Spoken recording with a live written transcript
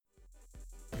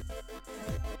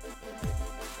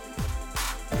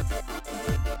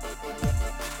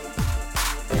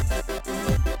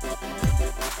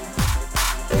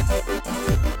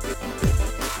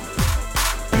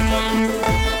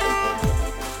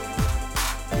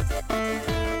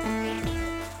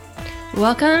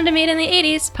Welcome to Made in the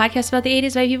 80s, podcast about the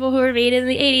 80s by people who were made in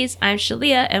the 80s. I'm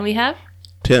Shalia, and we have...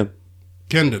 Tim.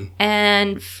 Kendon.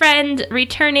 And friend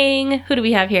returning. Who do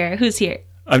we have here? Who's here?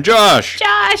 I'm Josh.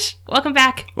 Josh! Welcome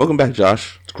back. Welcome back,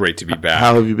 Josh. It's great to be back.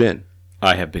 How have you been?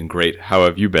 I have been great. How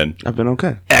have you been? I've been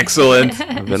okay. Excellent.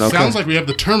 I've been okay. Sounds like we have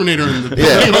the Terminator in the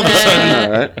Yeah. all of a sudden.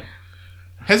 All right.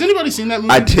 Has anybody seen that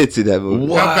movie? I did see that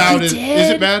movie. How bad is did?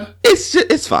 it bad?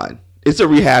 It's fine. It's a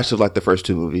rehash of like the first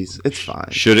two movies. It's fine.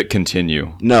 Should it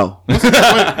continue? No.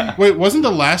 Wait, wasn't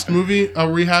the last movie a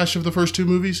rehash of the first two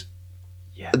movies?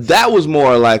 That was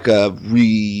more like a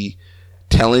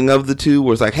retelling of the two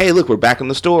where it's like, hey, look, we're back in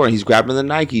the store and he's grabbing the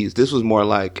Nikes. This was more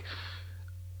like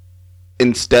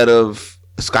instead of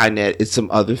Skynet, it's some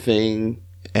other thing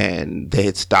and they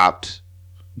had stopped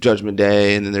Judgment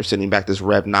Day and then they're sending back this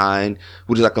Rev 9,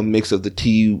 which is like a mix of the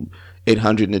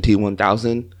T-800 and the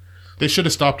T-1000. They should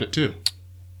have stopped it too.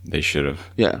 They should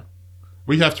have. Yeah.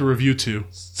 We have to review two.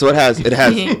 So it has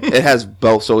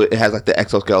both. So it has like the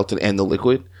exoskeleton and the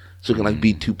liquid, so it can like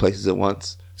be two places at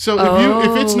once. So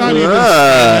if it's not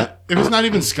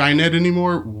even Skynet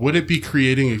anymore, would it be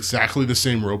creating exactly the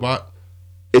same robot?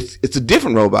 It's a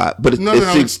different robot, but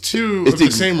It's two of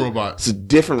the same robot. It's a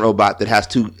different robot that has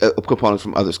two components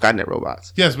from other Skynet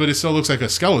robots. Yes, but it still looks like a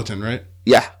skeleton, right?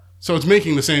 Yeah. So it's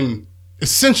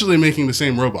essentially making the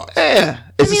same robot. Yeah.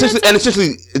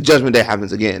 Essentially Judgment Day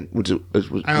happens again, which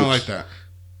I don't like that.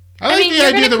 I mean, like the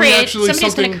idea that we actually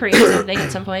somebody's going to create something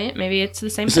at some point. Maybe it's the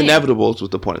same it's thing. inevitable. It's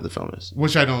what the point of the film is.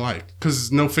 Which I don't like,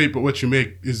 because No Fate But What You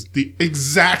Make is the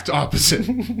exact opposite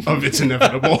of It's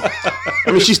Inevitable, I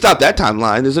mean, she stopped that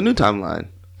timeline. There's a new timeline.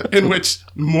 in which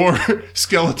more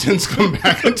skeletons come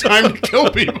back in time to kill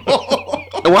people.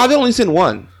 And why they only send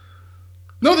one?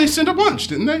 No, they sent a bunch,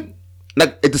 didn't they?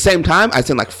 Like at the same time, I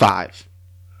sent like 5.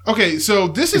 Okay, so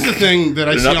this is the thing that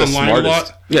I see They're not the online a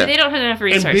smartest. lot. Yeah. They don't have enough And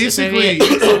resources. basically, Maybe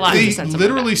it's a lot to they send someone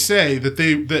literally back. say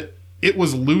that it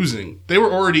was losing. They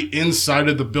were already inside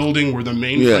of the building where the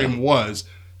mainframe was.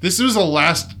 This was a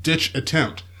last-ditch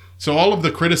attempt. So all of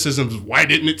the criticisms, why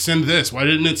didn't it send this? Why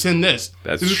didn't it send this?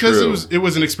 That's it's because true. it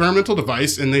was an experimental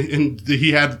device, and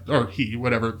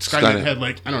Skynet had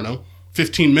like, I don't know,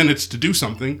 15 minutes to do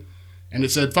something, and it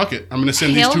said, fuck it, I'm going to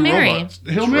send Hail these two Mary. robots.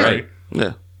 Hail Mary. right.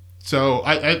 Yeah. So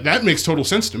that makes total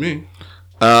sense to me.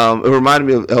 It reminded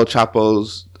me of El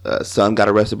Chapo's son got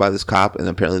arrested by this cop, and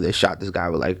apparently they shot this guy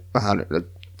with like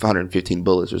 115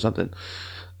 bullets or something.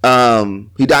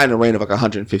 He died in a rain of like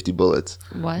 150 bullets.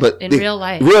 What? But In real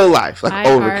life? Real life, like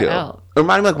IRL. overkill. It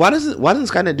reminded me, like, why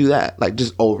doesn't Skynet do that? Like,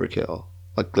 just overkill.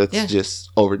 Like, let's just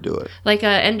overdo it. Like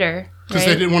Ender. Because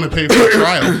right? they didn't want to pay for a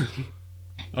trial.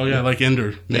 Oh, yeah, like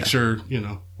Ender. Make sure,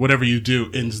 whatever you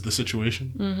do ends the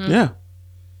situation. Yeah.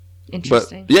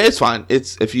 Interesting. But yeah, it's fine.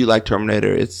 It's if you like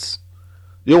Terminator,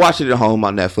 you'll watch it at home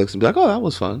on Netflix and be like, oh, that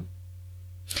was fun.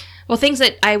 Well, things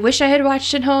that I wish I had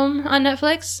watched at home on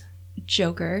Netflix.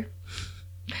 Joker.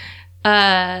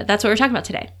 That's what we're talking about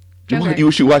today. Joker. You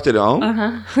wish you watched it at home?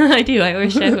 I do. I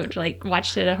wish I would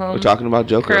watched it at home. We're talking about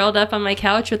Joker. Curled up on my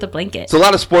couch with a blanket. It's a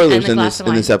lot of spoilers And a in glass this of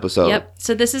in this wine. episode. Yep.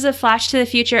 So this is a Flash to the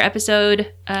Future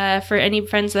episode for any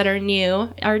friends that are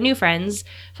new, our new friends.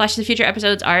 Flash to the Future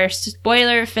episodes are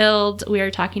spoiler filled. We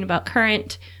are talking about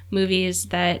current movies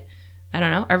that, I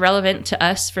don't know, are relevant to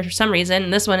us for some reason.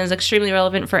 And this one is extremely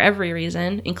relevant for every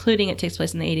reason, including it takes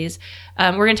place in the 80s.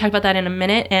 We're going to talk about that in a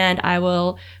minute, and I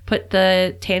will put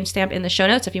the timestamp in the show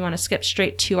notes if you want to skip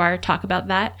straight to our talk about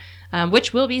that,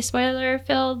 which will be spoiler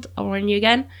filled. I'll warn you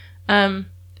again.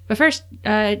 But first,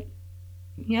 you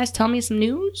guys tell me some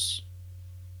news?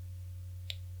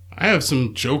 I have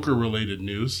some Joker-related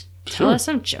news. Tell us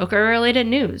some Joker-related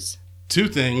news. 2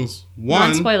 things. One,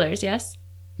 Non-spoilers, yes?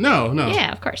 no.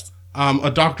 Yeah, of course.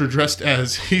 A doctor dressed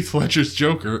as Heath Ledger's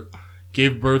Joker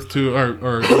gave birth to,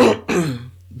 or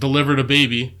delivered a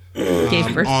baby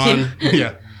Gave birth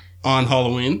to. on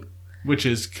Halloween, which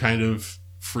is kind of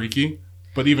freaky,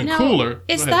 but even Now, cooler.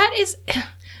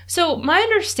 So my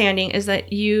understanding is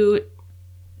that you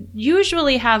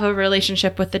usually have a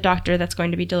relationship with the doctor that's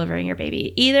going to be delivering your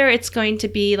baby. Either it's going to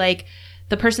be like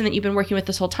the person that you've been working with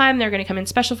this whole time, they're going to come in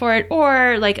special for it,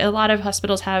 or like a lot of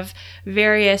hospitals have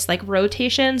various like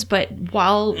rotations, but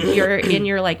while you're in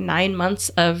your like 9 months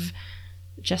of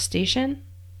gestation,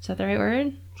 is that the right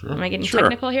word? Sure. Am I getting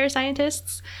technical here,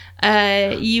 scientists?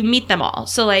 You meet them all.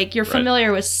 So like you're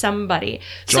familiar with somebody.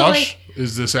 Josh,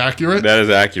 is this accurate? That is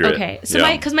accurate. Okay, so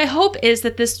Yeah. my hope is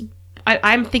that this,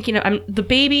 I'm thinking of the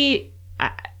baby.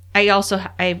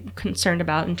 I'm concerned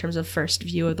about in terms of first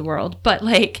view of the world. But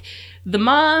like the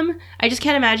mom, I just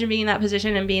can't imagine being in that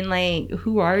position and being like,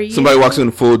 "Who are you?" Somebody walks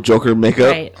in full Joker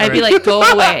makeup. Right. I'd be like, "Go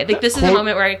away!" Like this is a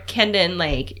moment where Kendon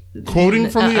like Quoting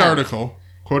from the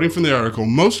article,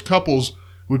 most couples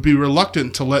would be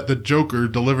reluctant to let the Joker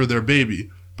deliver their baby,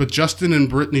 but Justin and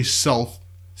Brittany Self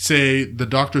say the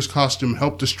doctor's costume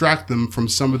helped distract them from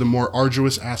some of the more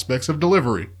arduous aspects of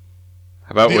delivery.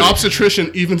 How about The when-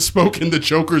 obstetrician even spoke in the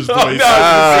Joker's voice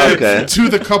Okay. to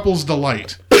the couple's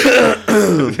delight.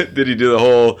 did he do the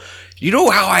whole? You know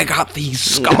how I got these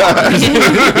scars?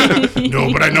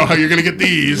 No, but I know how you're going to get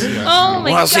these. Oh my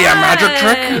god! Wanna see a magic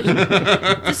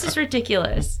trick? This is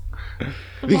ridiculous.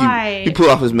 He Why? pulled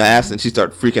off his mask and she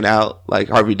started freaking out like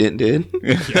Harvey Dent did.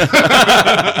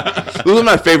 It was one of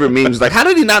my favorite memes. Like, how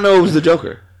did he not know it was the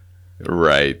Joker?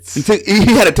 Right. He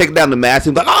had to take down the mask. He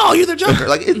was like, "Oh, you're the Joker!"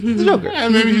 Like, it's the Joker. Yeah,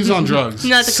 maybe he's on drugs.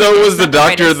 Not the So quickest, was the not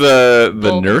doctor brightest. the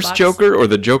bulb nurse box. Joker or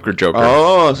the Joker Joker?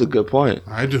 Oh, that's a good point.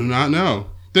 I do not know.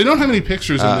 They don't have any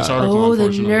pictures in this article, Oh, the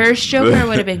unfortunately. nurse Joker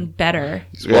would have been better.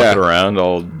 He's walking Yeah. around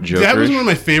all Jokerish. That was one of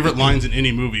my favorite lines in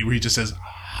any movie where he just says,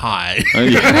 "Hi."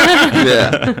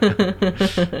 Yeah.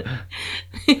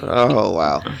 Yeah. Oh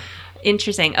wow.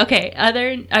 Interesting. Okay.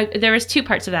 There was two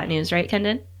parts of that news, right,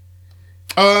 Kendon?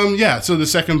 Yeah, so the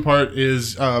second part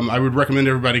is I would recommend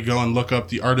everybody go and look up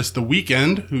the artist The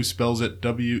Weeknd, who spells it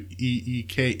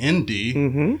Weeknd.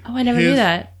 Oh, I never knew His-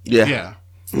 that. Yeah. Yeah.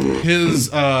 His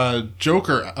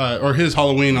Joker, or his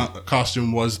Halloween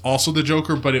costume was also the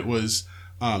Joker, but it was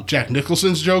Jack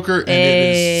Nicholson's Joker, and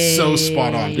it is so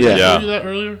spot on. Did Yeah. I Yeah. tell you that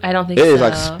earlier? I don't think It so. is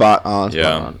like spot on.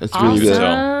 Yeah. On. It's really good.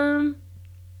 Awesome.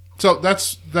 So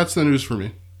that's the news for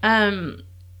me.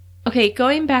 Okay,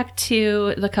 going back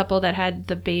to the couple that had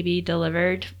the baby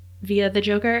delivered via the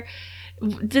Joker.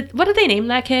 What did they name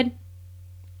that kid?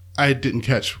 I didn't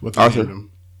catch what they Arthur. named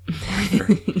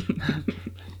him.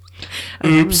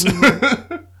 Oops.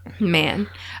 Man.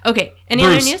 Okay. Any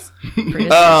Bruce. other news?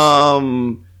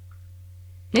 Bruce.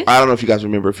 News? I don't know if you guys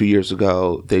remember a few years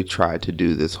ago they tried to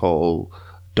do this whole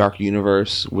dark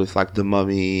universe with like the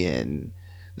Mummy, and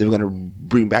they were going to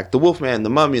bring back the Wolfman, the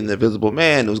Mummy, and the Invisible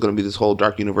Man. It was going to be this whole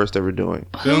dark universe they were doing.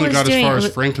 They only was got as doing- far as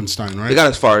was- Frankenstein, right? They got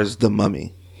as far as the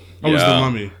Mummy, Oh, it was the Yeah.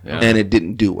 Mummy. Yeah. and it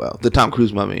didn't do well. The Tom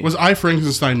Cruise Mummy. Was I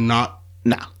Frankenstein not?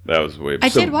 No, That was way I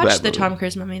so did watch bad the movie. Tom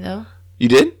Cruise Mummy though you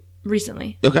did.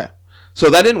 recently. Okay, so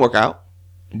that didn't work out.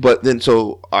 But then,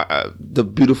 so the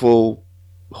beautiful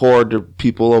horde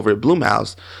people over at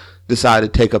Blumhouse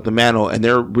decided to take up the mantle, and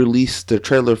they released the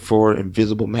trailer for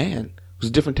Invisible Man. It was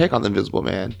a different take on the Invisible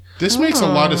Man. This makes a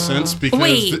lot of sense because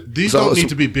Wait. these So- don't need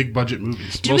to be big budget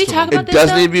movies. Did Most we of talk them. about It this?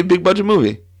 doesn't though? need to be a big budget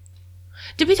movie.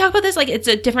 Did we talk about this? Like it's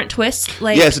a different twist.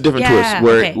 Like Yeah, it's a different twist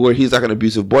where okay. where he's like an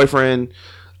abusive boyfriend.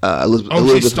 Elizabeth, Oh,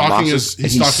 he's Elizabeth stalking Moss his-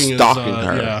 is- he's and stalking his,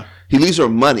 her. yeah. He leaves her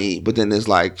money, but then it's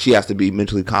like she has to be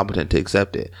mentally competent to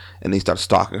accept it, and he starts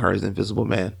stalking her as Invisible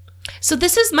Man. So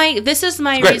this is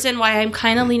my great. reason why I'm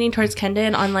kind of leaning towards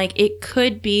Kendon on like it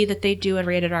could be that they do a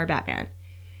rated R Batman,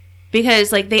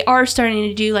 because like they are starting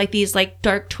to do like these like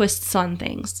dark twists on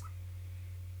things.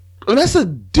 Well, that's a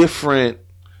different.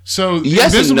 So the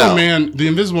Yes and Invisible no. Man, the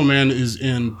Invisible Man is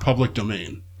in public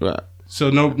domain. Right. So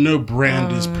no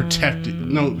brand is protected.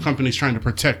 No company's trying to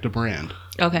protect a brand.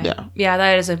 Okay, Yeah.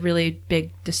 that is a really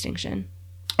big distinction.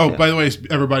 Oh, by the way,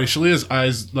 everybody, Shalia's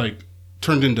eyes like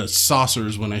turned into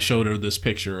saucers when I showed her this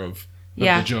picture of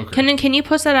the Joker. Kendon, can you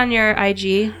post that on your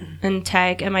IG and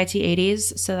tag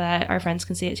MIT80s so that our friends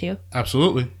can see it too?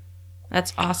 Absolutely.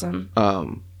 That's awesome. Yeah.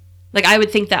 I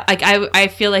would think that like I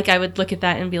feel like I would look at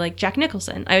that and be like Jack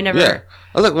Nicholson. I would never.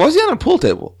 I was like, why is he on a pool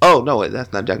table? Oh no, wait,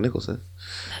 that's not Jack Nicholson.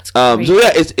 That's So great.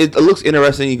 yeah, it looks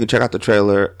interesting. You can check out the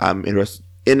trailer. I'm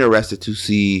interested to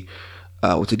see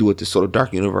what to do with this sort of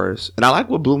dark universe. And I like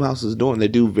what Blumhouse is doing. They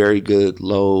do very good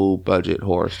low budget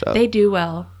horror stuff. They do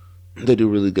well. They do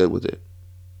really good with it.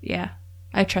 Yeah,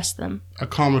 I trust them. A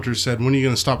commenter said, "When are you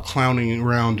going to stop clowning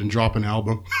around and drop an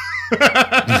album?"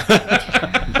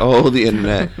 Oh, the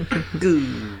internet.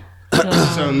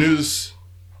 So news.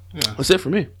 That's it for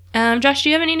me. Josh, do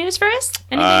you have any news for us?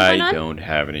 Anything going I on? don't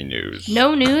have any news.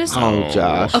 No news. Oh,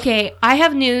 Josh. Okay, I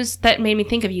have news that made me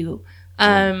think of you.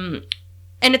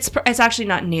 And it's actually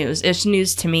not news. It's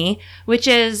news to me, which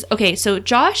is okay. So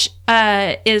Josh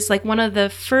is like one of the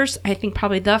first, I think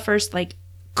probably the first like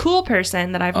cool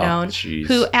person that I've known jeez.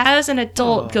 who, as an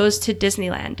adult, goes to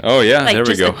Disneyland. Oh yeah, Like there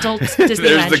we just go. adult Disneyland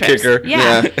There's the trips. kicker.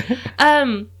 Yeah.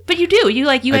 But you do. You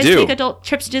guys do. take adult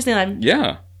trips to Disneyland.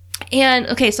 Yeah. And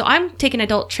okay, so I'm taking an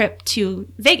adult trip to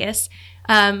Vegas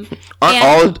Aren't And-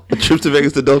 all trips to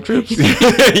Vegas adult trips?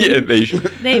 Yeah, they should.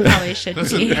 They probably should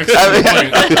That's an be. excellent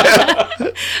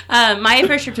point. My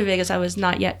first trip to Vegas, I was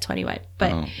not yet 21,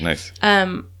 but Oh, nice.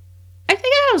 I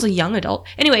think I was a young adult.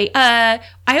 Anyway, I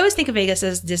always think of Vegas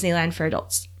as Disneyland for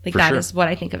adults. Like that is sure. what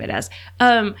I think of it as.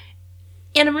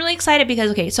 And I'm really excited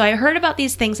because, okay, so I heard about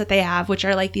these things that they have, which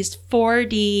are like these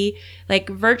 4D, like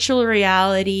virtual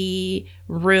reality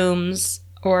rooms,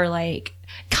 or like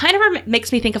kind of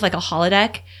makes me think of like a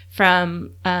holodeck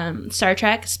from Star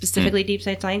Trek, specifically Deep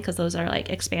Space Nine, because those are like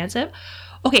expansive.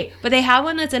 Okay, but they have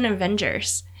one that's in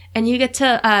Avengers. And you get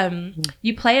to,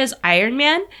 you play as Iron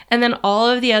Man, and then all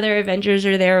of the other Avengers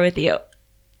are there with you.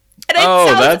 And it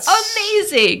sounds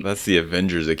amazing. That's the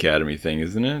Avengers Academy thing,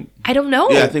 isn't it? I don't know.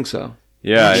 Yeah, I think so.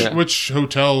 Yeah. Which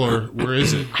hotel or where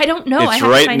is it? I don't know. I It's have to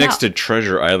right find next out. to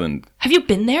Treasure Island. Have you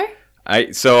been there?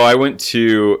 I went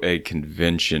to a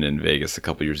convention in Vegas a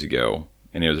couple years ago,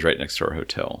 and it was right next to our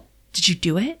hotel. Did you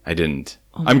do it? I didn't.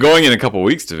 I'm going in a couple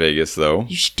weeks to Vegas though.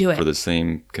 You should do it. for the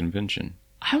same convention.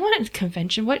 I want a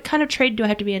convention. What kind of trade do I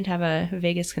have to be in to have a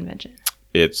Vegas convention?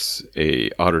 It's a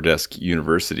Autodesk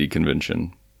University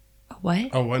convention. What?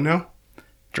 Oh, what now?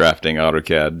 Drafting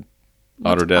AutoCAD,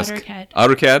 What's Autodesk,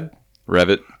 AutoCAD?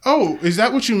 Revit. Oh, is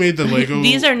that what you made the Lego?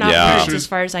 These are not Yeah. words as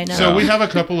far as I know. So we have a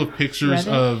couple of pictures Revit?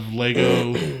 of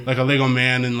Lego, like a Lego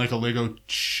man and like a Lego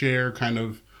chair, kind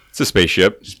of It's a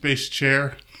spaceship. space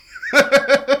chair.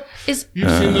 Is You've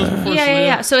seen those before? yeah.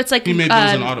 Selena? So it's like He made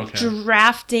those in AutoCAD.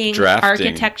 drafting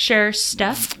architecture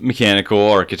stuff.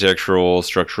 Mechanical, architectural,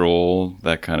 structural,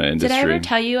 that kind of industry. Did I ever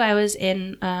tell you I was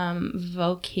in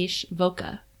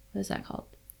VOCA? What is that called?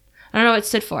 I don't know what it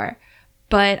stood for,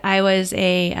 but I was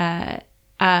I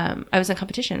was in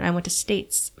competition. I went to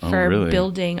states for really?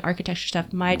 building architecture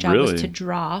stuff. My job Really? was to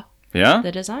draw Yeah?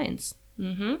 the designs.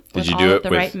 Mm-hmm. Did you do it the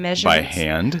with, right measurements by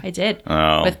hand? I did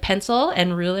Oh. with pencil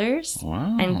and rulers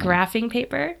Wow. and graphing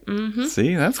paper. Mm-hmm.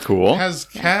 See, that's cool. Has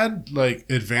CAD like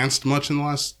advanced much in the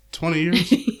last 20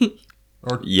 years?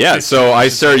 Or Yeah, 15 so I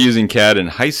years? started using CAD in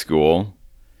high school.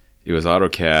 It was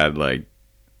AutoCAD like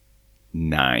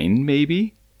 9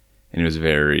 maybe, and it was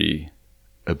very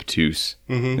obtuse.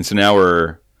 Mhm. And so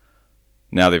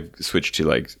now they've switched to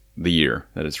like the year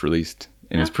that it's released,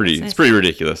 and Oh, it's pretty that's nice. it's pretty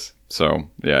ridiculous. So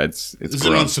yeah, it's Is it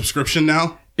grown. on subscription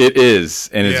now? It is,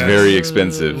 and it's Yes. very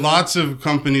expensive. Lots of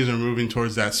companies are moving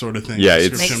towards that sort of thing. Yeah, it's-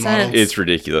 subscription Makes sense. models. It's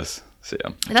ridiculous. So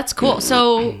yeah. That's cool.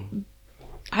 So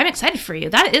I'm excited for you.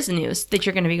 That is news that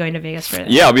you're going to be going to Vegas for this.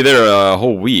 Yeah, I'll be there a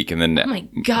whole week, and then Oh my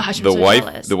gosh, I'm the so wife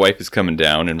jealous. the wife is coming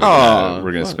down, and Aw,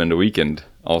 we're gonna fun. spend a weekend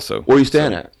also. Where are you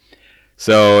staying at?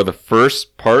 So the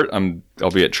first part, I'll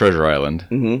be at Treasure Island,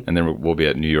 Mhm. and then we'll be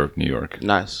at New York.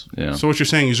 Nice. Yeah, So what you're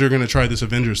saying is you're going to try this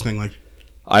Avengers thing. Like,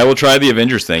 I will try the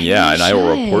Avengers thing. Yeah, You and I will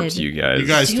report should. to you guys. you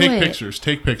guys do take it. pictures.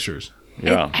 Take pictures.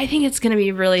 Yeah. I think it's going to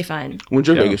be really fun When's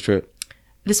your Yeah. Vegas trip?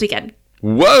 this weekend.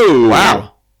 Whoa!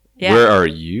 Wow. Yeah. Where are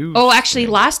you? Oh, actually,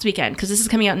 last weekend because this is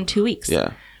coming out in 2 weeks. Yeah.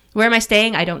 Where am I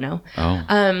staying? I don't know. Oh.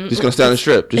 Just gonna stay on the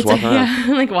strip. Just It's walk around.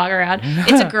 yeah, like walk around.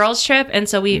 It's a girls' trip, and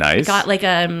so we Nice. got like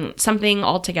something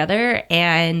all together.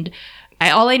 And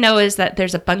all I know is that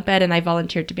there's a bunk bed, and I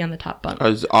volunteered to be on the top bunk.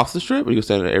 Is it off the strip or you gonna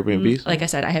stay in an Airbnb? Like I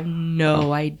said, I have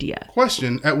no idea.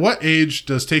 Question: at what age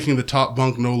does taking the top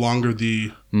bunk no longer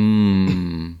the?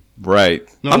 Right.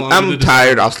 No I'm longer the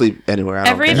tired. I'll sleep anywhere. I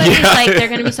don't care. Everybody's Yeah. like they're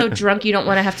gonna be so drunk you don't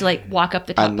want to have to like walk up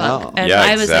the top I know. bunk. And Yeah,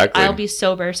 I was exactly. like, I'll be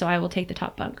sober, so I will take the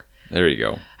top bunk. There you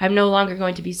go. I'm no longer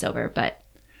going to be sober, but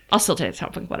I'll still take the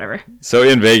top bunk, whatever. So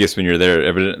in Vegas, when you're there,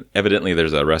 evidently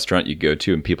there's a restaurant you go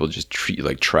to, and people just treat you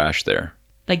like trash there.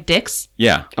 Like dicks?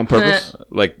 Yeah. On purpose.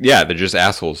 Like, yeah, they're just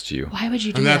assholes to you. Why would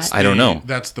you do And that's that? I don't know.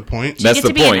 That's the point. Do you That's get to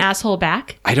the be an point. asshole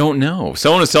back? I don't know.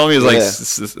 Someone was telling me it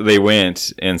was like Yeah. they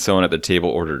went and someone at the table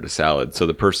ordered a salad. So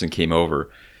the person came over,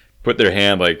 put their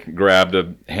hand, like grabbed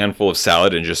a handful of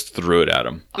salad and just threw it at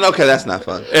him. Okay, that's not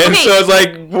fun. And Okay. so it's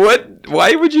like, what?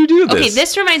 Why would you do this? Okay,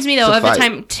 this reminds me though It's a of the fight.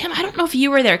 time Tim. I don't know if you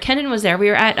were there. Kenan was there. We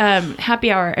were at happy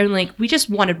hour, and like we just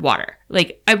wanted water.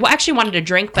 Like I actually wanted a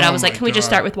drink, but I Oh was like, my "Can we just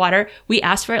God. start with water?" We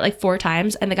asked for it like 4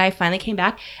 times, and the guy finally came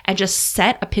back and just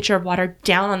set a pitcher of water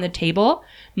down on the table.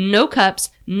 No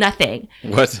cups, nothing.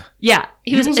 What? Yeah,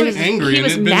 he was wasn't angry, He and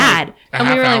was it'd been, mad, like, a and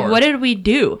we were half like, hour. "What did we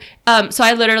do?" So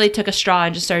I literally took a straw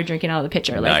and just started drinking out of the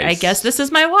pitcher. Like, I Nice. guess this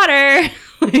is my water.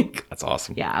 Like, That's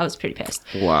awesome. yeah, I was pretty pissed.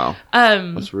 Wow.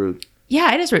 That's rude.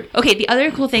 Yeah, it is rude. Okay, the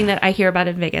other cool thing that I hear about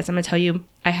in Vegas, I'm gonna tell you,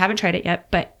 I haven't tried it yet,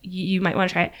 but you might want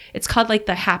to try it. It's called like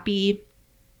the happy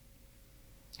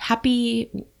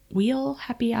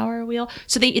hour wheel.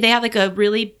 So they have like a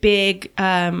really big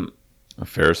A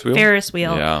Ferris wheel? Ferris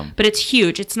wheel. Yeah. But it's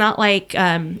huge. It's not like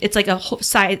it's like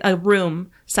a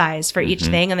room size for each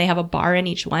thing, and they have a bar in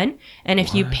each one. And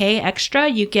if you pay extra,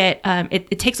 you get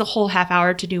it takes a whole half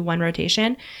hour to do one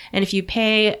rotation. And if you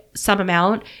pay some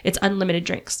amount, it's unlimited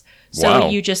drinks. So Wow.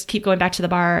 you just keep going back to the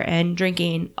bar and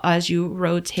drinking as you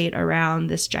rotate around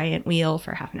this giant wheel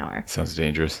for half an hour. Sounds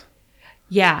dangerous.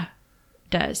 Yeah, it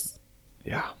does.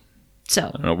 Yeah. So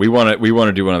I don't know. We want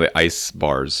to do one of the ice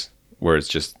bars where it's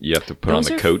just you have to put Those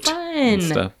on are the coat fun. and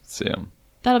stuff. So, yeah.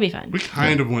 that'll be fun. We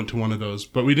kind of went to one of those,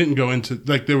 but we didn't go into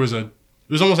like it was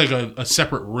almost like a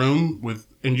separate room with,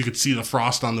 and you could see the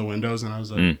frost on the windows. And I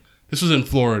was like, this was in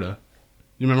Florida.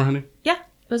 You remember, honey? Yeah,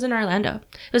 it was in Orlando.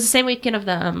 It was the same weekend of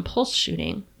the Pulse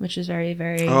shooting, which is very,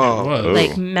 very It was.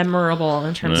 like memorable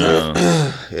in terms of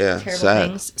Yeah, terrible sad.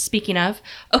 things. Speaking of,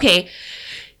 okay,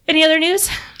 any other news?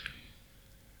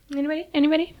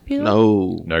 Anybody? People?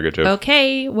 No. Negative.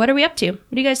 Okay, what are we up to? What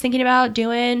are you guys thinking about,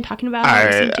 doing, talking about?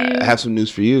 listening to? I have some news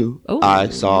for you. Oh, I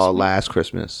saw Last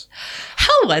Christmas.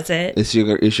 How was it? It's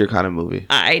your kind of movie.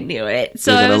 I knew it.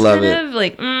 So You're I gonna was love kind it. of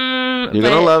like, You're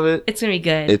gonna love it. It's gonna be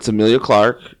good. It's Emilia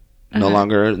Clarke, no Uh-huh.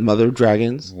 longer Mother of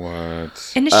Dragons. What?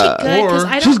 and is she good? Because or-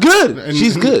 I She's don't. good. And-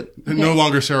 She's good. And no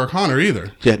longer Sarah Connor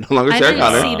either. Yeah, no longer I Sarah didn't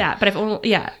Connor. see that, but I've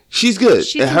only She's good.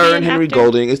 She's Her the and main Henry actor.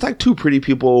 Golding. It's like two pretty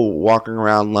people walking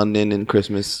around London in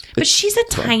Christmas. But she's a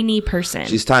tiny person.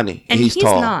 She's tiny. and he's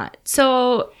tall. not.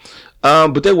 So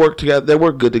But they work together. They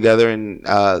work good together. And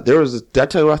did I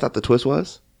tell you what I thought the twist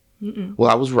was? Well,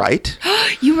 I was right.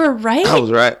 you were right. I was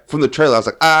right from the trailer. I was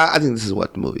like, I think this is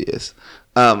what the movie is.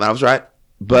 And I was right.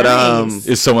 But Nice.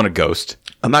 Is someone a ghost?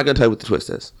 I'm not gonna tell you what the twist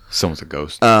is. Someone's a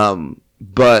ghost.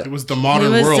 But It was the He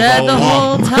modern was world dead all the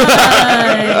along. whole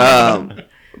time.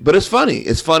 but it's funny.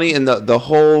 It's funny, and the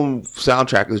whole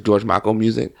soundtrack is George Michael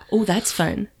music. Oh, that's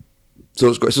fun. So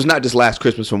it's great. So it's not just Last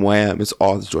Christmas from Wham. It's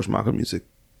all this George Michael music.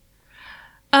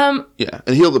 Yeah,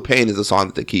 and Heal the Pain is a song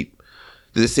that they keep.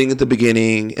 They sing at the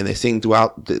beginning, and they sing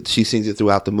throughout. She sings it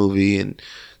throughout the movie, and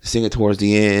they sing it towards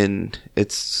the end.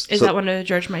 Is that one of the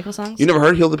George Michael songs? You never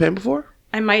heard Heal the Pain before?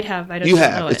 I might have. I don't You know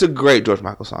have. It's it. a great George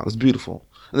Michael song. It's beautiful,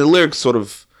 and the lyrics sort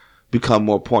of become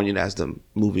more poignant as the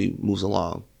movie moves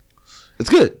along. It's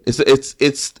good.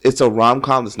 It's a rom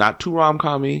com. It's not too rom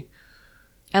com-y.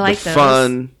 I like those.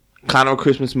 Fun, kind of a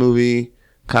Christmas movie,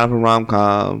 kind of a rom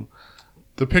com.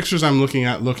 The pictures I'm looking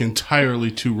at look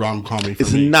entirely too rom-com-y for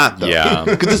It's me. not though. Yeah.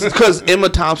 Because Emma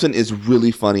Thompson is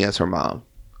really funny as her mom.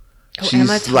 Oh, She's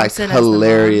Emma like Thompson as the mom.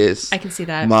 hilarious. I can see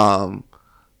that. Mom,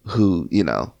 who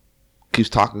keeps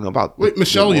talking about. Wait,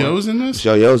 Michelle the war. Yeoh's in this?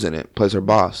 Michelle Yeoh's in it. Plays her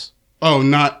boss. Oh,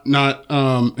 not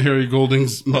Harry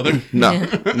Golding's mother. No,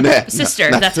 nah, Sister.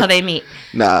 nah, That's how they meet.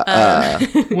 nah.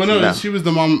 Well, no, No. she was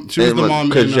the mom. She was the mom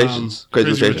Crazy in Rich Asians. Crazy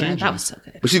Rich Yeah, Asians. that was so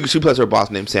good. But she plays her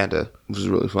boss named Santa, which is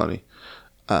really funny.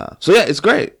 So yeah, it's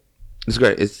great. It's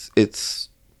great. It's.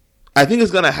 I think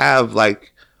it's gonna have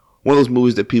like one of those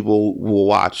movies that people will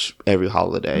watch every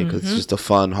holiday because it's just a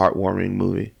fun, heartwarming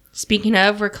movie. Speaking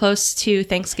of, we're close to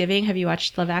Thanksgiving. Have you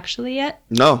watched Love Actually yet?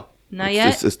 No, Not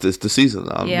yet? It's the season.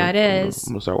 Yeah, it is.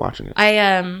 I'm gonna start watching it.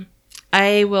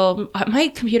 I will. My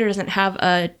computer doesn't have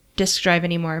a disk drive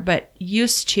anymore, but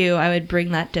used to. I would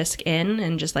bring that disc in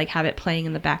and just like have it playing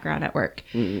in the background at work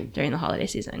during the holiday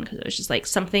season because it was just like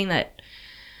something that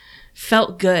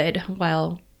felt good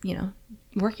while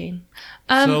working.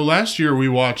 So last year we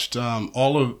watched around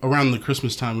the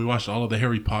Christmas time. We watched all of the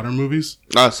Harry Potter movies.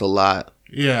 Oh, that's a lot.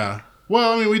 Yeah.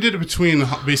 Well, I mean, we did it between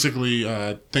basically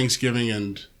Thanksgiving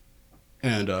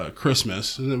and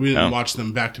Christmas. We didn't Oh. watch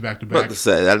them back to back to About back. to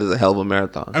say that is a hell of a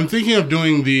marathon. I'm thinking of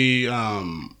doing the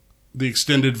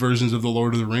extended versions of the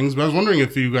Lord of the Rings, but I was wondering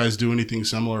if you guys do anything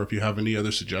similar. If you have any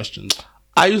other suggestions,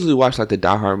 I usually watch like the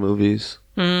Die Hard movies.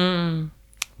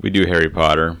 We do Harry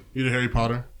Potter, you did Harry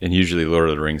Potter. and usually Lord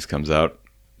of the Rings comes out.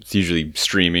 It's usually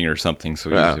streaming or something, so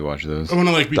we Yeah. usually watch those. I want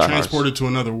to like be Die Hards. transported to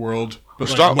another world, but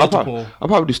like I'll multiple.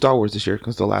 probably do Star Wars this year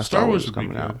because the last Star Star Wars Wars is would be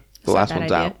coming good. out. It's The not last a bad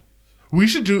one's idea. out. We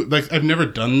should do like I've never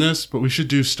done this, but we should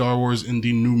do Star Wars in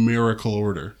the numerical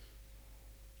order.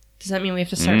 Does that mean we have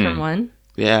to start from one?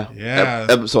 Yeah. Yeah.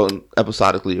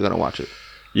 Episodically, you're gonna watch it.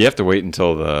 You have to wait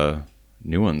until the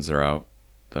new ones are out,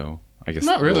 though. I guess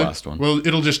Not really. the last one. Well,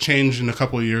 it'll just change in a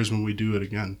couple of years when we do it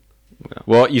again.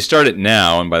 Well, you start it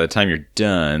now, and by the time you're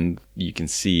done, you can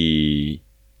see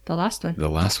The last one. the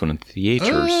last one in theaters.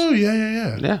 Oh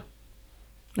yeah. Yeah.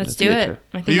 Let's The do theater. it.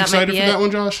 I think Are you that might excited be for it. that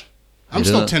one, Josh? I'm I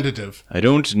still don't- tentative I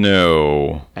don't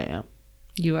know. I am.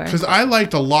 You are. because I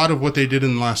liked a lot of what they did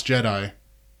in The Last Jedi,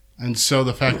 and so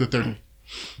the fact that they're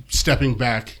stepping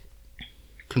back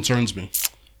concerns me.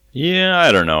 Yeah,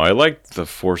 I don't know. I liked The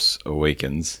Force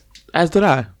Awakens. As did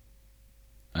I.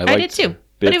 I did too.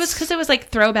 But it was bits. because it was like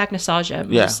throwback nostalgia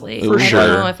Yeah, mostly. for I sure.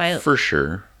 don't know if I. For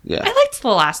sure. Yeah. I liked the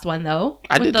last one though.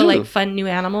 I with did the too. like fun new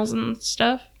animals and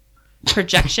stuff.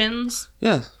 Projections.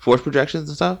 Yeah. Force projections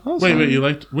and stuff. That was Wait, fun. you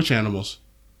liked which animals?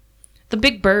 The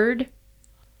big bird.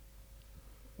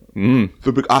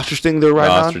 The big ostrich thing they're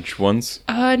riding Ostrich ones.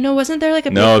 No, wasn't there like a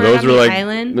big No, bird those on were the like- on?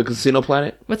 island The casino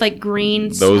planet? with like green?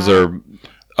 Those snout?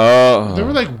 are. They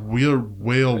were like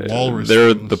whale walrus.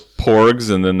 They're things. the porgs,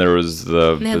 and then there was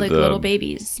the. And they had like the, little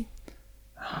babies.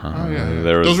 Oh, yeah.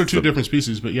 there was Those were two the- different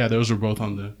species, but yeah, those were both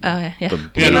on the. Oh yeah. Yeah,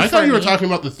 They and were I thought you were funny. talking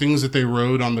about the things that they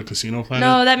rode on the casino planet.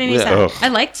 No, that made me Yeah. sad. Ugh. I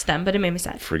liked them, but it made me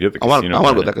sad. Forget the I want casino. to go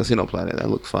to planet. that casino planet. That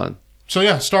looked fun. So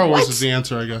yeah, Star Wars What? is the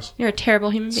answer, I guess. You're a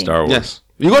terrible human being. Star Wars. Yes.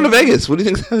 You're going to Vegas. What do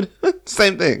you think?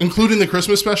 Same thing. Including the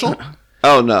Christmas special.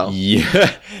 Oh, no. Yeah.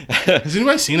 Has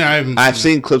anybody seen it? I haven't. I've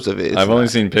seen clips of it. It's I've only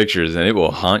not- seen pictures, and it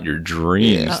will haunt your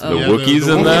dreams. Yeah. The Yeah, Wookiees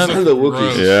the in Wookiees that. are The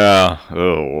Wookiees. gross. Yeah.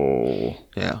 Oh,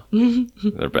 Yeah.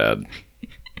 they're bad.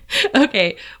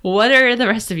 Okay, what are the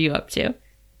rest of you up to?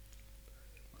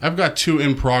 I've got two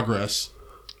in progress.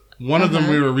 One of them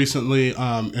we were recently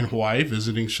in Hawaii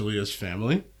visiting Shalia's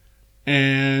family,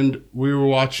 and we were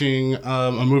watching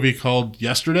a movie called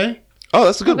Yesterday. Oh,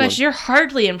 that's a Oh good one. gosh, you're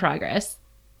hardly in progress.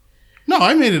 No,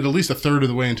 I made it at least a third of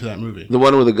the way into that movie. The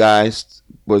one where the guys,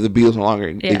 where the Beatles no longer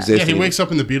exist. Yeah, he anymore. wakes up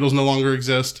and the Beatles no longer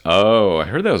exist. Oh, I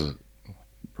heard that was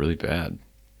really bad.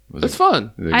 Was It's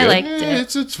fun. is it I good? liked Eh,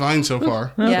 it. it's fine so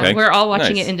far. Yeah, Okay. we're all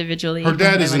watching Nice. it individually. Her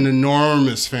dad is Like, an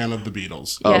enormous fan of the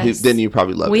Beatles. Oh, Yes. then you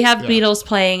probably love We it. have Yeah. Beatles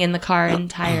playing in the car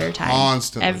entire time.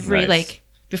 Constantly. Every Nice. like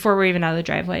before we're even out of the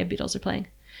driveway, Beatles are playing.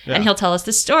 Yeah. And he'll tell us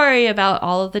the story about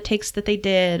all of the takes that they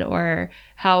did, or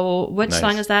how what Nice.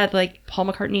 song is that? Like Paul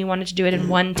McCartney wanted to do it in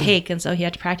one take, and so he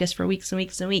had to practice for weeks and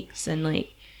weeks and weeks. And like,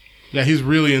 Yeah, he's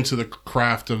really into the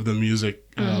craft of the music.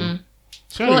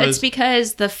 So well, anyways, it's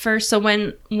because the first so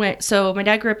when so my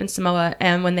dad grew up in Samoa,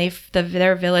 and when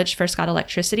their village first got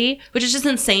electricity, which is just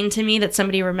insane to me that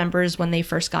somebody remembers when they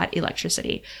first got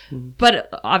electricity, but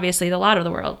obviously a lot of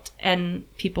the world and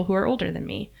people who are older than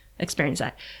me experience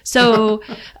that. So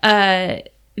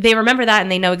they remember that,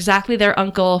 and they know exactly their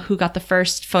uncle who got the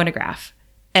first phonograph,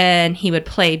 and he would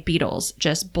play Beatles,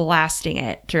 just blasting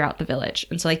it throughout the village.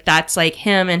 And so like that's like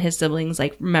him and his siblings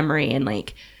like memory and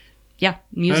like yeah,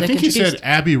 music. I think he introduced. said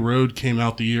Abbey Road came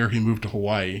out the year he moved to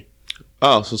Hawaii.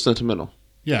 Oh, so sentimental.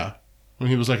 Yeah, when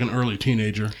he was like an early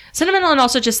teenager. Sentimental, and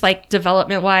also just like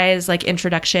development wise, like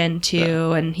introduction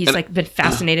to, and he's like been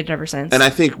fascinated ever since. And I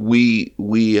think we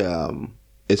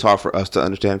it's hard for us to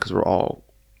understand because we're all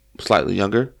slightly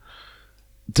younger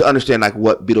to understand like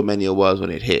what Beatlemania was when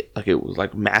it hit. Like it was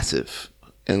like massive,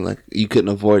 and like you couldn't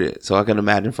avoid it. So I can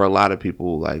imagine for a lot of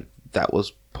people like that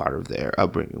was part of their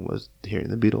upbringing was hearing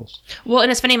the Beatles. Well,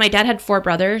 and it's funny, my dad had 3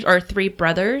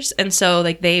 brothers, and so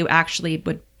like they actually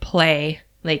would play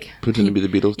like Pretend to be the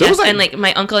Beatles. There yes, was, and like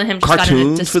my uncle and him just got in a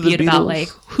cartoons for the dispute about Beatles? like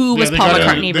who was they Paul got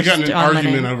McCartney they got in versus an John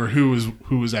argument Lennon. over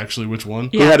who was actually which one.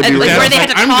 Yeah, had to and, be like, right. where they had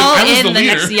to I'm the- call I was in the the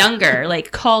leader. next younger,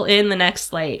 like call in the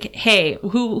next like, hey,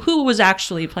 who was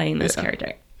actually playing this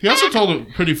character? He also told a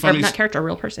pretty Or funny. not character, a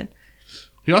real person.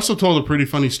 He also told a pretty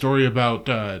funny story about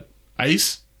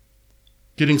ice.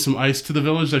 Getting some ice to the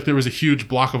village, like there was a huge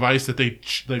block of ice that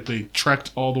they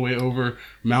trekked all the way over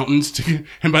mountains to,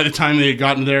 and by the time they had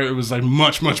gotten there, it was like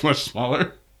much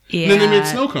smaller. Yeah. And then they made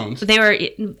snow cones. They were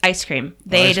ice cream.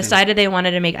 They ice cream. decided they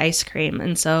wanted to make ice cream,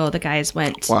 and so the guys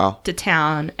went Wow. to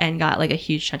town and got like a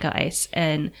huge chunk of ice.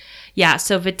 And yeah,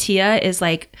 so Vatia is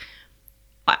like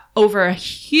over a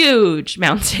huge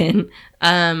mountain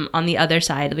on the other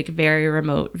side, like a very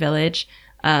remote village.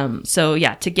 So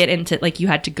yeah, to get into like you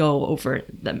had to go over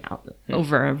the mountain,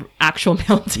 over an actual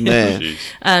mountain. Man. Jeez.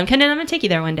 Kendon, I'm gonna take you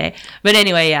there one day. But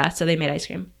anyway, yeah. So they made ice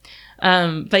cream.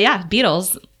 But yeah,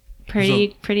 Beatles,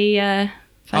 pretty fun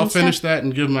I'll finish stuff. that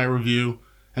and give my review.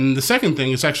 And the second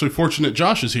thing, it's actually fortunate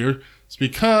Josh is here. It's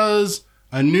because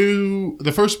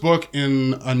the first book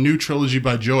in a new trilogy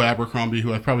by Joe Abercrombie,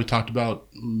 who I probably talked about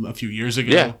a few years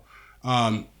ago,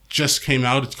 just came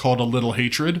out. It's called A Little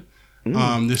Hatred.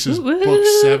 This is Woo-woo. book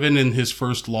 7 in his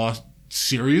first Lost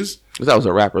series. That was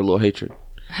a rapper, Little Hatred.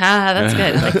 Ah, that's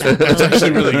good. It's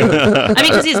actually really good. I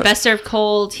mean, because he's Best Served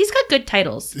Cold. He's got good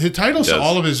titles. His titles to Yes.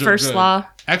 all of his are First good. Law.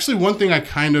 Actually, one thing I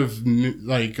kind of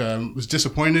was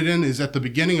disappointed in is at the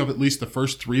beginning of at least the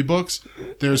first 3 books,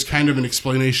 there's kind of an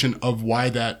explanation of why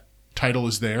that title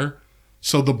is there.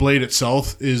 So the blade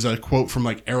itself is a quote from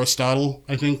like Aristotle,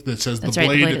 I think, that says That's the right,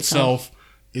 blade itself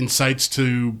incites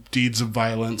to deeds of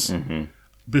violence.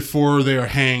 Before they are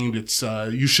hanged, it's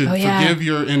you should Oh, yeah. forgive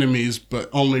your enemies, but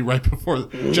only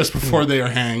just before they are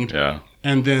hanged. Yeah.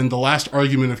 And then The Last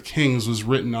Argument of Kings was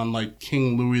written on like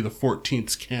King Louis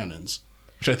XIV's cannons,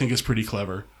 which I think is pretty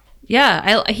clever.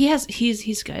 Yeah,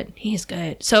 he's good. He's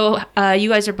good. So you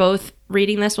guys are both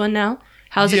reading this one now.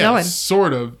 How's it going?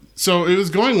 Sort of. So it was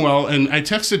going well, and I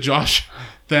texted Josh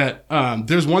that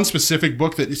there's one specific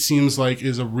book that it seems like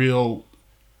is a real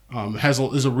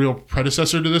is a real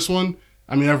predecessor to this one.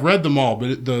 I mean, I've read them all,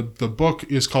 but the book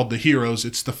is called The Heroes.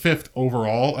 It's the 5th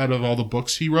overall out of all the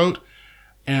books he wrote,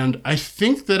 and I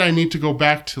think that I need to go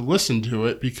back to listen to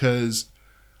it because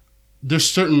there's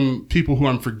certain people who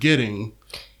I'm forgetting.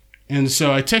 And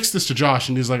so I text this to Josh,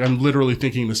 and he's like, I'm literally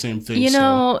thinking the same thing. You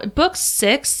know, book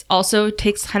 6 also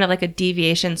takes kind of like a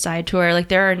deviation side tour. Like,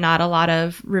 there are not a lot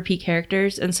of repeat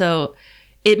characters. And so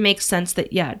it makes sense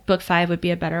that, yeah, book 5 would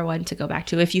be a better one to go back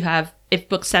to if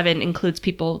book 7 includes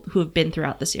people who have been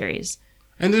throughout the series.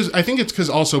 And I think it's because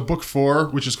also book 4,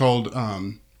 which is called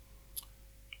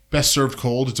Best Served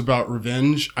Cold, it's about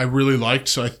revenge, I really liked.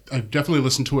 So I've definitely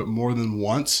listened to it more than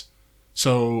once.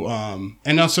 So,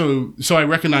 and also, so I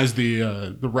recognize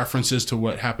the references to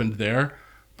what happened there,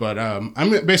 but, I'm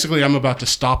about to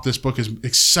stop this book as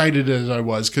excited as I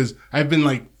was, cause I've been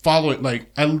like following,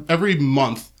 like every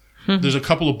month, there's a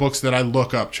couple of books that I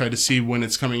look up, try to see when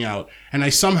it's coming out. And I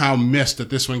somehow missed that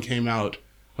this one came out.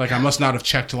 Like I must not have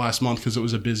checked last month cause it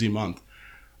was a busy month.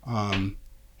 And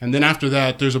then after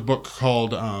that, there's a book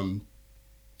called, what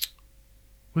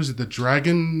is it?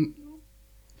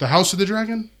 The House of the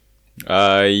Dragon?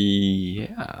 Yeah.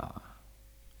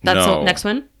 That's the next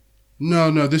one?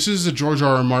 No, this is a George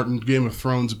R.R. Martin Game of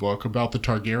Thrones book about the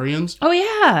Targaryens. Oh,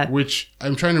 yeah. Which,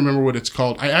 I'm trying to remember what it's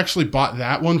called. I actually bought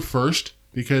that one first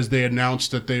because they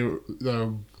announced that the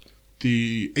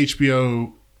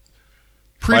HBO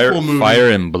prequel movie...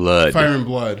 Fire and Blood.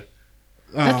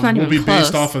 That's not will even be close.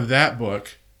 based off of that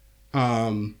book.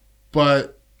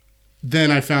 But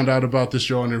then I found out about this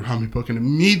Joe Abercrombie book and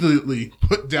immediately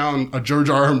put down a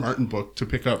George R.R. Martin book to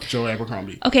pick up Joe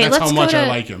Abercrombie. Okay, That's how much I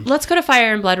like him. Let's go to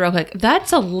Fire and Blood real quick.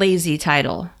 That's a lazy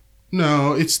title.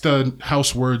 No, it's the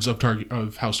house words of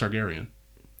House Targaryen.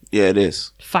 Yeah, it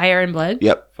is. Fire and Blood?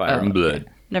 Yep. Fire and Blood.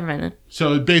 Never mind then.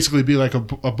 So it'd basically be like a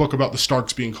book about the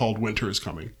Starks being called Winter is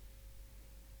Coming.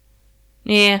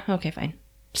 Yeah, okay, fine.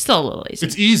 Still a little lazy.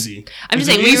 It's easy. I'm just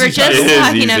It's saying, an we were easy just title. It is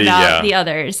talking easy, about yeah. the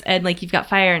others, and like you've got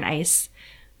Fire and Ice.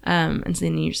 And so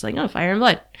then you're just like, oh, Fire and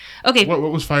Blood. Okay, What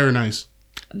was Fire and Ice?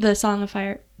 the Song of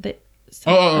Fire. A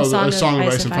Song of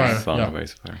Ice and Fire. Song Yeah. of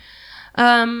Ice and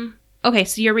Fire. Okay,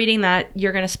 so you're reading that.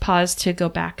 You're going to pause to go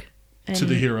back. To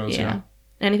the Heroes, yeah.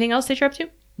 Anything else that you're up to?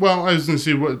 Well, I was going to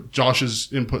see what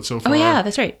Josh's input so far. Oh, yeah,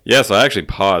 that's right. Yeah, so I actually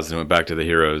paused and went back to the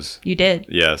Heroes. You did.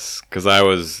 Yes, because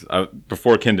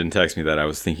before Kendon texted me that, I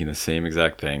was thinking the same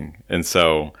exact thing. And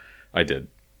so I did.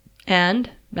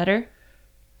 And better?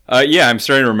 Yeah, I'm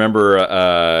starting to remember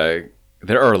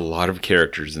there are a lot of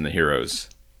characters in the Heroes.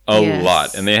 A Yes.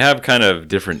 lot. And they have kind of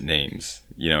different names,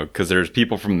 because there's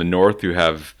people from the north who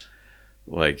have,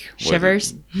 like...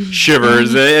 Shivers?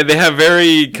 Shivers. They have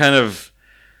very kind of...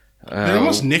 They're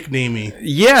almost nicknamey.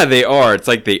 Yeah, they are. It's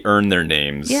like they earn their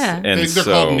names. Yeah. And They're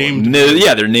called named men.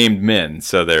 Yeah, they're named men.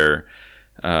 So they're...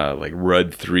 like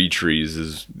Rudd Three Trees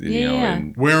is, Yeah.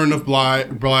 and Warren of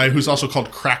Bly, who's also called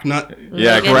Cracknut.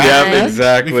 yeah, Logan yeah, Knight.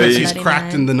 exactly. Because he's Nutty cracked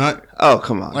Nut. in the nut. Oh,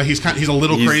 come on. Like he's a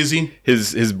little crazy.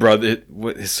 His brother,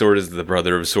 his sword is the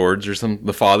brother of swords or something.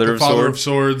 The father of Father swords. of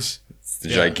Swords. It's the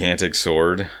yeah. gigantic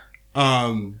sword.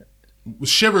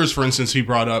 Shivers, for instance, he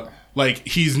brought up, like,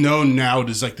 he's known now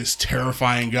as, like, this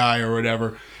terrifying guy or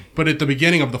whatever. But at the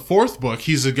beginning of the 4th book,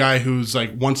 he's a guy who's,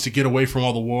 like, wants to get away from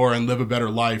all the war and live a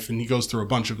better life. And he goes through a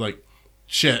bunch of, like,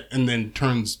 shit and then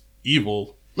turns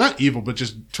evil. Not evil, but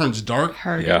just turns dark.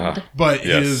 Hardened. Yeah. But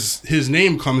Yes. his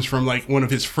name comes from, like, one of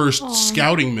his first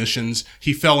scouting missions.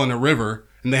 He fell in a river,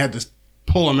 and they had to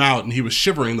pull him out, and he was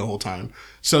shivering the whole time.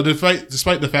 So despite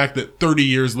the fact that 30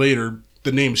 years later,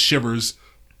 the name Shivers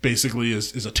basically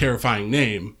is a terrifying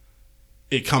name,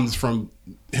 it comes from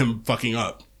him fucking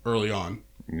up early on.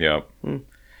 Yep.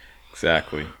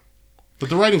 Exactly. But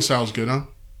the writing style's good, huh?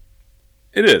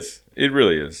 It is. It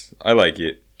really is. I like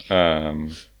it.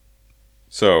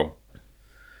 So,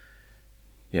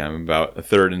 yeah, I'm about a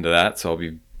third into that, so I'll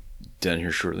be done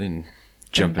here shortly and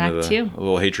jump back into to. a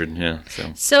little hatred. Yeah.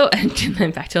 So So,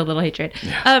 then back to a little hatred.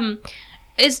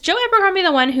 Is Joe Abercrombie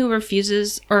the one who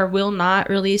refuses or will not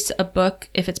release a book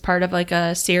if it's part of like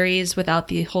a series without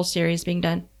the whole series being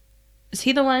done? Is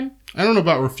he the one? I don't know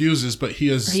about refuses, but he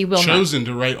has He will not. chosen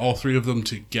to write all 3 of them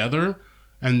together,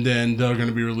 and then they're going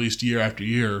to be released year after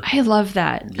year. I love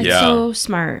that. It's Yeah. so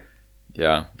smart.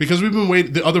 Yeah. Because we've been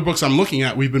waiting. The other books I'm looking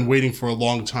at, we've been waiting for a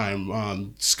long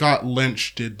time. Scott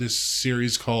Lynch did this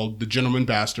series called The Gentleman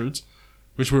Bastards,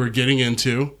 which we were getting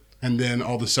into, and then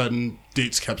all of a sudden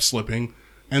dates kept slipping.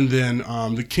 And then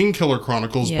the King Killer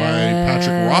Chronicles by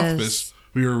Patrick Rothfuss,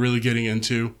 we were really getting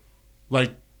into,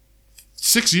 like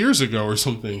 6 years ago or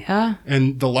something. Yeah.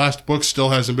 And the last book still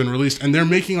hasn't been released, and they're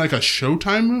making like a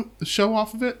Showtime show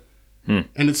off of it, and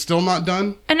it's still not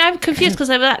done. And I'm confused because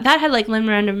that had like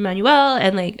Lin-Manuel Manuel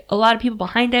and like a lot of people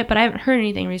behind it, but I haven't heard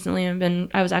anything recently.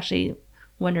 I was actually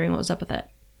wondering what was up with it.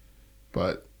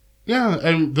 But yeah,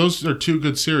 and those are two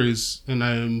good series.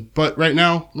 But right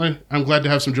now, I'm glad to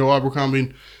have some Joe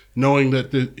Abercrombie, knowing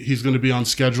that he's going to be on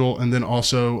schedule, and then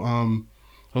also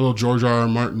a little George R. R.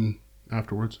 Martin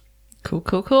afterwards.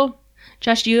 Cool.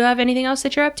 Josh, do you have anything else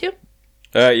that you're up to?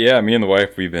 Yeah, me and the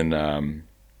wife, we've been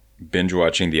binge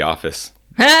watching The Office.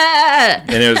 Ah!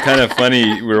 And it was kind of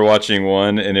funny. We were watching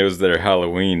one, and it was their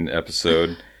Halloween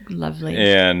episode. Lovely.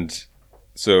 And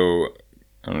so,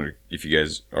 I don't know if you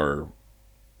guys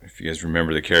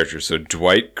remember the characters. So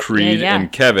Dwight, Creed, Yeah.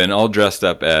 and Kevin all dressed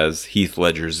up as Heath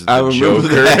Ledger's I remember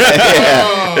Joker.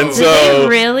 that. And Did so they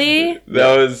really?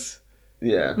 that was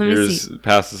Yeah. Let me here's see.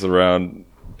 pass this around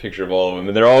picture of all of them,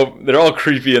 and they're all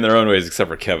creepy in their own ways, except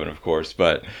for Kevin, of course.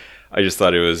 But I just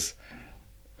thought it was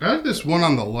I have this one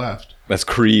on the left. that's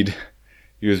Creed.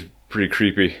 He was pretty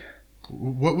creepy.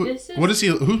 What This is- what is he?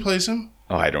 Who plays him?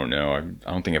 Oh, I don't know. I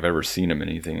don't think I've ever seen him in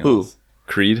anything Who? else.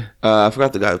 Creed? I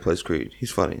forgot the guy who plays Creed. He's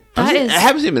funny. That I is-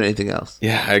 haven't seen him in anything else.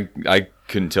 Yeah, I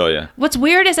couldn't tell you. What's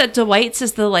weird is that Dwight's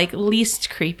is the like least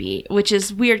creepy, which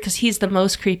is weird because he's the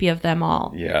most creepy of them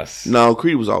all. Yes. No,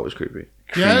 Creed was always creepy.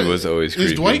 Creed was always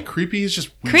creepy. Is Dwight creepy? He's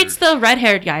just weird. Creed's the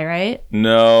red-haired guy, right?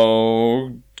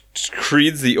 No,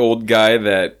 Creed's the old guy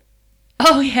that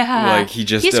Oh yeah. like he's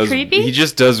does creepy. He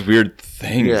just does weird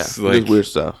things. Yeah, like he does weird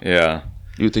stuff. Yeah.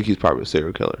 You would think he's probably a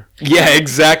serial killer. Yeah,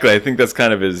 exactly. I think that's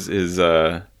kind of his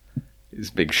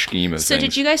big scheme of So things.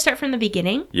 did you guys start from the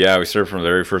beginning? Yeah, we started from the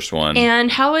very first one.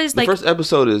 And how is The like first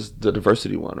episode is the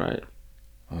diversity one, right?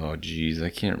 Oh, geez, I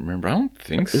can't remember. I don't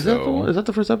think Is so. that the one? Is that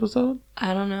the first episode?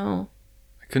 I don't know.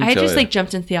 I couldn't I tell just you. like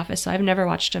jumped into The Office, so I've never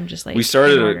watched them. Just like We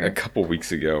started in order. a couple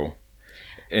weeks ago.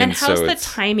 And how's so the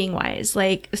it's- timing wise?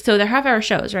 Like, so they're half-hour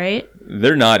shows, right?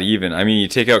 They're not even. I mean, you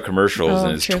take out commercials Oh,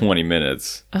 and it's true. 20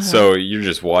 minutes. So you're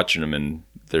just watching them and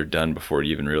they're done before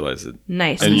you even realize it.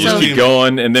 Nice. And you so, just keep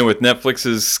going. And then with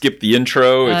Netflix's skip the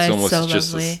intro, it's it's almost so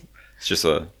just lovely. it's just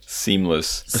a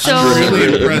seamless.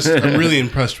 I'm really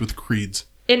impressed with Creed's.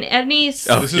 in any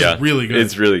Oh, This is really good.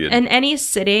 It's really good. in any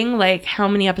sitting, like how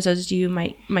many episodes do you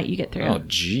might you get through? Oh,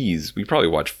 geez. We probably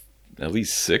watch at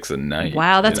least 6 a night.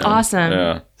 Wow, that's awesome.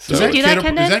 Yeah. So Is that, do that,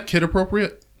 kid, Kendon? is that kid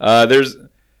appropriate? there's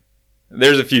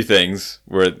a few things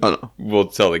where Oh, no. we'll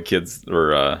tell the kids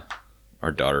or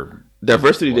our daughter.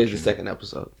 Diversity Day is the second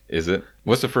episode. Is it?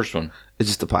 What's the first one? It's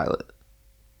just the pilot.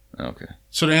 Okay.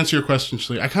 So to answer your question,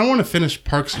 Shlee, I kind of want to finish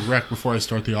Parks and Rec before I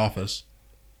start The Office.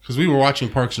 Because we were watching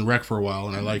Parks and Rec for a while,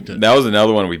 and I liked it. That was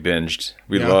another one we binged.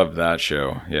 We Yeah. loved that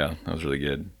show. Yeah, that was really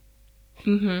good.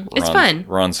 It's fun.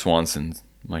 Ron Swanson,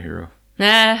 my hero.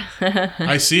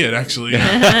 I see it, actually.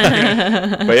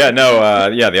 But yeah, no,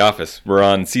 The Office. We're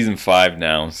on season 5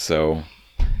 now, so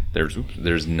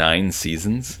there's 9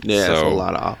 seasons. Yeah, so, it's a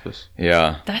lot of Office.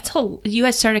 Yeah, That's whole. You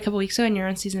guys started a couple weeks ago, and you're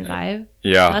on season 5.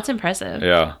 yeah, That's impressive.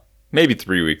 yeah. Maybe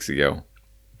 3 weeks ago,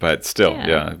 but still, Yeah.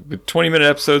 yeah. With 20-minute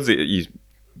episodes, you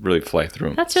really fly through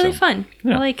them. That's really fun.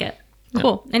 yeah. I like it.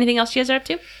 Cool. Anything else you guys are up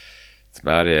to? That's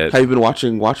about it. Have you been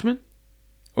watching Watchmen?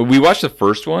 We watched the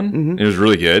first one. Mhm. It was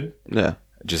really good. Yeah.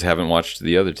 I just haven't watched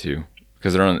the other 2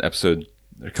 because they're on episode.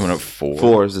 They're coming up 4.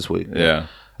 4 is this week. Yeah.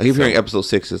 I keep hearing episode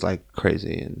 6 is like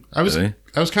crazy. And I was Really?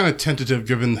 kind of tentative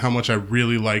given how much I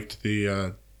really liked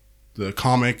the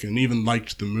comic and even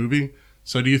liked the movie.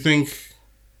 So do you think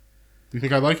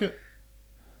I like it?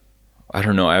 I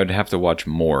don't know. I would have to watch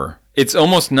more. It's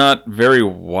almost not very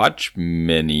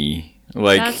Watchmen-y.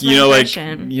 Like That's you my know,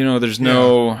 impression. like you know, there's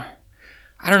no.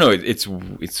 I don't know. It's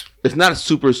it's not a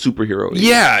superhero.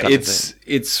 yeah. type of It's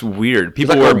it's weird.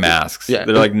 People like wear a- masks. yeah.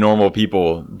 They're like normal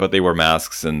people, but they wear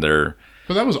masks and they're.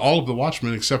 But that was all of the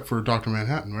Watchmen except for Dr.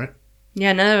 Manhattan, right?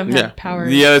 Yeah, none of them Yeah. had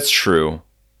powers. Yeah, that's true.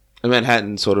 And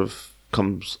Manhattan sort of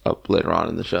comes up later on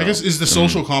in the show. I guess is the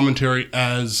social commentary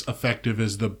as effective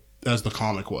as the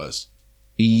comic was?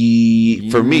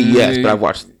 For me, yes, but I've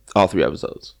watched all 3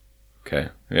 episodes. Okay.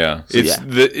 Yeah. So, It's yeah.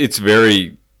 it's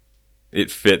very. It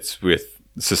fits with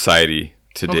society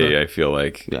today. Okay. I feel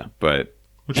like. Yeah. But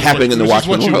Which Happening what, in the which is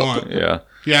Watchmen what you world. want. yeah.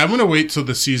 Yeah, I'm gonna wait till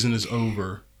the season is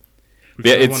over.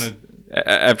 Yeah, Because I it's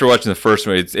After watching the first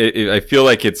one, I feel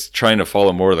like it's trying to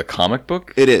follow more of the comic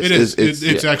book. It is.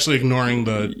 It's actually ignoring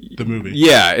the movie.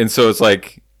 Yeah, and so it's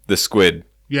like the squid,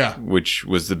 Yeah. which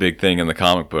was the big thing in the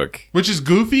comic book. Which is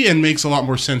goofy and makes a lot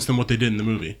more sense than what they did in the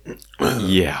movie.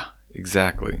 Yeah,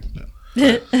 exactly.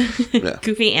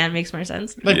 Goofy and makes more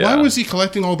sense. Like, Yeah. why was he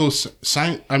collecting all those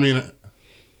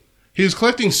he was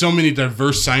collecting so many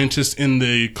diverse scientists in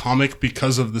the comic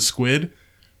because of the squid,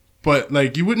 but,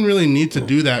 like, you wouldn't really need to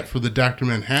do that for the Dr.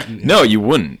 Manhattan. No, you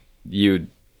wouldn't. You'd.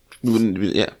 Wouldn't be,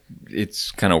 yeah. It's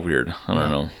kind of weird. I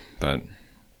don't know, but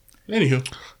Anywho.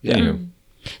 Yeah. anywho.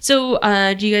 So,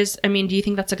 do you guys? I mean, do you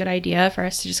think that's a good idea for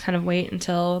us to just kind of wait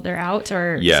until they're out,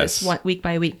 or Yes. is this week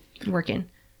by week working?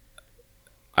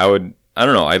 I don't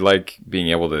know. I like being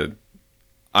able to.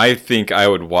 I think I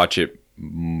would watch it.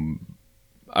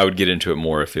 I would get into it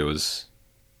more if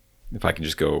I can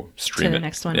just go stream To the it.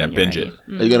 next one Yeah, when you're binge ready.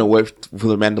 it. Are you gonna wait for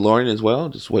the Mandalorian as well?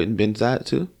 Just wait and binge that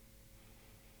too.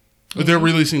 But they're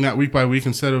releasing that week by week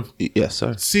instead of... Yes,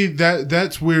 sir. See,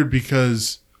 that's weird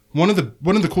because one of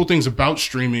the cool things about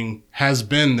streaming has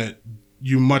been that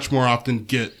you much more often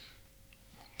get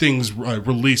things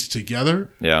released together.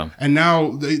 Yeah. And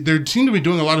now they seem to be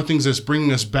doing a lot of things that's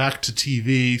bringing us back to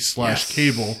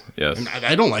TV/cable. Yes. And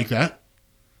I don't like that.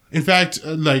 In fact,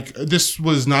 like, this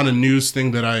was not a news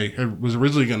thing that I was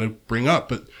originally going to bring up,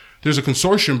 but there's a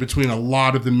consortium between a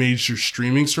lot of the major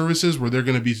streaming services where they're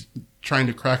going to be trying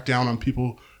to crack down on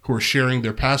people who are sharing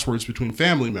their passwords between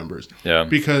family members. Yeah.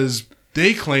 Because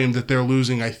they claim that they're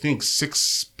losing, I think,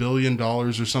 $6 billion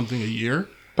or something a year.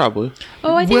 Probably.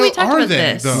 Oh, I think Well, we talked are about they,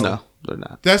 this. though? No, they're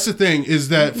not. That's the thing, is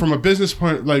that from a business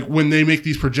point, like, when they make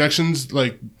these projections,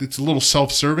 like, it's a little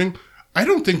self-serving. I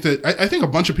don't think that... I think a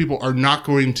bunch of people are not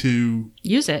going to...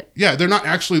 Use it. Yeah, they're not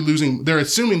actually losing... They're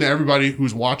assuming that everybody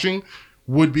who's watching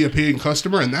would be a paying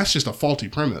customer, and that's just a faulty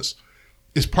premise.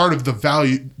 It's part of the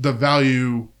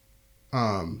value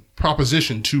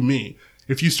proposition to me.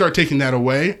 If you start taking that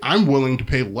away, I'm willing to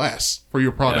pay less for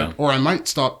your product, or I might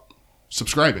stop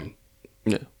subscribing.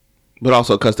 Yeah, but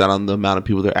also it cuts down on the amount of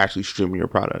people that are actually streaming your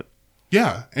product.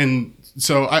 Yeah, and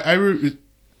so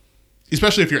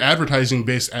especially if you're advertising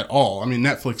based at all. I mean,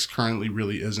 Netflix currently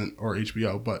really isn't, or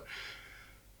HBO, but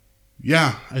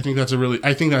yeah, I think that's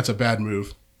a bad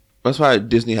move. That's why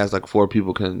Disney has like 4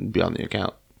 people can be on the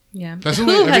account. Yeah. That's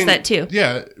Hulu has that too.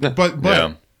 Yeah, but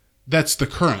Yeah. that's the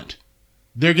current.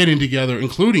 They're getting together,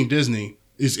 including Disney,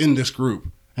 is in this group,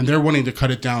 and they're wanting to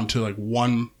cut it down to like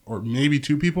 1 or maybe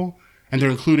 2 people, and they're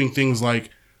including things like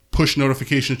push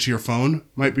notifications to your phone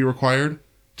might be required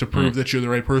to prove that you're the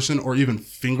right person, or even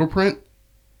fingerprint.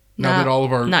 Now that all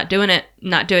of our... Not doing it.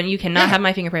 You cannot have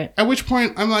my fingerprint. At which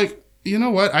point, I'm like, you know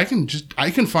what? I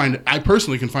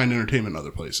personally can find entertainment in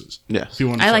other places. Yes. If you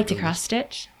want I start like to doing cross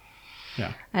stitch.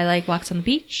 Yeah. I like walks on the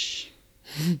beach.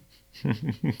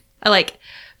 I like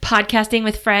podcasting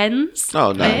with friends.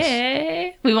 Oh, nice.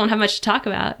 Hey. We won't have much to talk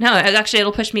about. No, actually,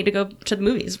 it'll push me to go to the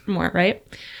movies more, right?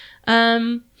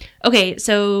 Okay,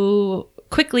 so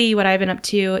quickly, what I've been up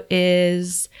to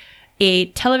is a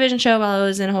television show while I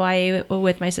was in Hawaii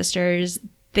with my sisters.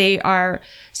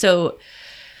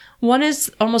 One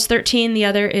is almost 13, the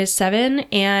other is 7,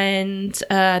 and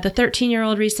the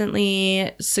 13-year-old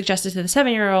recently suggested to the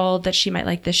 7-year-old that she might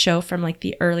like this show from like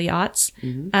the early aughts.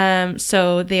 Mm-hmm.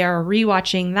 So they are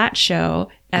rewatching that show,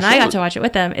 and I got to watch it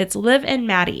with them. It's Liv and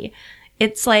Maddie.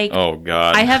 It's like, Oh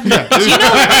God. I have. Do you know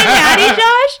Liv and Maddie,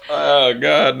 Josh? Oh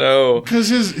God, no. Because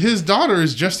his daughter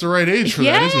is just the right age for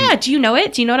that, isn't Yeah. it? Do you know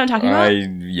it? Do you know what I'm talking about?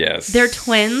 Yes. They're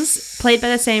twins, played by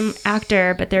the same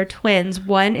actor, but they're twins.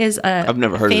 One is a I've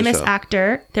never heard of famous this show.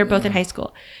 actor. They're both in high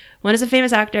school. One is a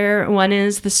famous actor. One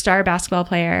is the star basketball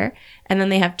player. And then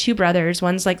they have 2 brothers.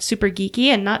 One's like super geeky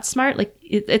and not smart. Like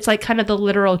it's like kind of the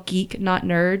literal geek, not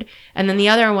nerd. And then the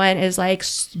other one is like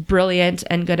brilliant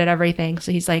and good at everything.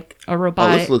 So he's like a Oh,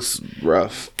 robot this looks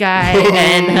rough. guy.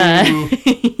 And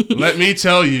Let me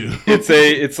tell you.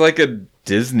 It's like a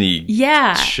Disney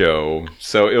yeah. show,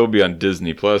 so it'll be on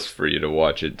Disney Plus for you to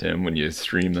watch it, Tim, when you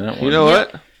stream that one. You know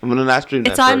what? I'm gonna not stream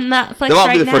that It's on first. Netflix That won't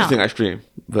right be the now. first thing I stream.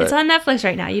 But It's on Netflix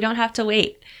right now. You don't have to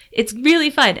wait. It's really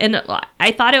fun. And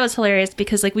I thought it was hilarious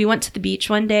because like we went to the beach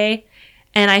one day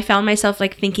and I found myself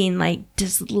like thinking like,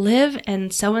 does Liv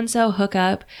and so-and-so hook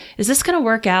up? Is this going to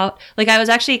work out? Like I was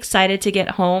actually excited to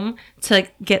get home to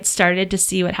like, get started to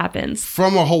see what happens.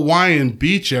 From a Hawaiian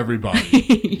beach,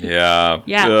 everybody. Yeah.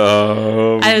 Yeah.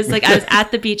 I was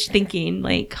at the beach thinking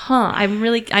like, I'm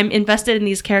invested in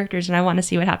these characters and I want to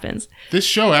see what happens. This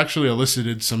show actually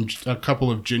elicited a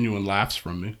couple of genuine laughs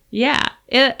from me. Yeah,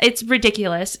 it's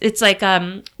ridiculous. It's like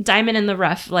Diamond in the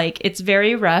Rough. Like it's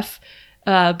very rough.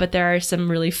 but there are some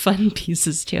really fun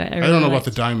pieces to it. I don't know about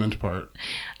the diamond part.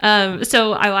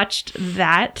 So I watched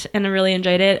that and I really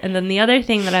enjoyed it. And then the other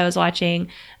thing that I was watching,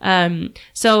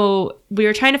 so we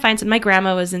were trying to find some, my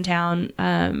grandma was in town,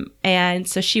 and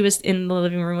so she was in the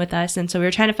living room with us. And so we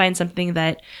were trying to find something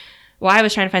that, well, I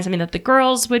was trying to find something that the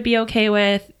girls would be okay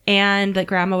with and that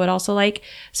grandma would also like.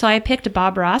 So I picked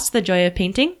Bob Ross, The Joy of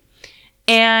Painting.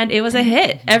 And it was a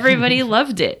hit. Everybody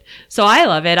loved it. So I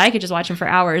love it. I could just watch him for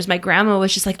hours. My grandma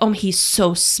was just like, oh, he's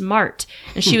so smart.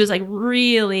 And she was like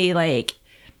really like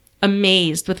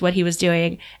amazed with what he was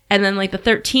doing. And then like the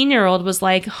 13-year-old was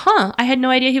like, I had no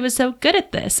idea he was so good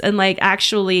at this and like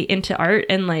actually into art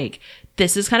and like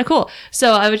this is kind of cool.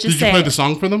 So I would just say. Did you play the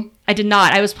song for them? I did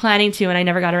not. I was planning to and I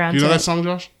never got around to it. Do you know that song,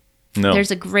 Josh? No.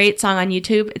 There's a great song on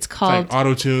YouTube. It's It's called like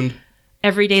auto-tuned.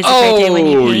 Every Day's a Great Day When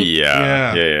You Paint.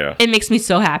 Yeah. It makes me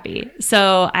so happy.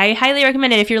 So I highly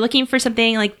recommend it. If you're looking for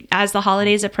something like as the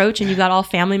holidays approach and you've got all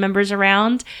family members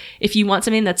around, if you want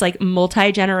something that's like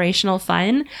multi-generational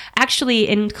fun, actually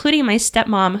including my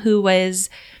stepmom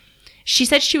she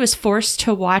said she was forced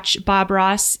to watch Bob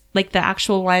Ross, like the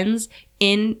actual ones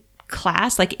in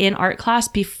class, like in art class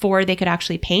before they could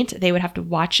actually paint. They would have to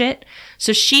watch it.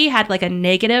 So she had like a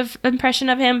negative impression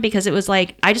of him because it was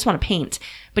like, I just want to paint.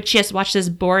 But she has to watch this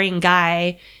boring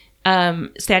guy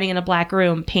standing in a black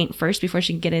room paint first before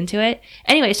she can get into it.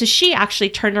 Anyway, so she actually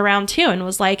turned around too and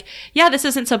was like, yeah, this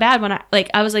isn't so bad. When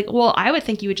I was like, well, I would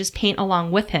think you would just paint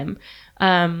along with him.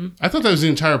 I thought that was the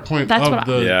entire point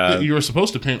that you were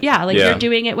supposed to paint. Yeah, like you're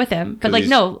doing it with him. But like,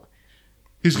 no.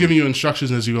 He's giving you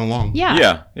instructions as you go along.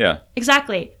 Yeah. Yeah.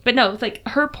 Exactly. But no, like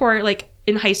her poor, like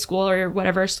in high school or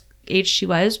whatever age she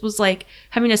was like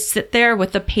having to sit there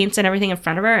with the paints and everything in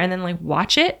front of her and then like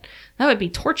watch it. That would be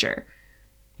torture.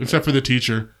 Except for the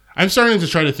teacher. I'm starting to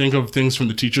try to think of things from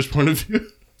the teacher's point of view.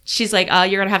 She's like,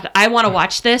 you're going to have to, I want to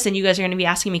watch this and you guys are going to be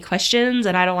asking me questions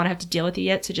and I don't want to have to deal with you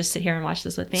yet. So just sit here and watch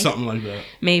this with me. Something like that.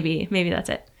 Maybe that's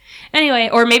it. Anyway,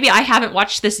 or maybe I haven't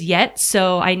watched this yet,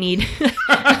 so I need.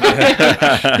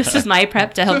 This is my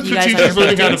prep to help you guys. The teacher's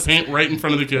learning how to paint right in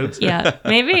front of the kids. Yeah,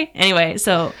 maybe. Anyway,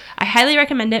 so I highly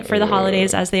recommend it for the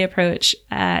holidays as they approach.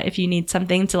 If you need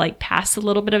something to like pass a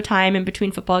little bit of time in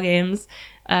between football games,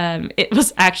 it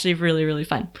was actually really, really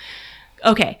fun.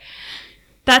 Okay.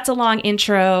 That's a long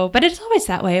intro, but it's always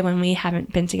that way when we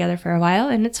haven't been together for a while,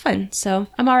 and it's fun. So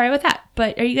I'm all right with that.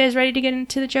 But are you guys ready to get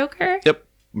into the Joker? Yep.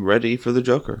 Ready for the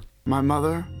Joker. My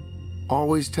mother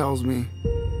always tells me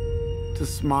to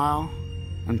smile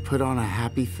and put on a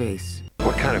happy face.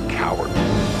 What kind of coward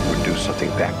would do something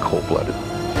that cold-blooded?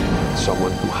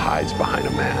 Someone who hides behind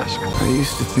a mask. I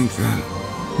used to think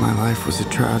that my life was a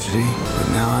tragedy, but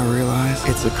now I realize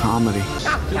it's a comedy.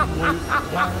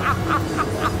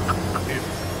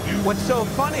 What's so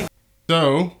funny?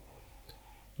 So,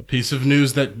 a piece of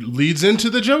news that leads into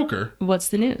the Joker. What's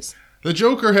the news? The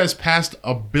Joker has passed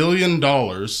 $1 billion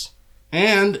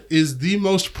and is the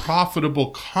most profitable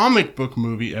comic book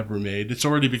movie ever made. It's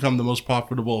already become the most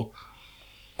profitable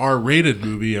R-rated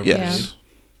movie ever Yes.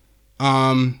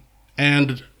 made.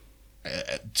 And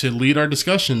to lead our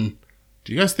discussion,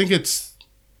 do you guys think it's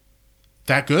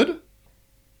that good?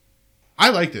 I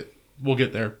liked it. We'll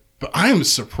get there. But I am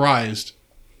surprised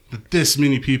that this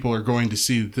many people are going to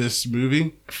see this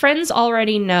movie. Friends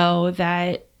already know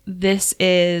that this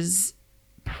is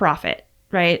profit,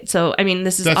 right? So, I mean,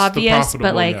 this is That's the obvious, profitable,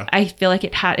 but like, yeah. I feel like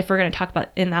if we're going to talk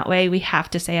about it in that way, we have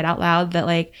to say it out loud that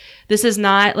like, this is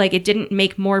not like, it didn't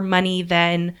make more money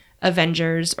than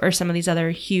Avengers or some of these other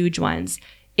huge ones.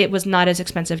 It was not as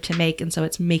expensive to make, and so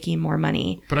it's making more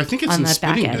money. But I think it's on in the back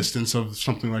spitting end. distance of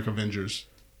something like Avengers.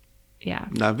 Yeah.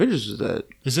 Now, Avengers is that.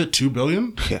 Is it $2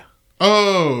 billion? Yeah.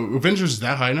 Oh, Avengers is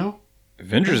that high now?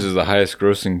 Avengers is the highest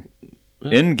grossing.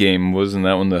 Endgame wasn't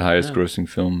that one the highest grossing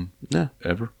film Yeah.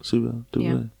 ever? Super.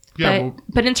 Yeah. Yeah.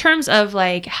 But in terms of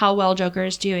like how well Joker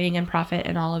is doing and profit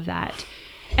and all of that,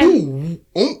 Whoa.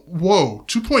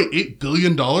 $2.8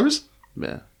 billion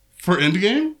Yeah. for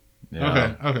Endgame?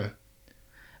 Yeah. Okay.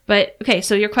 but okay,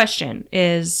 so your question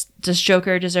is, does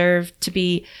Joker deserve to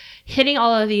be hitting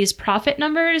all of these profit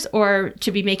numbers or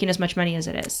to be making as much money as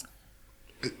it is?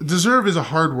 Deserve is a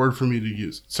hard word for me to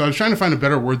use. So I was trying to find a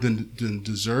better word than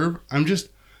deserve.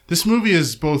 This movie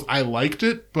is both, I liked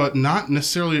it, but not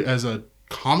necessarily as a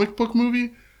comic book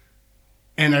movie.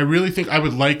 And I really think I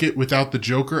would like it without the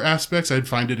Joker aspects. I'd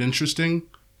find it interesting,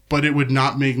 but it would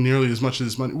not make nearly as much of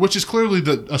this money, which is clearly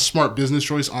a smart business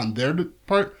choice on their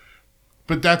part.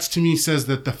 But that's, to me, says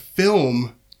that the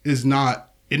film is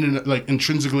not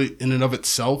intrinsically in and of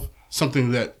itself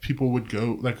something that people would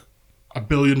go like $1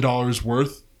 billion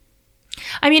worth.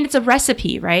 I mean, it's a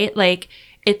recipe, right? Like,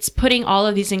 it's putting all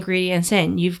of these ingredients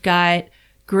in. You've got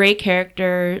great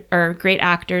character or great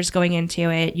actors going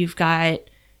into it.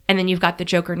 And then you've got the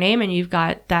Joker name and you've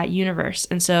got that universe.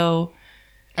 And so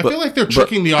I feel like they're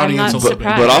tricking the audience a not little bit.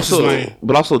 surprised.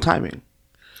 But also timing.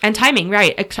 And timing,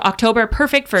 right. October,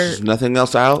 perfect for There's nothing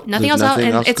else out. nothing There's else out.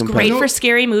 And else it's compared. great for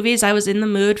scary movies. I was in the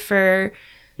mood for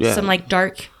some like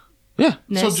dark. Yeah.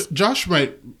 So Josh,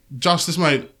 this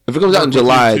might. If it comes out in work with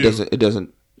July, you it too.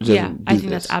 doesn't. Yeah, do I think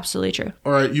this. that's absolutely true.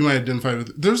 All right, you might identify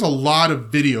with. There's a lot of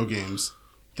video games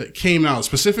that came out,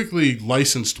 specifically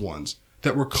licensed ones,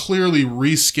 that were clearly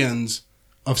reskins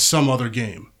of some other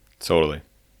game, Totally.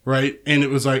 right? And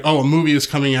it was like, oh, a movie is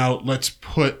coming out. Let's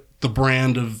put the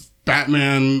brand of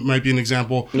Batman, might be an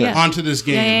example, Yeah. onto this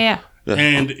game. Yeah.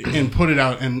 And put it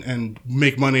out and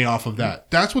make money off of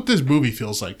that. That's what this movie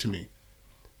feels like to me.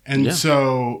 And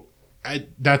so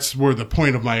that's where the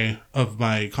point of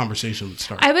my conversation would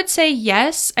start. I would say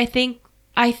yes. I think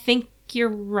you're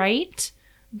right,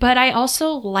 but I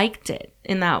also liked it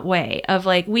in that way of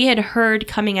like we had heard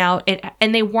coming out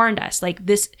and they warned us like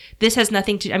this has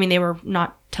nothing to. I mean, they were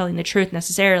not telling the truth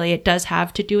necessarily. It does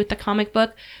have to do with the comic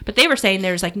book, but they were saying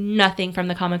there's like nothing from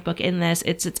the comic book in this.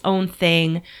 It's its own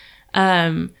thing,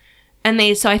 and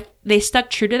they stuck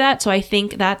true to that. So I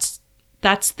think that's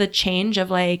the change of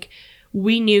like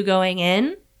we knew going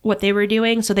in what they were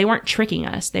doing, so they weren't tricking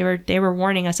us. They were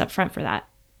warning us up front for that.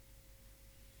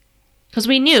 Because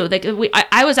we knew, like,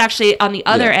 I was actually on the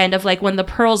other end of like when the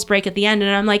pearls break at the end, and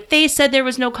I'm like, they said there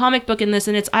was no comic book in this,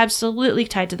 and it's absolutely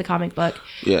tied to the comic book.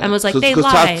 Yeah, and was like, So- they 'cause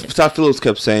lied. Todd Phillips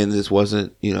kept saying this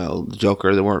wasn't, the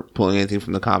Joker. They weren't pulling anything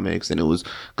from the comics, and it was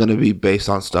going to be based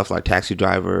on stuff like Taxi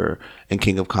Driver and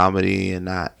King of Comedy, and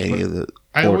not any of the.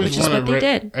 I always is want what they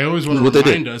did. I always want to What they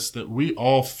remind did. us that we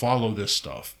all follow this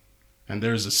stuff, and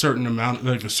there's a certain amount,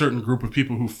 like a certain group of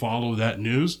people who follow that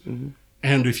news. Mm-hmm.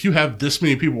 And if you have this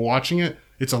many people watching it,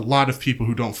 it's a lot of people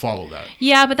who don't follow that.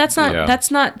 Yeah, but that's not Yeah.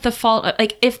 that's not the fault.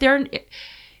 Like if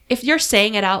you're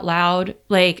saying it out loud,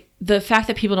 like the fact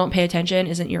that people don't pay attention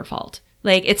isn't your fault.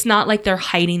 Like it's not like they're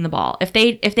hiding the ball. If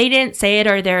they didn't say it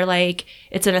or they're like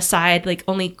it's an aside, like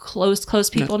only close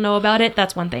people know about it,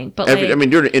 that's one thing. But like, during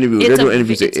the interview, they're doing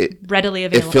interviews it's readily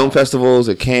available. at film festivals,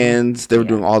 at Cannes. They were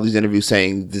doing all these interviews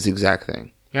saying this exact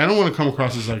thing. And I don't want to come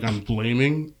across as like I'm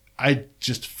blaming. I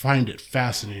just find it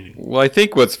fascinating. Well, I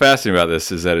think what's fascinating about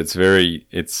this is that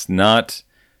it's not,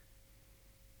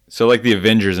 so like the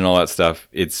Avengers and all that stuff,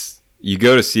 you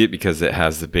go to see it because it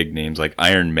has the big names like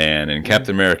Iron Man and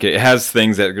Captain America. It has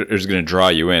things that is going to draw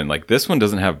you in. Like this one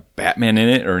doesn't have Batman in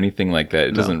it or anything like that.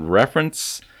 It doesn't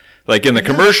reference, like in the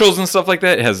commercials and stuff like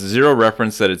that, it has zero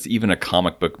reference that it's even a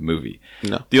comic book movie.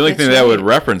 No. The only That's thing that would right.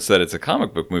 reference that it's a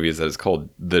comic book movie is that it's called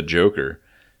The Joker.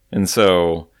 And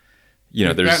so,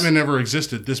 If there's... Batman never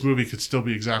existed, this movie could still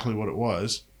be exactly what it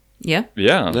was. Yeah.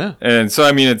 Yeah. And so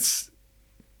I mean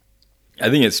I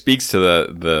think it speaks to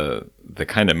the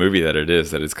kind of movie that it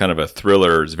is, that it's kind of a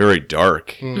thriller, it's very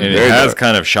dark. And it Very has dark.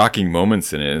 kind of shocking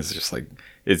moments in it. It's just like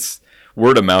it's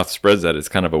word of mouth spreads that it's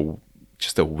kind of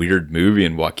just a weird movie,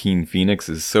 and Joaquin Phoenix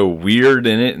is so weird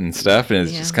in it and stuff, and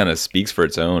it just kind of speaks for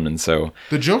its own. And so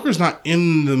The Joker's not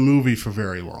in the movie for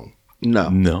very long.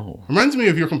 no. Reminds me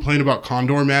of your complaint about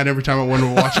Condor Man every time I went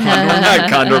to watch Condor Man.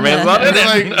 Condor Man's not in And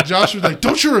it. like Josh was like,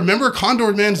 "Don't you remember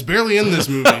Condor Man's barely in this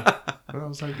movie?" And I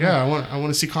was like, "Yeah, I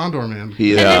want to see Condor Man."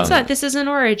 He, And Yeah. it's not. This is an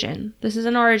origin. This is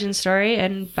an origin story,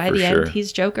 and by For the sure. end,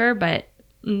 he's Joker. But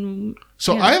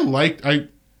So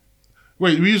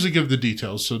wait. We usually give the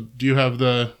details. So do you have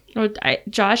the?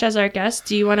 Josh, as our guest,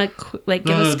 do you want to give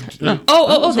No, us? no,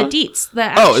 The deets. The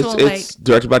actual it's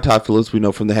directed by Todd Phillips. We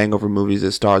know from the Hangover movies.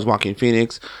 It stars Joaquin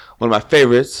Phoenix, one of my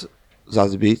favorites,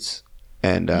 Zazie Beetz,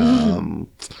 and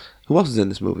who else is in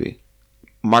this movie?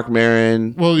 Mark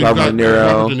Maron, Well, you've Robert got De Niro.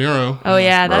 Robert De Niro. Oh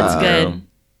yeah, that's good.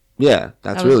 Yeah,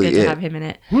 that's That was really good to it. have him in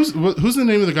it. Who's the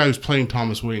name of the guy who's playing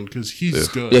Thomas Wayne? Because he's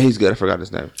good. Yeah, he's good. I forgot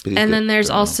his name. but he's And good. then there's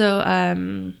also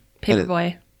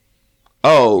Paperboy.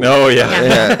 Oh yeah.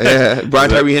 yeah. Brian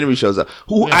Tyree Henry shows up,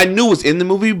 who I knew was in the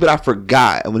movie, but I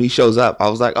forgot. And when he shows up, I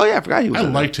was like, oh yeah, I forgot he was. I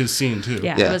in liked his scene too.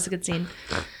 Yeah, Yeah. it was a good scene.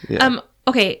 Yeah.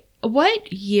 Okay,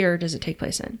 what year does it take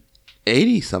place in?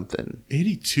 80 something.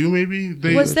 82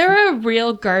 maybe. Was there a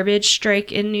real garbage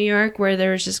strike in New York where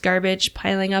there was just garbage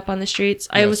piling up on the streets?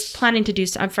 I was Yes. planning to do.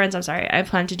 I'm sorry. I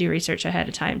planned to do research ahead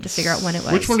of time to figure out when it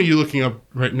was. Which one are you looking up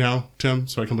right now, Tim?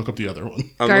 So I can look up the other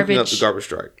one. I'm Garbage. looking up the garbage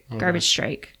strike. Garbage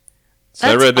strike. So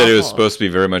I That's read that it was awful. supposed to be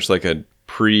very much like a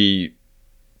pre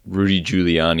Rudy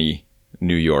Giuliani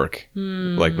New York,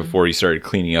 like before he started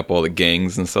cleaning up all the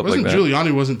gangs and stuff Wasn't like that.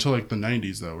 Giuliani wasn't until like the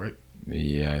 90s though, right?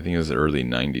 Yeah, I think it was the early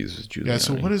 '90s. Was Giuliani? Yeah.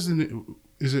 So what is it?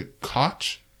 Is it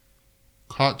Koch?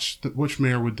 Koch, which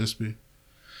mayor would this be?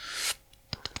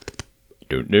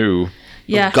 Don't know.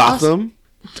 Yeah. Gotham.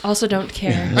 Also don't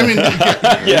care. I mean,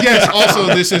 yes, also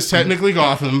this is technically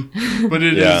Gotham, but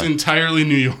it Yeah. is entirely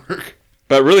New York.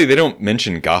 But really, they don't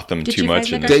mention Gotham Did too you much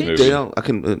find in the this They, movie. they don't. I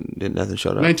can. Nothing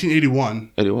showed up.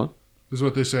 1981 81. is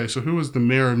what they say. So who was the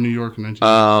mayor of New York in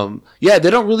 1981? Yeah, they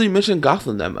don't really mention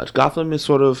Gotham that much. Gotham is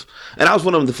sort of, and that was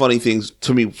one of the funny things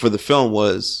to me for the film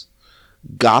was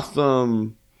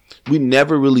Gotham. We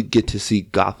never really get to see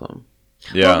Gotham.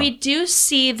 Yeah. Well, we do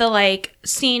see the like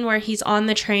scene where he's on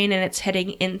the train and it's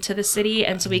heading into the city,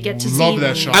 and so we get to Love see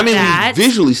that shot. I mean, that, we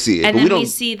visually see it, and but then we don't. we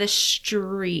see the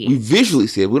street. We visually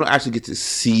see it. We don't actually get to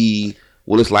see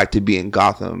what it's like to be in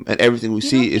Gotham, and everything we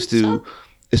see don't is think through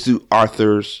is through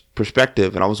Arthur's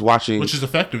perspective. And I was watching. Which is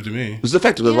effective to me. It was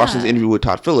effective. I was watching Yeah. this interview with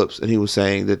Todd Phillips, and he was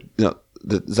saying that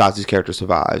that Zazi's character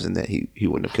survives, and that he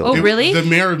wouldn't have killed Oh, him. really? The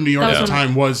mayor of New York That at was the one-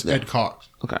 time was Ed Cox.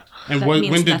 Okay, And That when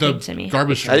means did nothing to me. the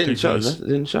garbage I strike didn't take show. place? It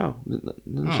didn't show.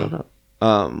 Didn't show Oh.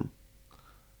 up.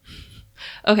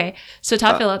 Okay, so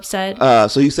Todd Phillips said,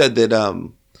 So he said that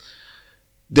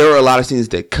there were a lot of scenes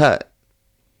that cut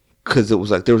because it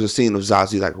was like there was a scene of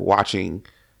Zazie like watching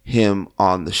him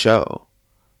on the show,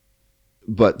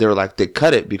 but they were like they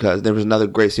cut it because there was another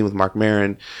great scene with Mark Maron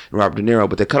and Robert De Niro,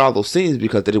 but they cut all those scenes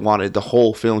because they wanted the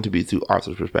whole film to be through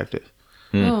Arthur's perspective,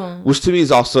 "Oh, which to me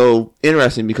is also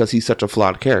interesting because he's such a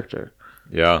flawed character.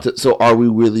 Yeah. So are we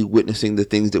really witnessing the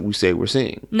things that we say we're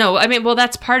seeing? no." I mean, well,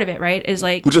 that's part of it, right? Is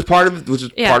like, Which is part of it. Which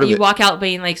is yeah, part of you it. walk out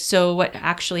being like, so what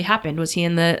actually happened? Was he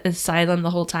in the asylum the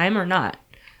whole time or not?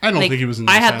 I don't Like, think he was in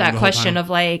the I had asylum that the whole question time. of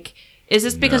like, is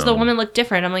this because the woman looked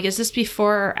different? I'm like, is this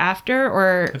before or after,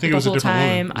 or think the it was a whole different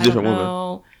woman. time? I Different don't woman.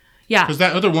 know. Yeah, Because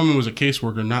that other woman was a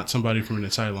caseworker, not somebody from an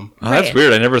asylum. Oh, that's Right.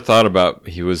 weird. I never thought about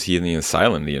was he in the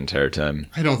asylum the entire time.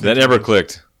 I don't think That he never was.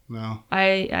 clicked. No.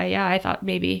 I thought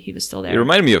maybe he was still there. It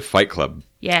reminded me of Fight Club.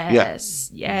 Yes,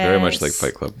 yes, Very much like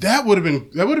Fight Club. That would have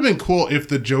been cool if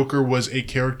the Joker was a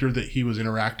character that he was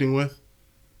interacting with.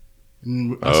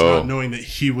 And us Oh. not knowing that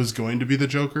he was going to be the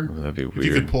Joker. That'd be If you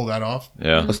weird. could pull that off.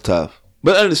 Yeah. That's tough.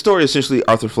 But the story is essentially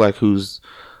Arthur Fleck,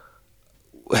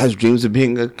 has dreams of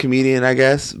being a comedian, I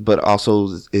guess, but also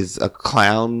is a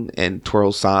clown and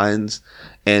twirls signs,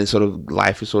 and sort of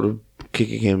life is sort of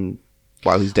kicking him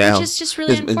while he's down. Which is just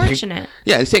really And unfortunate.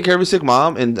 Yeah, he's taking care of his sick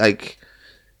mom, and like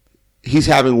he's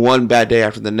having one bad day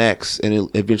after the next, and it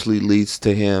eventually leads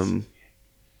to him.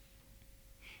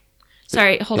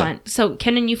 Sorry, hold on. So,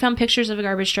 Kenan, you found pictures of a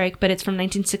garbage strike, but it's from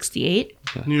 1968.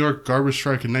 New York garbage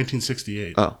strike in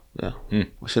 1968. Oh yeah,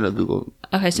 I shouldn't have Googled.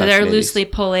 Okay, so they're 1980s. loosely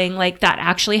pulling like that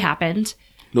actually happened.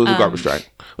 It was a garbage strike.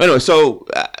 Anyway, so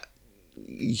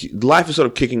life is sort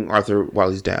of kicking Arthur while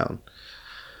he's down.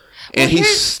 And he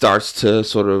here's- starts to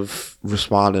sort of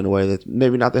respond in a way that's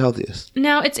maybe not the healthiest.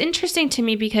 Now, it's interesting to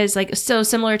me because, like, so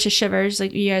similar to Shivers,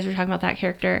 like you guys were talking about that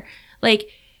character, like,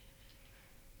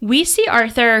 we see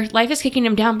Arthur, life is kicking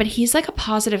him down, but he's like a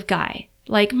positive guy.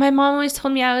 Like, my mom always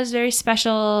told me I was very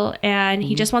special, and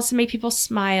he just wants to make people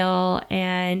smile,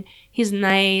 and he's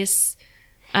nice.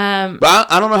 But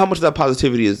I don't know how much of that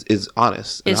positivity is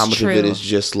honest, and It's how much of it true. is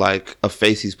just like a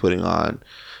face he's putting on.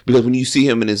 Because when you see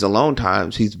him in his alone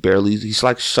times, he's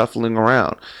like shuffling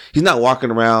around. He's not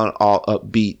walking around all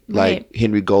upbeat like Right.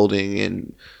 Henry Golding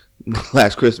in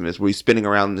Last Christmas, where he's spinning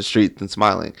around in the streets and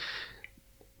smiling.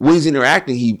 When he's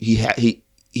interacting,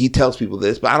 he tells people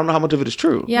this, but I don't know how much of it is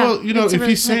true. Yeah. Well, you know, it's a if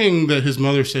really he's saying that his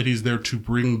mother said he's there to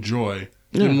bring joy,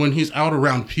 then when he's out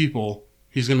around people,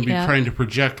 he's going to be Yeah. trying to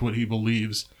project what he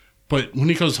believes. But when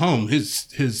he goes home, his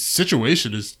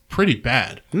situation is pretty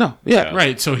bad. No, yeah.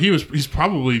 Right. So he's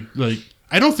probably like,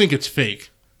 I don't think it's fake.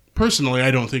 Personally,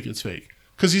 I don't think it's fake.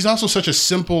 Because he's also such a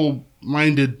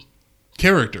simple-minded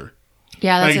character.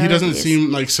 Yeah, that's Like, he another doesn't piece.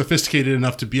 seem like sophisticated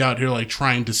enough to be out here like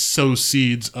trying to sow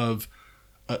seeds of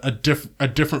a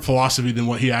different philosophy than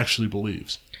what he actually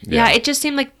believes. Yeah, it just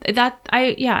seemed like that.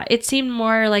 It seemed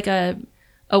more like a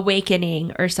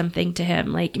awakening or something to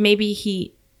him. Like maybe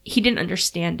he didn't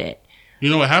understand it. You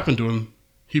know what happened to him?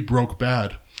 He broke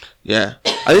bad. Yeah,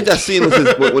 I think that scene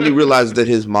was when he realized that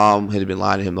his mom had been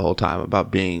lying to him the whole time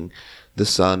about being the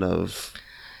son of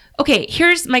Okay,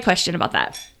 here's my question about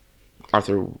that.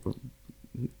 Arthur.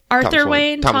 Arthur Thomas Wayne.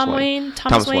 Wayne, Thomas Tom Wayne. Wayne, Thomas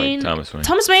Thomas Wayne. Wayne. Thomas Wayne.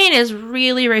 Thomas Wayne is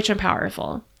really rich and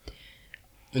powerful.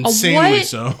 Insanely what?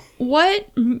 so.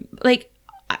 What, like,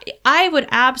 I would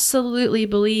absolutely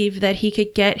believe that he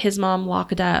could get his mom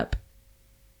locked up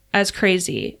as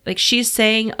crazy. Like, she's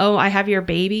saying, oh, I have your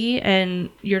baby, and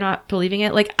you're not believing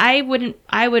it. Like, I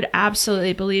would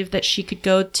absolutely believe that she could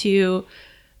go to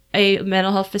a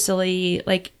mental health facility,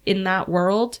 like, in that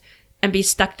world and be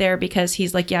stuck there because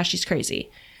he's like, yeah, she's crazy.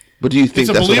 But do you think it's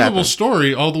a that's what believable happened?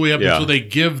 story all the way up Yeah. until they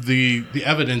give the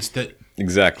evidence that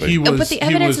Exactly. he was. But the he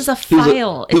evidence was- is a he was a-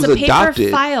 file. he It's was a paper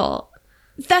adopted. file.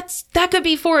 That could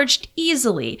be forged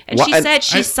easily. And Well, she and said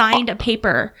she signed a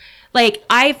paper. Like,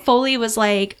 I fully was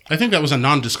like, I think that was a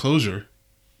non-disclosure.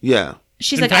 Yeah.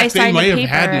 she's In like, fact, I they signed may a have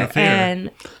had an paper. affair.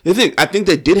 And I think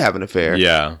they did have an affair.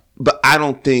 Yeah. But I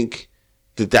don't think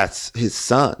that's his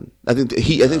son. I think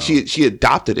she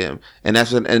adopted him, and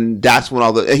that's when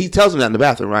all the and he tells him that in the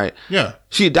bathroom, right? Yeah.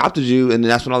 She adopted you, and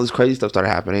that's when all this crazy stuff started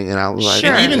happening. And I was like,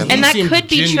 Sure. man, And he that seemed could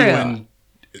be true.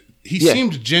 He Yeah.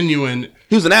 seemed genuine.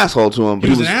 he was an asshole to him. But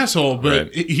He was an asshole,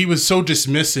 but Right. he was so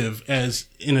dismissive as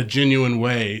in a genuine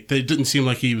way that it didn't seem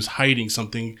like he was hiding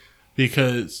something.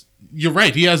 Because you're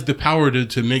right, he has the power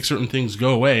to make certain things go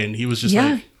away, and he was just Yeah.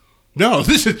 like, "No,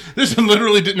 this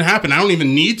literally didn't happen. I don't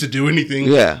even need to do anything.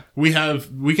 Yeah. we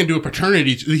can do a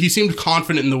paternity." He seemed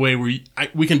confident in the way where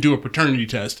we can do a paternity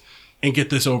test and get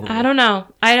this over. I with. don't know.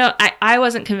 I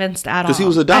wasn't convinced at all. 'Cause he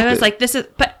was I adopted. was like, this is,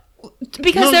 but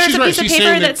because No, there's she's a right. piece of She's paper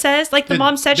saying that that- says, like, the that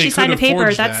mom said they she signed a could have paper.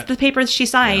 forged That's that. the paper she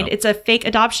signed. Yeah. It's a fake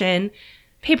adoption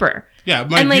paper. Yeah,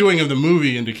 my And, like- viewing of the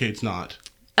movie indicates not.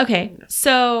 Okay,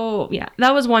 so yeah,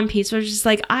 that was one piece where it's just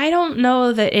like, I don't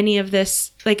know that any of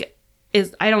this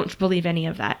I don't believe any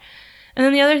of that. And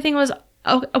then the other thing was,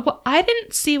 I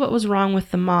didn't see what was wrong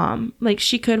with the mom. Like,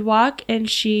 she could walk, and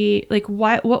she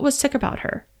what was sick about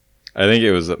her? I think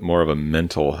it was more of a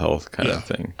mental health kind of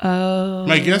thing. Oh,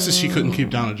 My guess is she couldn't keep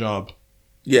down a job.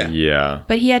 Yeah. Yeah.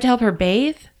 but he had to help her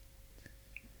bathe.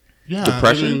 Yeah,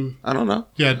 Depression? I don't know.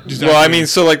 yeah, exactly. Well, I mean,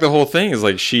 so like the whole thing is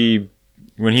like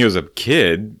when he was a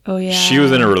kid, Oh, yeah. she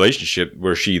was in a relationship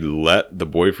where she let the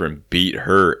boyfriend beat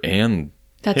her and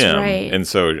That's him. right. And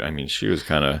so, I mean, she was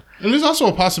kind of, And there's also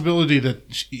a possibility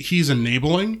that he's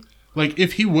enabling. Like,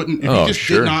 if he Oh, just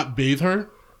sure. did not bathe her,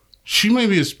 she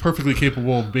maybe is perfectly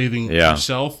capable of bathing Yeah.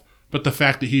 herself. But the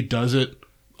fact that he does it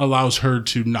allows her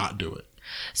to not do it.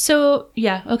 So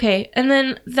yeah, okay. And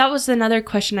then that was another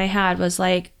question I had was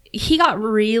like, he got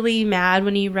really mad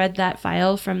when he read that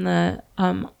file from the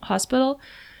hospital,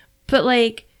 but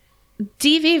like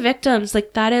DV victims,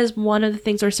 like that is one of the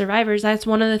things, or survivors, that's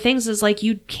one of the things is like,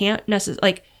 you can't necessarily,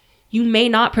 like, you may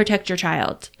not protect your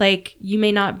child. Like, you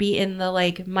may not be in the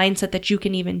like mindset that you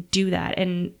can even do that.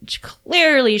 And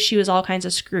clearly she was all kinds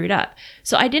of screwed up.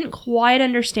 So I didn't quite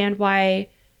understand why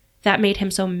that made him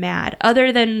so mad,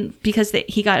 other than because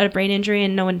he got a brain injury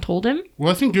and no one told him. Well,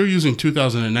 I think you're using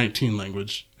 2019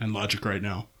 language and logic right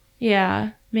now.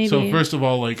 Yeah, maybe. So first of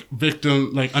all, like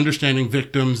understanding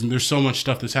victims, and there's so much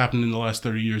stuff that's happened in the last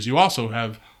 30 years. You also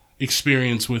have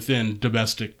experience within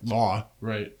domestic law,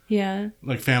 right? Yeah,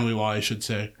 Like family law, I should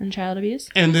say. and child abuse.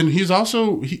 And then he's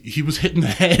also he was hit in the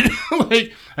head.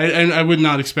 Like I would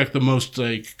not expect the most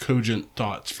like cogent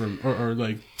thoughts from or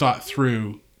like thought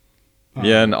through.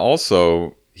 yeah. And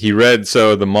also he read,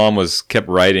 so the mom kept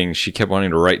writing, she kept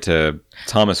wanting to write to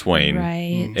Thomas Wayne.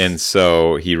 Right. And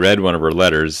so he read one of her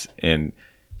letters, and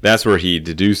that's where he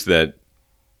deduced that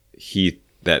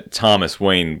Thomas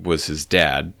Wayne was his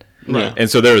dad. Right. And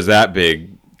so there was that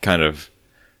big kind of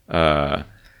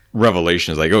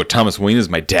revelation. It's like, oh, Thomas Wayne is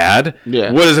my dad?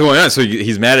 Yeah. What is going on? So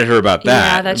he's mad at her about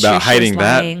that, Yeah, that's about true. She was hiding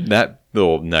lying. that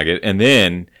little nugget. And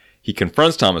then he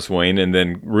confronts Thomas Wayne and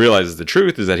then realizes the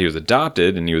truth is that he was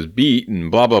adopted and he was beat and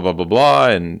blah, blah, blah, blah, blah,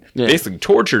 and basically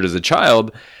tortured as a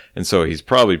child. And so he's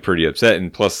probably pretty upset.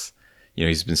 And plus,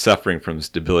 he's been suffering from this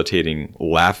debilitating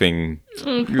laughing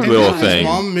little His thing.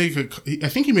 mom I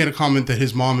think he made a comment that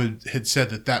his mom had said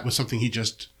that was something he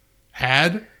just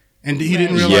had, and he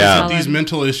didn't realize Yeah. that these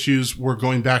mental issues were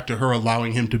going back to her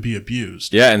allowing him to be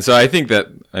abused. Yeah, and so I think that,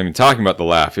 talking about the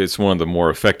laugh, it's one of the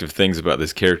more effective things about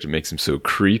this character. It makes him so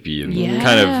creepy and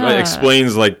kind of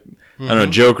explains, like, I don't know,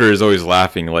 Joker is always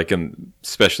laughing, like,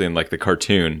 especially in, like, the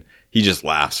cartoon. He just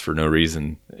laughs for no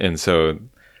reason. And so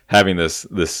having this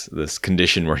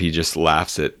condition where he just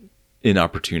laughs at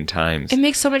inopportune times. It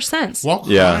makes so much sense. While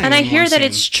Yeah. crying And I in hear one that scene.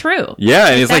 it's true. Yeah,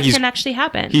 and it's that like can actually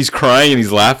happen. he's crying and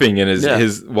he's laughing, and Yeah.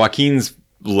 his Joaquin's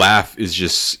laugh is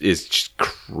just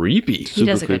creepy. He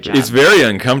does a good job. It's very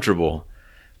uncomfortable,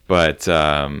 but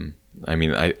I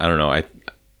don't know. I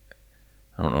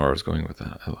don't know where I was going with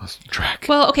that. I lost track.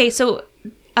 Well, okay, so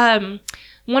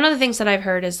one of the things that I've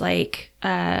heard is like,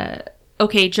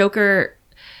 okay, Joker.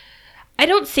 I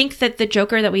don't think that the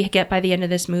Joker that we get by the end of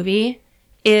this movie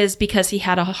is because he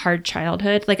had a hard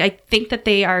childhood. Like, I think that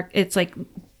it's like,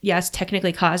 yes,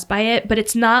 technically caused by it, but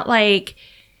it's not like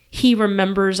he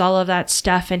remembers all of that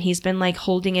stuff and he's been like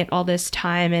holding it all this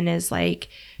time and is like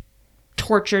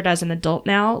tortured as an adult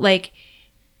now. Like,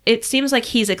 it seems like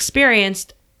he's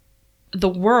experienced the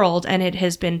world and it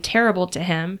has been terrible to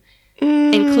him.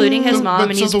 including his mom,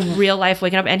 and so he's real life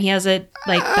waking up, and he has a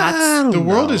like that's The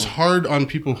world is hard on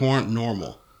people who aren't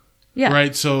normal. yeah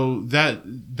Right, so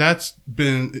that's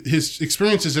been his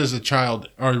experiences as a child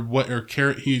are what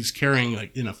he's carrying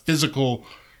like in a physical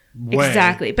way.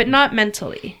 exactly, but not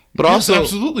mentally. But Yes, also,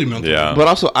 absolutely mental. Yeah. but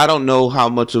also, I don't know how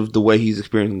much of the way he's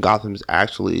experiencing Gotham is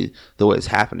actually the way it's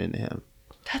happening to him.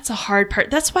 That's a hard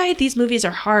part. That's why these movies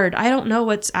are hard. I don't know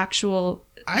what's actual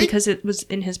because it was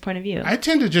in his point of view. I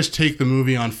tend to just take the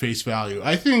movie on face value.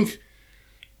 I think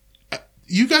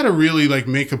you got to really like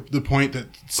make the point that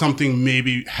something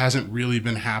maybe hasn't really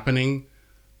been happening.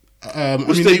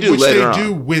 Which they do later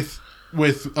on. with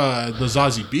the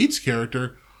Zazie Beetz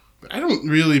character. But I don't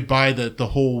really buy that the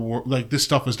whole world, like this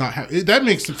stuff is not happening. That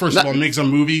makes of all makes a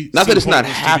movie. Not that it's seem not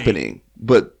pointless to me. happening,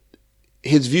 but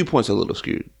his viewpoint's a little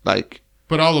skewed. Like,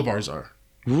 But all of ours are.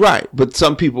 right, but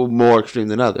some people more extreme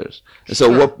than others. And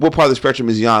so, what part of the spectrum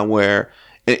is he on where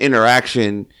an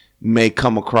interaction may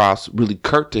come across really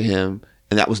curt to him,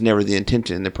 and that was never the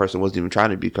intention. The person wasn't even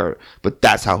trying to be curt, but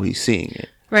that's how he's seeing it.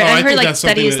 Right. I I've heard think like that's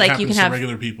something studies that like you can happens to have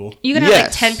regular people. you can have like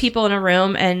Yes. 10 people in a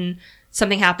room and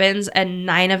something happens and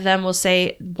 9 of them will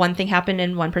say one thing happened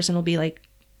and one person will be like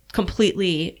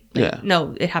completely like, Yeah.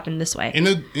 no, it happened this way. In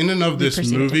and of this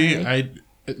perceive it movie,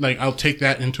 differently. I'll take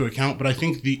that into account, but I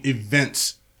think the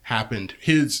events happened.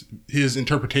 His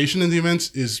interpretation of the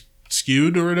events is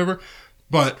skewed or whatever.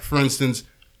 But for instance,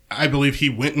 I believe he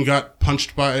went and got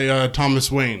punched by Thomas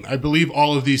Wayne. I believe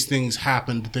all of these things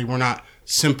happened. They were not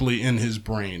simply in his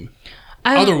brain.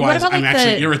 What Otherwise, about, I'm like,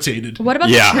 actually irritated. What about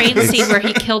Yeah. the train scene where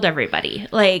he killed everybody?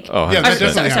 Like, Oh, Yeah, that or,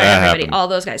 definitely sorry, happened. everybody, happened. all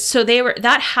those guys. So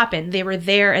that happened. They were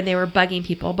there and they were bugging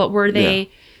people, but were they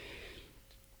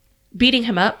beating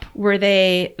him up? Were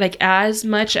they like as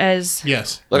much as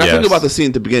Yes. Like, I think Yes. about the scene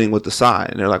at the beginning with the sign,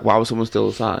 and they're like, why would someone steal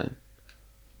a sign?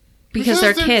 because Because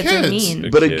they're they're kids, they're kids. mean.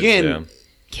 But Kids, again, yeah.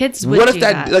 Kids would what if do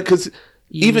that, like, because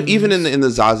even in the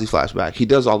Zazie flashback, he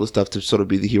does all this stuff to sort of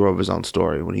be the hero of his own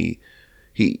story. When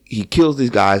he kills these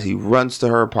guys, he runs to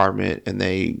her apartment, and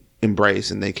they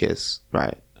embrace and they kiss,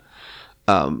 right?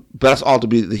 But that's all to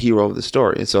be the hero of the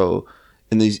story. And so,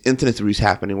 in these incidents where he's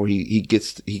happening, where he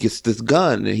gets this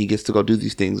gun and he gets to go do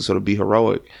these things and sort of be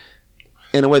heroic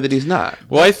in a way that he's not.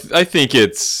 Well, I think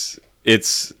it's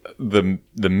the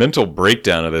mental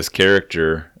breakdown of this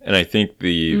character, and I think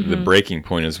the breaking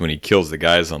point is when he kills the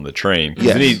guys on the train. 'Cause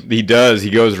Yes. then he goes to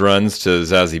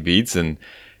Zazie Beetz and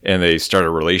they start a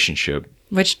relationship,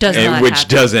 which does and, not which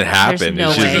happen. doesn't happen.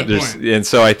 There's no way. And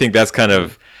so I think that's kind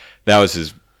of that was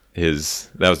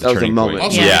the turning moment.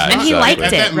 point. Also, Yeah. And he liked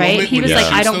at it, that right? moment He when was like,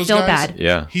 shoots I don't those feel guys, bad.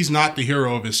 Yeah. He's not the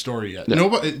hero of his story yet.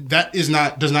 Nobody does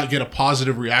not get a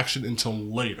positive reaction until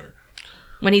later.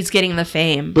 when he's getting the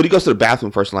fame. But he goes to the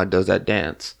bathroom first and like does that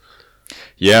dance.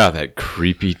 Yeah, that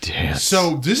creepy dance.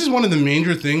 So this is one of the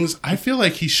major things. I feel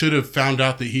like he should have found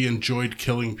out that he enjoyed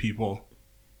killing people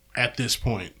at this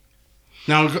point.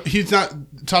 Now, he's not,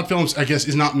 Todd Phillips, I guess,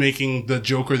 is not making the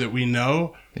Joker that we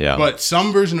know. Yeah. But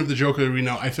some version of the Joker that we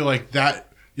know, I feel like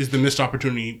that is the missed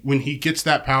opportunity. When he gets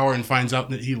that power and finds out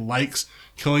that he likes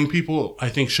killing people, I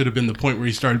think should have been the point where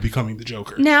he started becoming the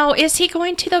Joker. Now, is he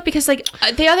going to though? Because like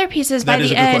the other pieces by That is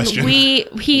the a good end,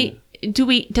 question.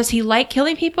 does he like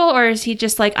killing people, or is he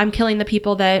just like I'm killing the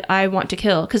people that I want to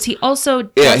kill? Because he also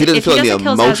Yeah, he doesn't if feel he the doesn't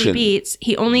kill emotion. Zazie Beetz,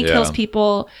 he only Yeah. kills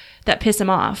people that piss him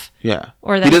off. Yeah.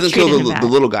 Or that he doesn't kill treated him the bad.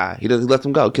 little guy. He lets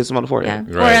him go, kiss him on the Yeah. forehead.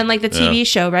 Or Right. in like the TV Yeah.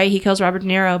 show, right? He kills Robert De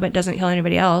Niro but doesn't kill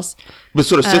anybody else. But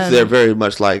sort of sits there very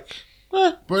much like,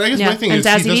 But I guess Yeah. my thing And is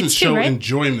he Zazie doesn't Beetz too, show right?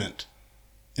 enjoyment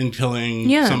in killing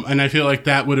Yeah. some. And I feel like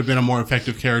that would have been a more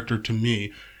effective character to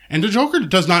me. And the Joker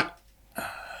does not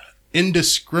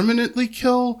indiscriminately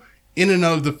kill in and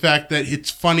of the fact that it's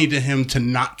funny to him to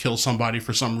not kill somebody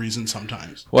for some reason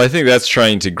sometimes. Well, I think that's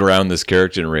trying to ground this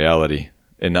character in reality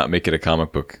and not make it a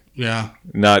comic book. Yeah.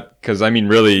 Not because I mean,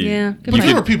 really, Yeah, good But point.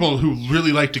 there are people who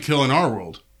really like to kill in our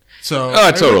world. So Oh,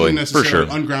 I totally, wouldn't necessarily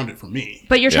for sure. unground it for me.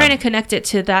 But you're Yeah. trying to connect it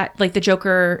to that, like the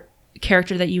Joker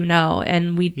character that you know,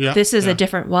 and Yeah, this is yeah. a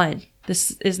different one.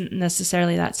 This isn't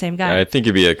necessarily that same guy. I think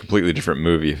it'd be a completely different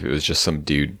movie if it was just some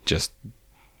dude just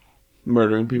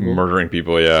murdering people. murdering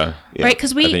people. Yeah, Right?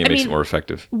 Because I think it I makes mean, it more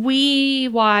effective. we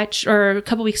watched, or a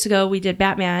couple weeks ago, we did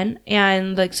Batman,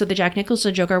 and like so the Jack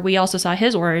Nicholson Joker. We also saw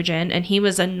his origin, and he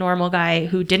was a normal guy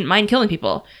who didn't mind killing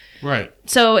people. Right.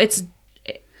 So it's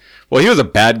Well, he was a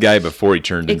bad guy before he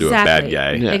turned into a bad Exactly.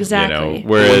 guy. Yeah. Exactly. You know, He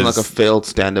whereas wasn't like a failed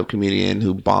stand-up comedian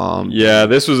who bombed. yeah,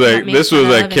 this was Got made this was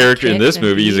fun a of and character in this kicked and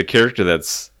movie. He's a beat. character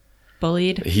that's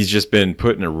bullied. he's just been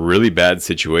put in a really bad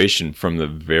situation from the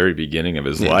very beginning of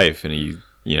his life, and he,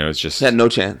 you know, it's just He had no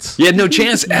chance. he had no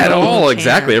chance at No all. chance.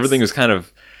 Exactly, everything was kind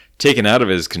of taken out of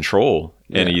his control,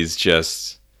 and Yeah. he's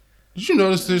just Did you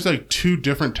notice there's like two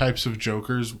different types of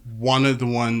Jokers? One of the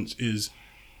ones is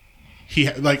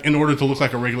like in order to look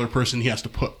like a regular person, he has to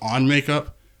put on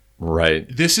makeup. right.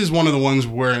 This is one of the ones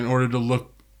where in order to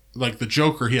look like the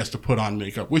Joker, he has to put on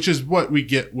makeup, which is what we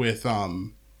get with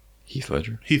Heath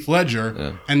Ledger. Heath Ledger.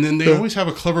 Yeah. And then they always have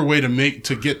a clever way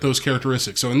to get those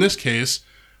characteristics. So in this case,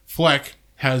 Fleck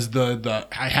has the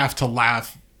I have to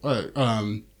laugh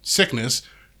sickness.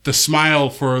 The smile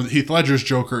for Heath Ledger's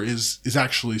Joker is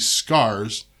actually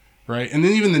scars, right? And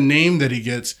then even the name that he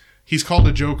gets, he's called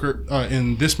a Joker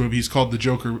in this movie. He's called the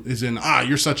Joker is in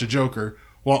you're such a Joker,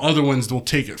 while other ones will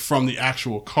take it from the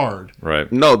actual card.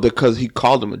 Right. No, because he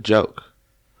called him a joke.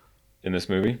 In this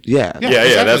movie? Yeah.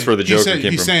 Yeah, that's where the Joker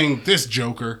came he's from. saying this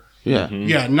Joker. Yeah.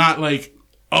 Yeah, not like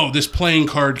this playing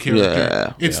card character.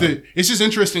 Yeah. It's just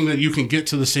interesting that you can get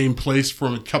to the same place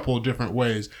from a couple of different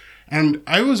ways. And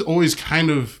I was always kind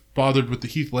of bothered with the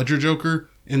Heath Ledger Joker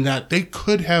in that they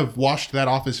could have washed that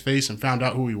off his face and found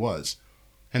out who he was.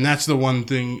 And that's the one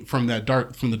thing from the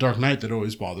Dark Knight that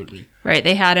always bothered me. Right,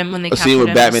 they had him when they A captured scene him.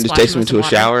 where Batman just splashed takes him with into a some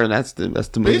water. shower, and that's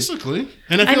the movie. Basically.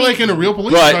 And I feel mean- like in a real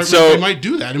police Right, department, so- they might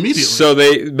do that immediately. So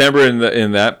they remember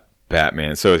in that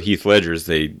Batman. So Heath Ledger's,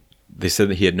 they said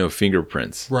that he had no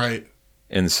fingerprints, right.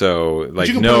 and so But like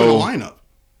you can put him in a no lineup.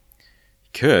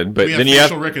 could, but We have then you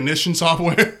facial have recognition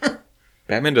software.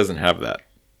 Batman doesn't have that.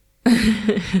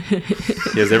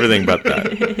 He has everything but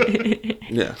that.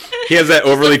 Yeah. He has that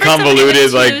overly First time I convoluted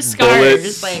get like two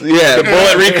scars, bullet, like- Yeah.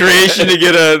 bullet recreation to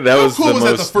get a. That How was cool the was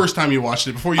that the most. first time you watched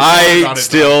it before you learned about I it?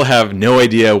 still have no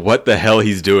idea what the hell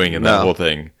he's doing in that No. whole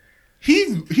thing.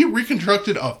 He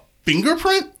reconstructed a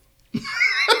fingerprint?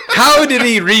 How did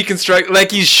he reconstruct?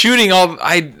 Like he's shooting all.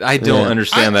 I don't Yeah.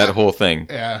 understand that whole thing.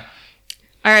 Yeah.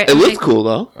 All right, It looks cool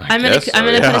though. I'm gonna guess so,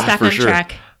 put yeah, us back for on sure.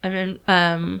 track. I'm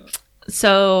in.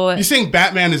 So You're saying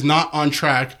Batman is not on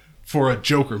track for a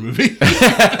Joker movie?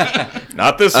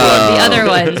 Not this one. the other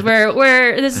ones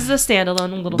where this is a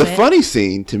standalone a little The bit. funny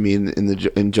scene to me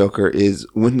in Joker is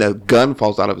when the gun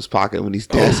falls out of his pocket when he's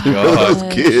dancing with God.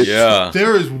 those kids. Yeah.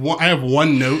 There is I have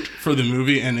one note for the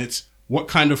movie, and it's what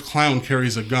kind of clown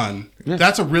carries a gun?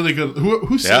 That's a really good.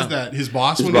 Who says Yeah. that? His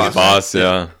boss. His when he boss. gets back? Boss,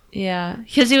 yeah. Yeah,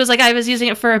 because he was like, I was using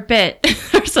it for a bit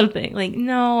or something. Like,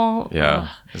 no. Yeah. Ugh.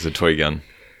 It's a toy gun.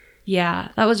 Yeah,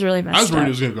 that was really messed I was worried up. it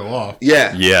was going to go off.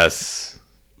 Yeah. Yes.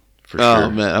 For Oh sure.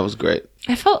 man, that was great.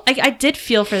 I felt like I did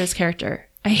feel for this character.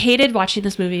 I hated watching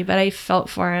this movie, but I felt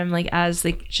for him like as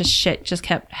like just shit just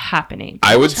kept happening.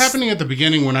 I What would was happening at the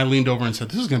beginning when I leaned over and said,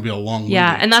 "This is going to be a long movie."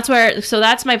 Yeah, and that's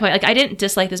my point. Like I didn't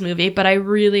dislike this movie, but I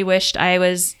really wished I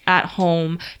was at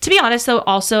home. To be honest though,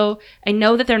 also, I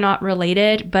know that they're not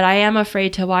related, but I am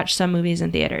afraid to watch some movies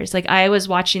in theaters. Like I was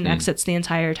watching Exits the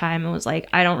entire time and was like,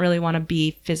 I don't really want to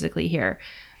be physically here.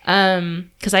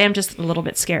 Because I am just a little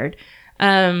bit scared.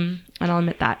 And I'll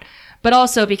admit that. But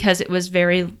also because it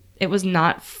was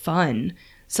not fun.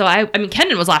 So I mean,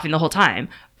 Kendon was laughing the whole time,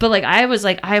 but like I was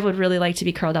like, I would really like to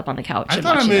be curled up on the couch I and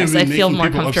thought I watching may have this. I been feel making more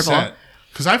people comfortable. upset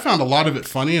because I found a lot of it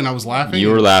funny and I was laughing. You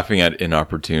were laughing at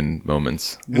inopportune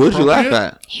moments. What did you laugh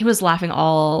Inappropriate? at? He was laughing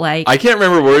all like, I can't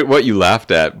remember what you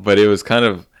laughed at, but it was kind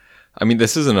of. I mean,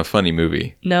 this isn't a funny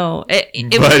movie. no, it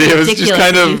But was it was just ridiculous.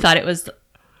 kind of- You thought it was.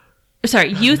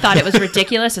 Sorry, you thought it was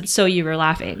ridiculous, and so you were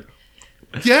laughing.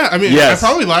 Yeah, I mean, Yes. I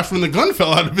probably laughed when the gun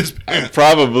fell out of his pants.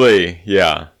 Probably,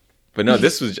 yeah. But no,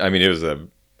 this was. I mean, it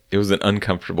was an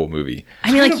uncomfortable movie.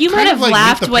 I mean, like you might kind have of like Meet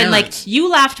laughed the when Parents. like you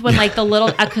laughed when like the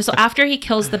little because after he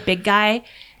kills the big guy,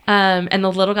 and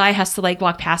the little guy has to like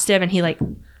walk past him, and he like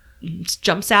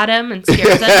jumps at him and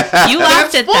scares him. You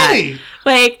laughed That's at funny. that,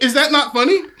 like Is that not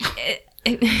funny?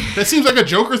 That seems like a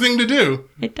Joker thing to do.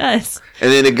 it does.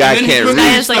 And then the guy And then he can't put reach.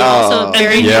 Guy is like also And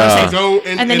very then you Yeah. have innocent. to go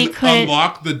and And then he couldn't-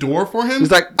 unlock the door for him. He's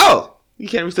like, oh, you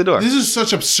can't reach the door. This is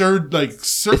such absurd like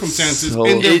circumstances, so-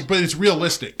 but it's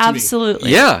realistic. To Me.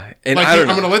 Absolutely. Yeah, and Like I don't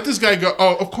I'm know. gonna let this guy go.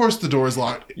 Oh, of course the door is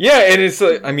locked. Yeah, and it's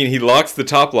like I mean, he locks the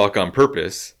top lock on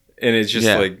purpose, and it's just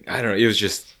Yeah. like I don't know. It was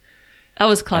just That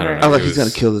was clever. I don't I know. was like, It he's was-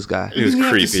 gonna kill this guy. it was You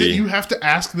have to creepy. you have to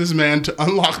ask this man to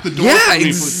unlock the door. Yeah, for me,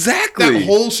 please. exactly. That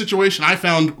whole situation I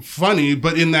found funny,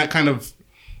 but in that kind of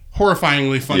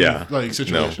horrifyingly funny Yeah. like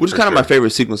situation. Which is For kind of sure. my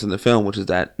favorite sequence in the film, which is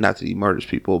that not that he murders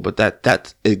people, but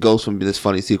that it goes from this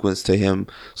funny sequence to him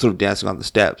sort of dancing on the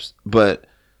steps. But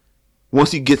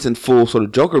once he gets in full sort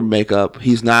of Joker makeup,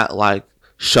 he's not like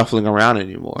shuffling around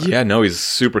anymore. yeah, no, he's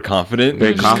super confident.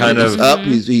 Very He's confident. Kind He's of up.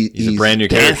 He's a brand new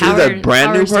dancing. character. He's a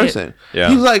brand new Power suit. person. Yeah.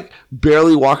 He's like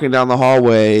barely walking down the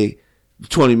hallway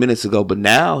 20 minutes ago, but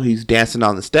now he's dancing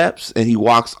on the steps, and he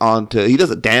walks onto. He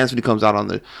does a dance when he comes out on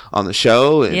the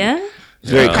show. And Yeah.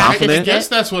 He's very Yeah. I confident. guess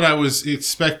that's what I was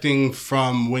expecting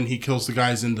from when he kills the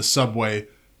guys in the subway,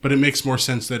 but it makes more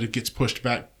sense that it gets pushed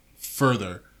back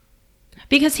further.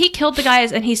 Because he killed the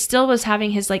guys and he still was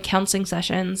having his like counseling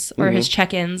sessions or his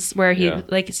check-ins where he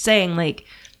like saying like,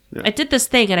 I did this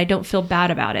thing and I don't feel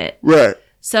bad about it. Right.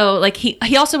 So like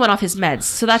he also went off his meds.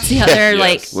 So that's the other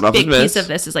like Went off big his piece meds. of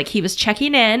this is like he was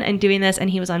checking in and doing this and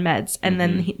he was on meds and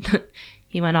then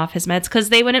he went off his meds because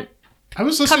they wouldn't. I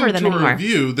was Cover listening them to a anymore.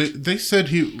 review. They said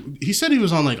he said he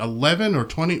was on like 11 or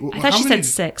 20. I thought she said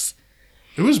 6.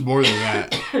 It was more than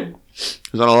that. He's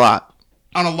on a lot.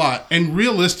 On a lot. And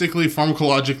realistically,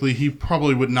 pharmacologically, he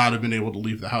probably would not have been able to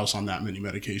leave the house on that many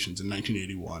medications in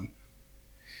 1981.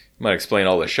 Might explain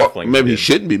all the shuffling. Maybe he did.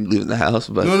 shouldn't be leaving the house,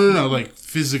 but No, like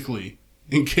physically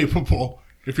incapable.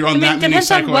 If you're on that many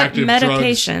depends on what psychoactive drugs.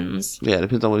 medications. yeah, it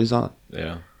depends on what he's on.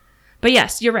 Yeah. But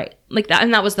yes, you're right. Like that,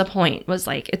 and that was the point. Was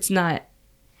like it's not.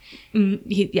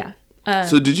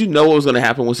 So did you know what was going to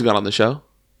happen once he got on the show?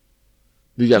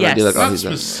 Did you have an Yes. idea like, oh, Not he's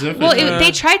gonna- specific. Well,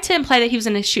 they tried to imply that he was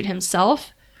going to shoot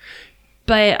himself,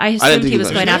 but I assumed think he he was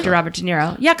was going gonna after Robert De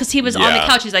Niro. Yeah, because he was on the Yeah.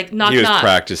 couch. He's like knock He was knock,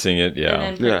 practicing it. Yeah.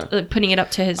 and then Yeah. putting it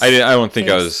up to his. I don't think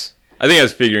I face. was. I think I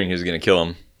was figuring he was going to kill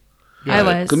him. I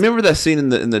was. 'Cause remember that scene in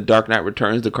the Dark Knight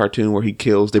Returns, the cartoon where he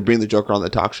kills? They bring the Joker on the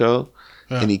talk show,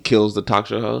 and he kills the talk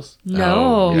show host. No.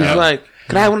 Oh, He's yeah. like,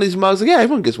 "Can I have one of these mugs?" Like, yeah,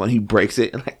 everyone gets one. He breaks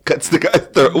it and like cuts the guy's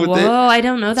throat with Whoa, it, I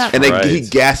don't know that. and part. then he Right.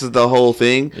 gasses the whole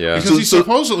thing. Yeah. because he's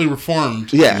supposedly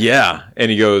reformed. yeah, Yeah, and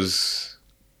he goes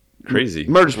crazy.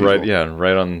 Murders right. people. Yeah,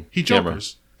 right on He camera.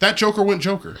 jokers. That Joker went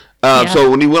Joker. Yeah. So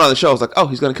when he went on the show, I was like, "Oh,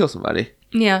 he's gonna kill somebody."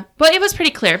 Yeah, but it was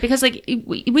pretty clear because like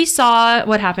we saw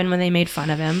what happened when they made fun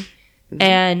of him,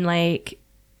 and like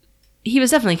he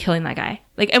was definitely killing that guy.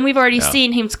 Like, and we've already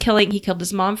seen him killing. He killed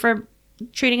his mom for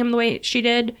treating him the way she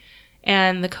did,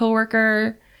 and the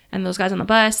coworker and those guys on the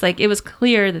bus. Like, it was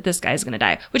clear that this guy's gonna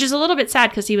die, which is a little bit sad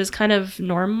because he was kind of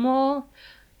normal,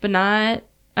 but not.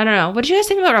 I don't know. What did you guys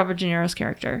think about Robert De Niro's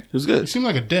character? It was He good. seemed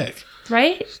like a dick.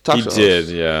 Right? Talk He show did.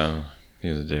 host. Yeah, he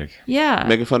was a dick. Yeah.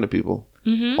 Making fun of people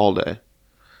all day.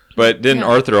 But didn't Yeah.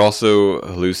 Arthur also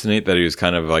hallucinate that he was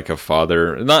kind of like a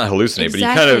father? Not hallucinate, but he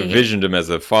kind of Exactly. visioned him as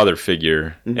a father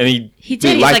figure, and he. He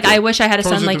did. He's liked like, it. I wish I had a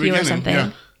Towards son at like the you or beginning, something.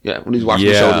 yeah. Yeah, when he's watching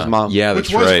the show with his mom. Yeah, Which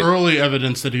that's was right. early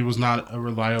evidence that he was not a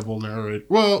reliable narrator.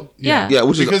 Well, Yeah. Yeah,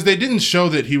 which is because they didn't show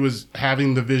that he was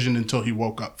having the vision until he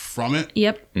woke up from it.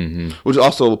 Yep. which is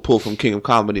also a pull from King of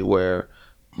Comedy, where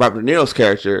Robert De Niro's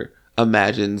character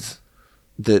imagines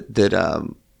that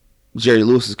Jerry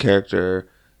Lewis's character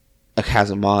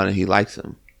has him on and he likes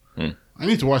him. I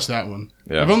need to watch that one.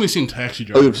 Yeah. I've only seen Taxi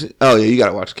Oh, Driver. yeah, you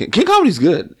gotta watch King. King Comedy's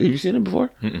good. Have you seen it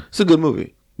before? It's a good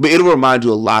movie, but it'll remind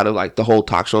you a lot of like the whole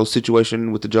talk show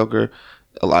situation with the Joker.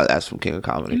 A lot of that's from King of It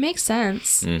Comedy. makes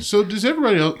sense. So does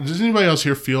anybody else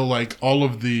here feel like all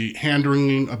of the hand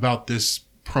wringing about this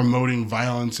promoting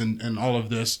violence and all of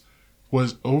this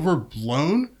was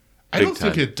overblown? I Big don't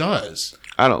think time. it does.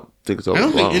 I don't think it's I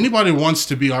overblown. don't think anybody wants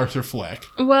to be Arthur Fleck.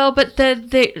 Well, but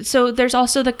so there's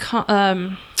also the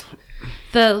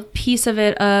piece of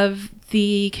it of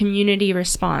the community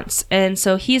response, and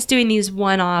so he's doing these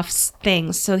one-offs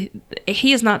things. So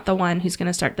he is not the one who's going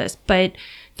to start this, but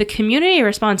the community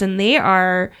response, and they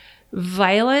are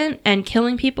violent and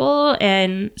killing people,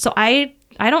 and so I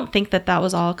don't think that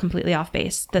was all completely off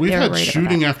base. That We've they were had worried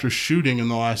shooting about after shooting in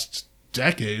the last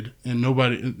decade, and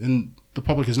the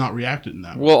public has not reacted in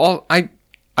that way. Well,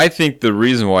 I think the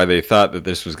reason why they thought that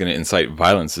this was going to incite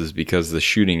violence is because the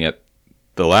shooting at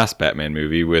the last Batman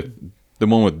movie with the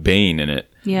one with Bane in it.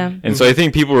 that. Yeah. And so I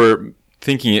think people were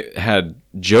thinking it had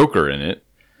Joker in it,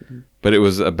 but it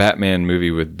was a Batman movie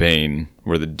with Bane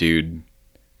where the dude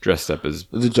dressed up as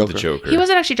The Joker. He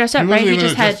wasn't actually dressed up, right? He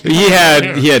wasn't just even had.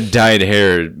 dressed- He had dyed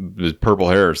hair, with purple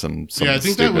hair or some Yeah, I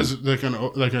think that stupid- was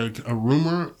like a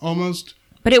rumor almost.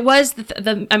 But it was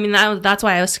I mean, that's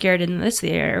why I was scared in this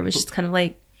theater. It was just kind of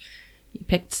like you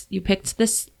picked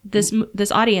this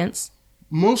audience.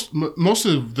 Most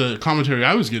of the commentary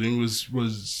I was getting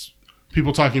was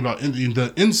people talking about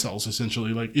the incels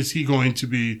essentially. Like, is he going to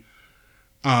be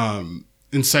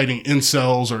inciting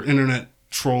incels or internet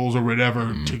trolls or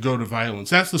whatever to go to violence?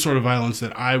 That's the sort of violence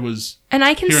that I was And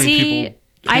I can hearing see people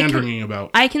hand-wringing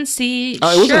about. I can see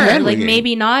Oh, it wasn't sure, like hand-wringing.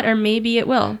 maybe not or maybe it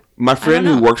will. My friend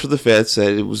don't who know. works for the Fed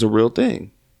said it was a real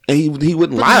thing, and he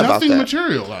wouldn't But lie about nothing that.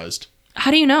 materialized.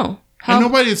 How do you know? How? And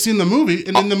nobody had seen the movie,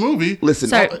 and in the movie, Listen,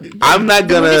 Sorry, I'm not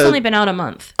the movie's only gonna. been out a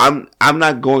month. I'm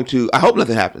not going to. I hope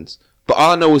nothing happens. But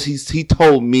all I know is he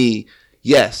told me,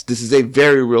 yes, this is a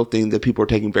very real thing that people are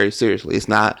taking very seriously. It's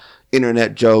not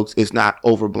internet jokes. It's not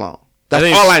overblown. That's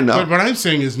think- all I know. but what I'm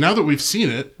saying is now that we've seen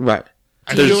it, Right.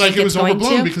 I Do you feel like think it it's was going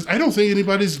overblown to? because I don't think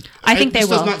anybody's. I think they this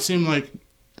will. does not seem like.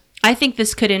 I think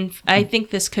this could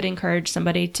encourage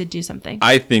somebody to do something.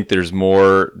 I think there's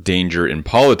more danger in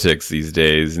politics these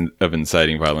days of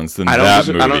inciting violence than I don't. that dis-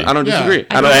 movie. I don't Yeah. disagree.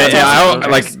 I I don't. don't-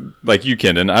 I don't like you,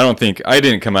 Kendon. I don't think I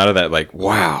didn't come out of that like,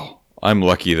 wow, I'm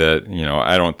lucky that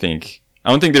I don't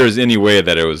think there was any way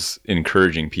that it was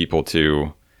encouraging people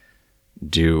to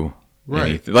do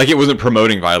anything. Like it wasn't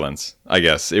promoting violence. I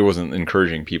guess it wasn't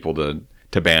encouraging people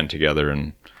to band together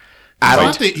and.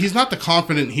 He's not the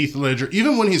confident Heath Ledger.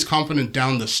 Even when he's confident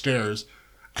down the stairs,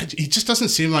 he just doesn't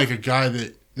seem like a guy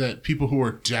that people who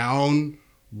are down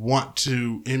want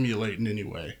to emulate in any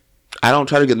way. I don't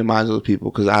try to get in the minds of those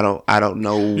people because I don't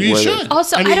know. You whether- should.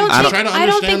 Also, I mean, I don't try think to I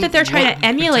don't think understand that they're trying what to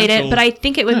emulate it, potential- but I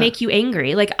think it would make you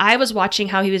angry. Like I was watching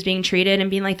how he was being treated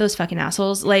and being like those fucking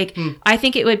assholes. Like I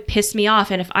think it would piss me off,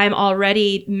 and if I'm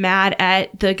already mad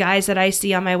at the guys that I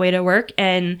see on my way to work,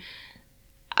 and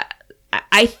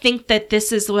I think that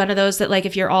this is one of those that like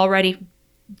if you're already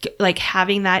like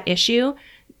having that issue,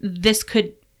 this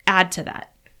could add to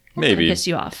that. Maybe. Piss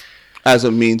you off. as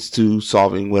a means to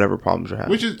solving whatever problems you're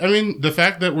having. Which is, I mean, the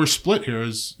fact that we're split here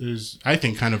is I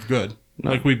think kind of good.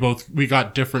 Like we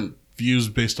got different views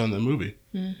based on the movie.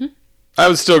 I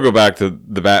would still go back to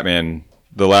the Batman,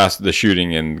 the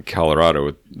shooting in Colorado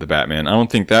with the Batman. I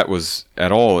don't think that was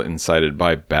at all incited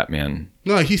by Batman.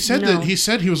 No, he said No.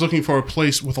 he was looking for a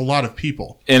place with a lot of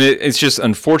people. And it's just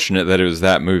unfortunate that it was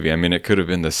that movie. I mean, it could have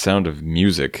been The Sound of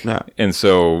Music. Yeah. And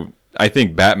so I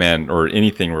think Batman or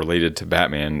anything related to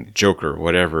Batman, Joker,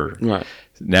 whatever, Right.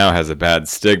 now has a bad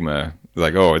stigma.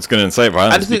 Like, oh, it's going to incite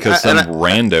violence just think- because and some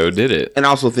rando did it. And I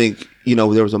also think,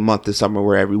 there was a month this summer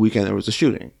where every weekend there was a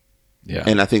shooting. Yeah.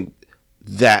 And I think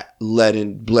that bled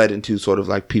into sort of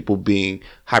like people being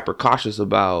hyper cautious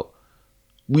about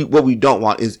what we don't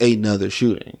want is another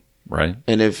shooting. Right.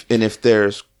 And if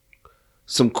there's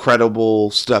some credible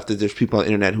stuff that there's people on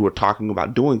the internet who are talking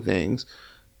about doing things,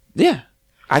 yeah,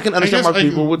 I can understand why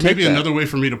people would take maybe that. another way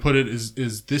for me to put it is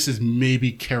this is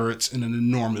maybe carrots in an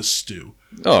enormous stew.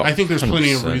 Oh, I think there's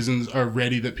plenty of 100%. reasons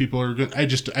already that people are good.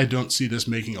 I don't see this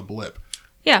making a blip.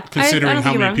 Yeah, Considering I don't how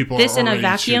think you're many wrong. people This are in a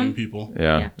already shooting vacuum. people.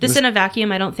 Yeah. This in a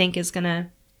vacuum, I don't think is gonna.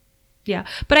 Yeah,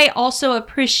 but I also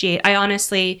appreciate.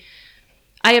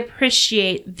 I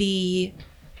appreciate the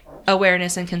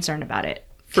awareness and concern about it.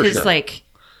 For sure. Like,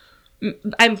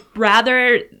 I'm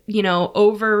rather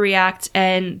overreact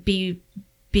and be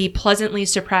pleasantly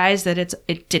surprised that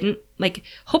it didn't. Like,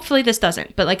 hopefully this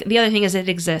doesn't. But like the other thing is it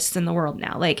exists in the world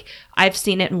now. Like I've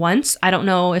seen it once. I don't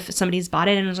know if somebody's bought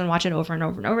it and is gonna watch it over and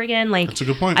over and over again. Like That's a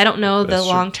good point. I don't know That's the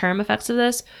true. long-term effects of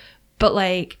this, but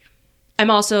like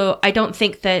I don't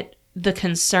think that the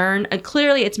concern, and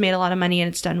clearly it's made a lot of money and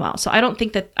it's done well. So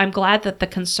I'm glad that the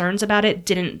concerns about it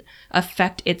didn't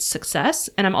affect its success.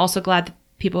 And I'm also glad that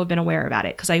people have been aware about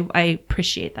it because I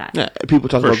appreciate that. Yeah, people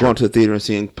talk about going to the theater and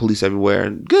seeing police everywhere,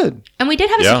 and good. And we did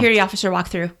have a Yeah. security officer walk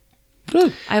through.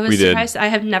 Good. I was We did. surprised. I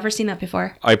have never seen that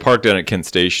before. I parked down at Kent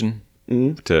Station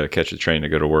to catch a train to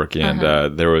go to work, and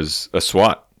there was a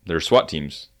SWAT. There were SWAT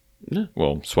teams. Yeah.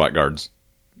 Well, SWAT guards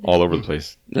all over the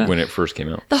place when it first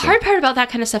came out. The So- hard part about that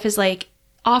kind of stuff is like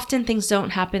often things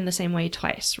don't happen the same way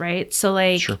twice, right? So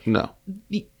like No.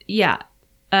 yeah.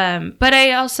 But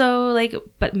I also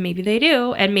but maybe they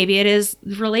do, and maybe it is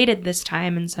related this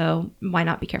time, and so why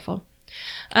not be careful?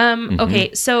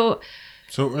 Okay, so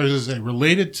So I was gonna say,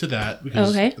 related to that, because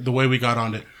Okay. the way we got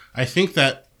on it, I think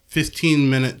that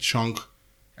 15-minute chunk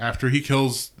after he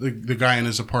kills the guy in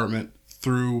his apartment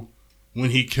through when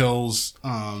he kills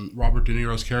Robert De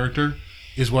Niro's character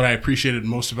is what I appreciated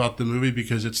most about the movie,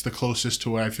 because it's the closest to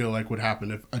what I feel like would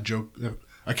happen if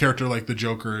a character like the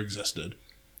Joker existed.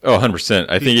 Oh, 100%.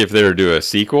 I think if they were to do a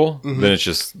sequel, then it's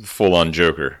just full on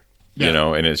Joker,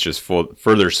 Yeah. and it's just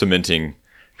further cementing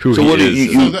who So he what do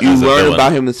is. you as a learn villain.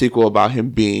 about him in the sequel about him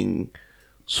being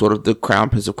sort of the crown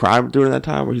prince of crime during that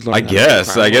time, where he's I learning how to be a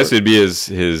guess. crime I guess lord? it'd be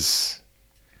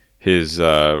his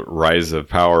rise of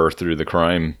power through the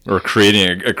crime, or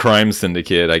creating a crime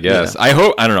syndicate. I guess. Yeah.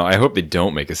 I don't know. I hope they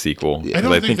don't make a sequel. I 'cause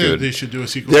don't think it that would- they should do a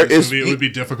sequel There to this is- movie. It would be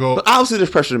difficult. But obviously, there's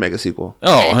pressure to make a sequel.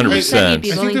 Oh, I 100%. think I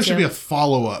think willing there should to. be a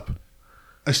follow-up,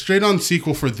 a straight-on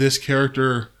sequel for this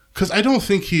character, because I don't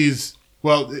think he's...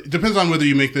 Well, it depends on whether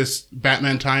you make this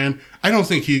Batman tie-in. I don't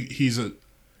think he's a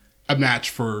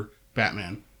match for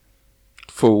Batman.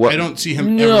 For what? I don't see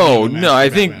him. No, ever being a match no. for I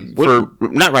Batman. think for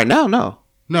Not right now. No.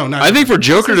 no, not I think for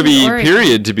Joker to This is be his origin.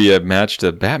 period to be a match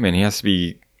to Batman, he has to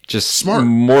be just Smart.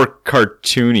 more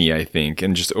cartoony, I think,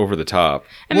 and just over the top.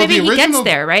 and Well, maybe the he gets original-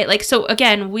 there, right? Like so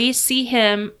again, we see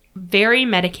him very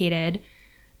medicated,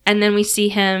 and then we see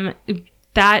him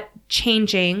that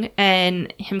changing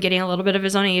and him getting a little bit of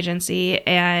his own agency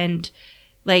and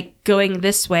like going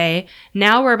this way.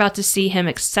 Now we're about to see him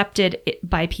accepted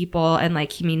by people and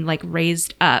like,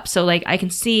 raised up. So like I can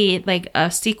see like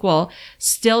a sequel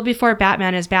still before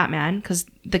Batman is Batman because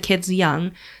the kid's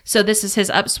young. So this is his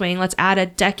upswing. Let's add a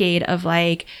decade of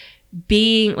like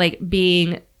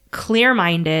being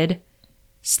clear-minded,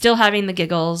 still having the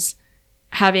giggles,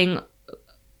 having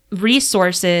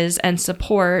resources and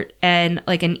support, and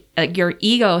like his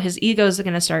ego is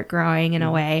going to start growing in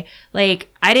a way. Like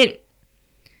I didn't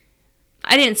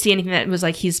see anything that was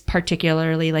like he's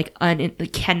particularly like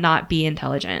cannot be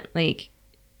intelligent. Like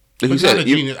Like you He's not said, a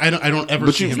genius. I don't ever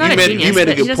but see him. not a genius, you made a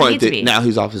but he good doesn't point need to that be. now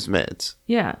he's off his meds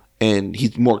yeah. and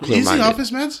he's more Is clear-minded. he off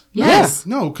his meds? Yes.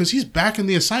 No, because he's back in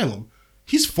the asylum.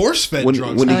 He's force-fed when,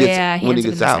 drugs. when he Oh, gets yeah, he when he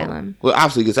ends up gets in the out. asylum. Well,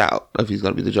 obviously he gets out if he's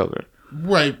going to be the Joker.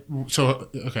 Right. So,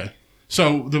 okay.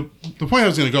 So the point I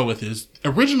was going to go with is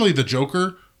originally the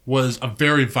Joker was a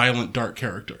very violent, dark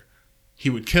character. He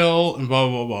would kill and blah,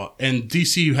 blah, blah. And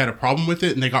DC had a problem with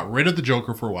it, and they got rid of the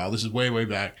Joker for a while. This is way, way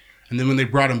back. And then when they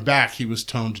brought him back, he was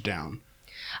toned down.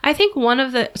 I think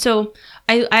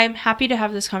I'm happy to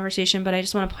have this conversation, but I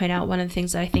just want to point out one of the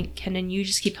things that I think, Ken, and you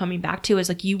just keep coming back to is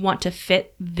like you want to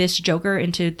fit this Joker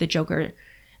into the Joker.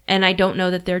 And I don't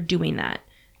know that they're doing that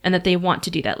and that they want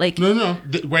to do that. Like, No.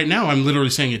 Right now, I'm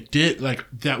literally saying it did. Like,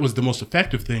 that was the most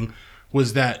effective thing,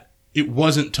 was that it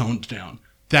wasn't toned down.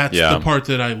 That's Yeah. the part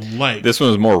that I like. This one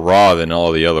was more raw than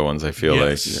all the other ones, I feel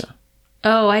Yes. like.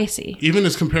 oh, I see. Even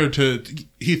as compared to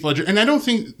Heath Ledger. And I don't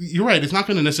think, you're right, it's not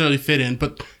going to necessarily fit in,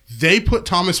 but they put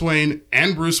Thomas Wayne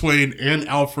and Bruce Wayne and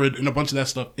Alfred and a bunch of that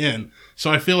stuff in.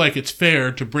 So I feel like it's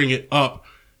fair to bring it up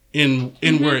in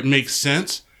where it makes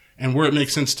sense. And where it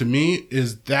makes sense to me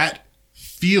is that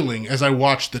feeling as I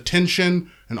watched the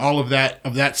tension and all of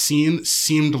that scene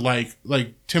seemed like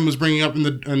Tim was bringing up in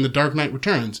the Dark Knight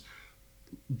Returns.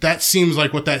 That seems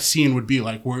like what that scene would be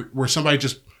like, where somebody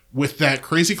just with that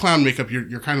crazy clown makeup,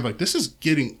 you're kind of like, this is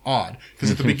getting odd.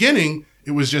 Because at the beginning,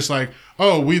 it was just like,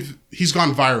 oh, he's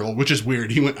gone viral, which is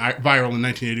weird. He went viral in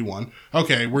 1981.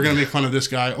 Okay, we're gonna make fun of this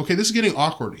guy. Okay, this is getting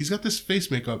awkward. He's got this face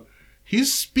makeup.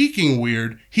 He's speaking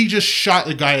weird. He just shot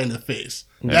the guy in the face.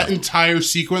 Yeah. That entire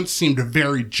sequence seemed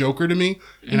very Joker to me,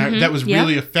 and that was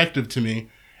really effective to me.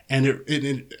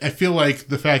 And I feel like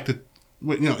the fact that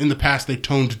in the past they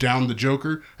toned down the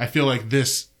Joker, I feel like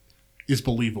this is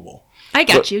believable. I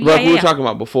got you. Like we were talking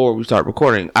about before we start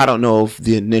recording, I don't know if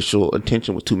the initial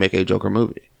intention was to make a Joker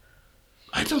movie.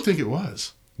 I don't think it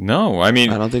was. No, I mean,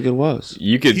 I don't think it was.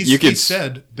 you could He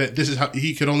said that this is how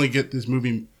he could only get this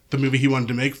movie, the movie he wanted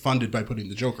to make, funded by putting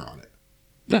the Joker on it.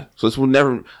 Yeah, so this was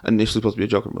never initially supposed to be a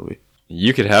Joker movie.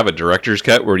 You could have a director's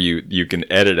cut where you can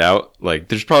edit out, like,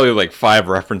 there's probably like 5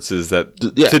 references that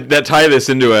tie this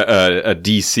into a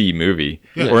DC movie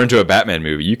or into a Batman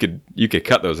movie. You could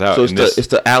cut those out. So it's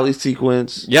the alley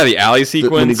sequence. Yeah, the alley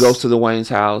sequence when he goes to the Wayne's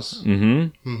house.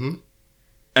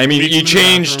 I mean, you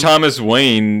change Thomas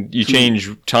Wayne. You change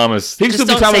Thomas. He can Just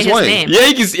still be don't Thomas say his Wayne.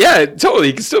 name. Yeah, totally.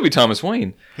 He can still be Thomas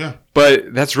Wayne. Yeah.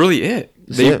 But that's really it.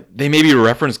 They maybe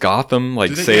reference Gotham,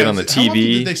 like say it on the How often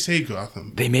TV. did they say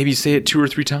Gotham? They maybe say it 2 or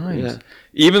 3 times. Yeah.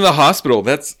 Even the hospital,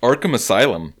 that's Arkham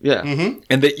Asylum. Yeah.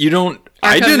 And that you don't...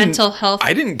 Arkham Mental Health.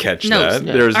 I didn't catch No, that.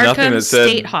 There was Arkham nothing that said...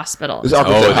 State Hospital. It's Arkham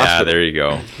Oh, State yeah, Hospital. there you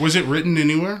go. Was it written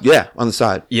anywhere? Yeah, on the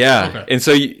side. Yeah. Okay. And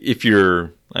so if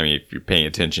you're paying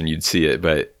attention, you'd see it,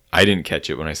 but I didn't catch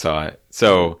it when I saw it.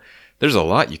 So there's a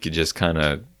lot you could just kind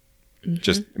of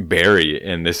just bury,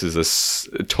 and this is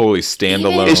a totally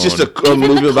standalone... It's just a Even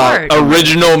movie the about card.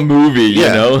 original movie, you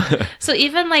Yeah. know? So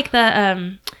even like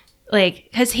the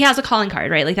because he has a calling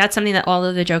card, right? Like that's something that all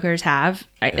of the Jokers have,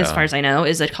 as far as I know,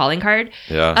 is a calling card.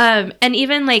 Yeah. And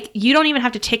even like you don't even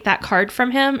have to take that card from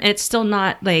him, and it's still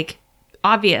not like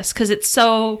obvious because it's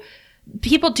so.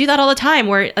 People do that all the time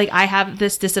where like I have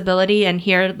this disability and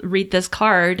here read this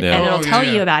card Yeah. and it'll Oh, tell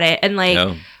yeah, you yeah. about it. And like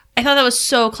Yeah. I thought that was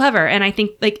so clever. And I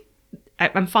think like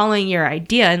I'm following your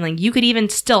idea and like you could even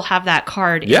still have that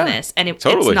card Yeah, in this and it's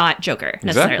totally. not Joker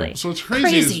necessarily. So it's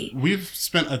crazy. Is we've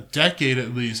spent a decade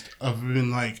at least of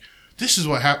being like, this is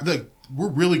what happened. Like, we're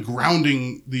really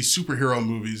grounding these superhero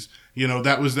movies. You know,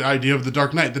 that was the idea of The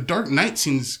Dark Knight. The Dark Knight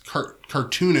seems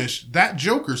cartoonish. That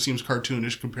Joker seems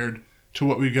cartoonish compared to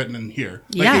what we've gotten in here.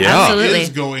 Yeah, it absolutely. is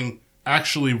going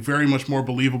actually very much more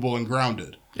believable and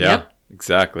grounded. Yeah, Yep.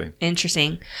 exactly.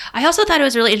 Interesting. I also thought it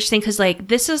was really interesting because like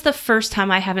this is the first time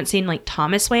I haven't seen like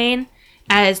Thomas Wayne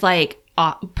as like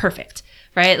perfect,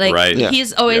 right? Like Right. Yeah.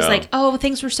 he's always Yeah. like, oh,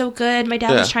 things were so good. My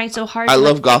dad Yeah. was trying so hard. I to,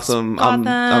 love like, Gotham. fix Gotham.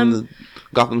 I'm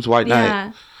Gotham's White Knight.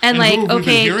 Yeah. And who like, have we been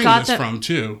okay, hearing Gotham. this from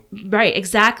too? Right,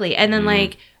 exactly. And then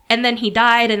like And then he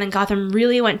died, and then Gotham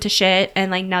really went to shit, and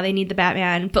like now they need the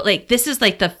Batman. But like this is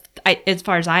like as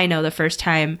far as I know, the first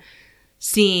time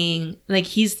seeing like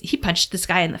he punched this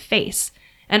guy in the face.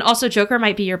 And also Joker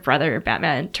might be your brother,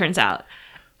 Batman, turns out.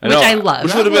 Which I love.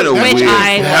 Which would have been a Which weird.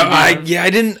 I love. I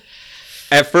didn't.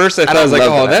 At first, I thought I don't was like,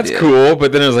 love "Oh, that that's idea. cool,"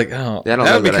 but then I was like, "Oh, Yeah, I don't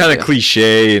that love would be that kind of idea.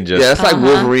 cliche and just." Yeah, that's like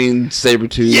Wolverine,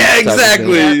 Sabretooth. Yeah, type of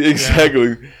exactly, thing.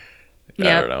 exactly. I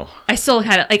Yeah. don't know. I still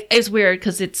kind of like it's weird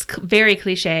because it's very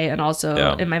cliche, and also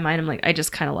Yeah. in my mind, I'm like, I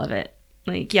just kind of love it.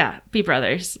 Like, yeah, be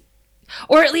brothers,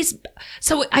 or at least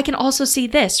so I can also see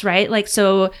this right. Like,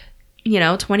 so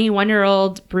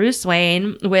 21-year-old Bruce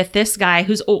Wayne with this guy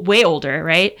who's way older,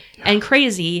 right, and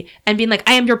crazy, and being like,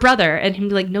 I am your brother, and him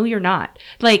be like, no, you're not.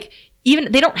 Like,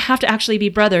 even they don't have to actually be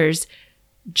brothers.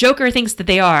 Joker thinks that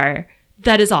they are.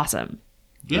 That is awesome.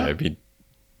 Yeah, it'd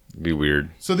be weird.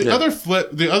 So the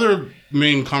other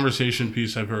main conversation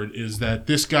piece I've heard is that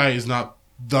this guy is not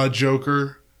the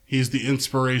Joker. He's the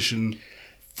inspiration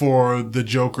for the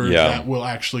Joker that will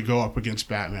actually go up against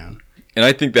Batman. And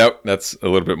I think that's a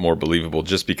little bit more believable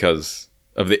just because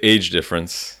of the age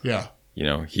difference. Yeah.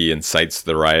 He incites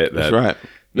the riot That's right.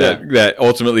 that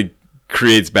ultimately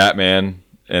creates Batman,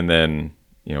 and then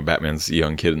Batman's a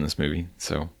young kid in this movie.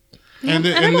 So And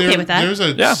I'm okay with that. There's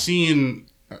a scene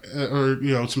or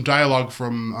some dialogue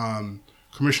from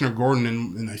Commissioner Gordon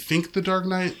in I think The Dark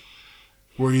Knight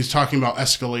where he's talking about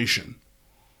escalation,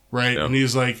 right? Yeah. And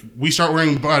he's like, we start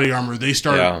wearing body armor, they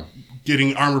start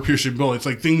getting armor-piercing bullets.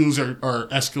 Like things are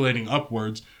escalating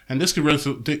upwards, and this could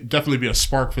definitely be a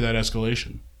spark for that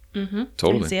escalation. Mm-hmm.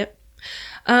 Totally. I can see it.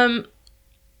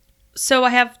 So I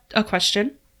have a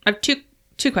question. I have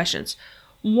two questions.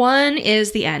 One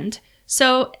is the end.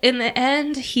 So in the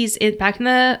end, he's back in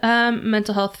the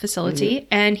mental health facility,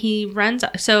 and he runs.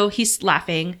 So he's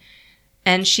laughing,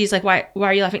 and she's like, "Why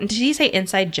are you laughing?" Did he say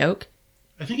inside joke?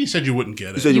 I think he said you wouldn't get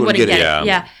it. He said you wouldn't get it.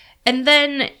 Yeah. And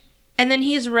then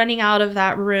he's running out of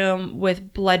that room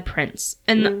with blood prints,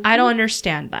 and I don't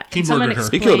understand that. Can He someone murdered her.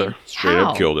 explain He killed her. straight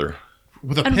how? up killed her.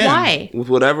 With a And pen. why? With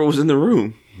whatever was in the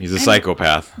room. He's a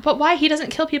psychopath. But why he doesn't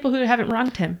kill people who haven't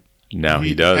wronged him? Now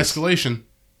he does. Escalation.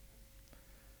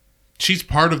 She's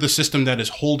part of the system that is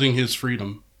holding his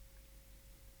freedom.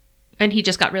 And he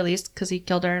just got released because he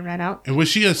killed her and ran out. And was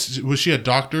she a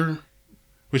doctor?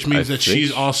 Which means I that think-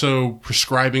 she's also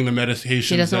prescribing the medications.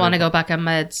 She doesn't want to go back on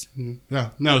meds. Yeah.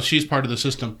 No, she's part of the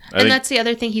system. And that's the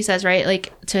other thing he says, right?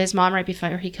 Like to his mom right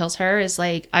before he kills her is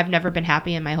like, I've never been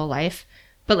happy in my whole life.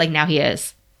 But like now he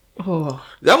is. Oh,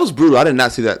 That was brutal. I did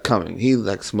not see that coming. He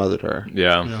like smothered her.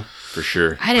 Yeah, for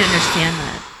sure. I didn't understand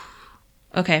that.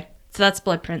 Okay. So that's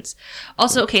blood prints.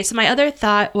 Also, okay, so my other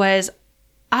thought was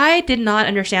I did not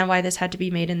understand why this had to be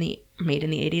made in the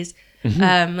 80s.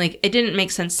 Like it didn't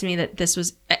make sense to me that this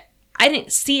was I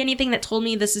didn't see anything that told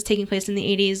me this is taking place in the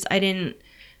 80s. I didn't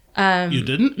You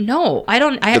didn't? No, I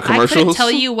don't. I couldn't commercials?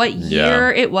 tell you what year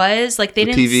it was. Like they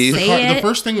didn't TVs? say The it.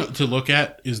 first thing to look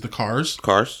at is the cars.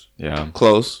 Cars, Yeah.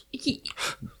 clothes.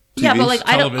 Yeah, but like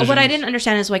I don't. What I televisions. didn't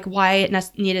understand is like why it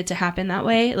needed to happen that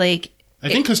way. Like, I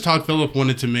think because Todd Phillip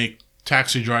wanted to make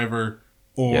Taxi Driver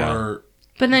or Yeah.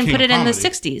 but then King put of it in the Comedy.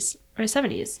 60s or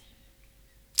 70s,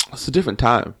 Oh. It's a different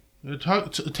time.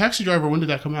 Taxi Driver. When did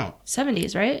that come out?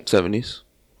 70s, right? 70s.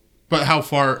 But how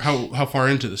far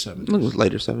into the 70s? I think it was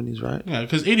later 70s, right? Yeah,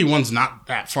 because 81's not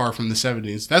that far from the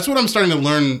 70s. That's what I'm starting to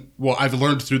learn. Well, I've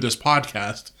learned through this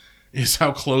podcast is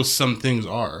how close some things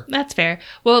are. That's fair.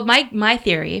 Well, my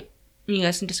theory. You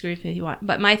guys can disagree with me if you want,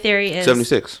 but my theory is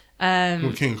 76.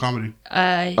 With King of Comedy.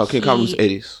 Oh, King Kong was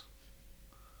 80s.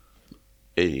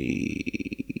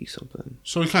 80 something.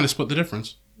 So we kind of split the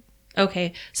difference.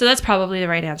 Okay, so that's probably the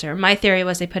right answer. My theory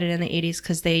was they put it in the 80s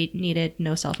because they needed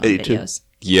no cell phone 82. videos.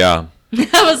 Yeah.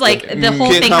 I was like, the whole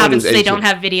King thing Kong happens. was They 82. don't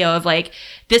have video of like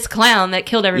this clown that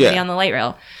killed everybody Yeah. on the light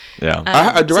rail. Yeah. A so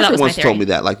that director was my once theory. told me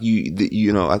that, like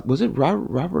you know, was it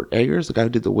Robert Eggers, the guy who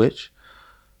did The Witch?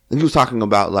 And he was talking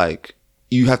about like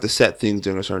you have to set things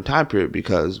during a certain time period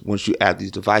because once you add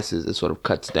these devices, it sort of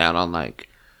cuts down on like.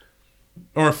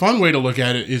 Or a fun way to look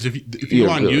at it is if you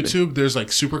go on ability. YouTube, there's like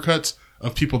supercuts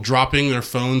of people dropping their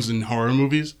phones in horror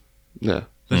movies. Yeah.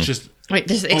 That's just Wait,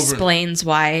 this Over. explains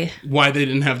why. why they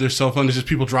didn't have their cell phone. It's just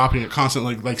people dropping it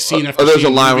constantly, like scene after Or there's a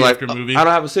scene, line movie where like, after movie. I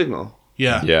don't have a signal.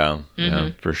 Yeah. Yeah. Yeah.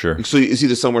 Mm-hmm. For sure. So it's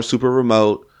either somewhere super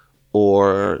remote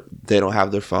or they don't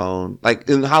have their phone. Like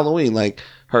in Halloween, like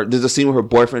there's a scene where her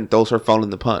boyfriend throws her phone in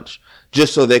the punch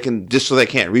just so they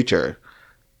can't reach her.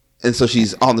 And so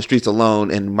she's on the streets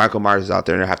alone, and Michael Myers is out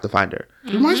there, and they have to find her.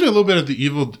 It reminds me a little bit of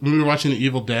when we were watching The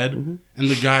Evil Dead, and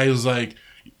the guy was like,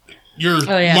 "You're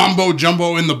Oh, yeah. mumbo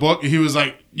jumbo in the book." He was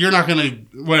like, you're not gonna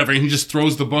whatever. And he just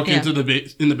throws the book into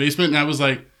in the basement, and I was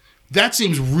like, that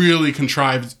seems really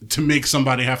contrived to make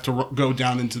somebody have to go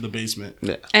down into the basement.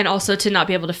 Yeah. And also to not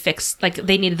be able to fix, like,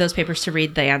 they needed those papers to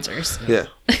read the answers. Yeah.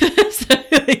 So,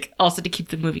 like, also to keep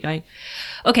the movie going.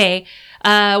 Okay,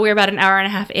 we're about an hour and a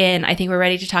half in. I think we're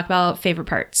ready to talk about favorite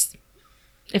parts.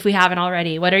 If we haven't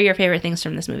already, what are your favorite things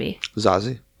from this movie?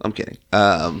 Zazie. I'm kidding.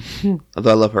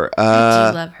 Although I love her. I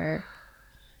do love her.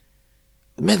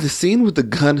 Man, the scene with the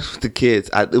gun with the kids,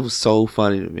 it was so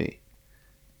funny to me.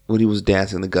 When he was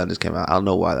dancing, the gun just came out. I don't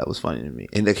know why that was funny to me.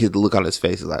 And the kid, the look on his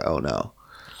face is like, oh no.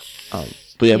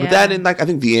 But that and like I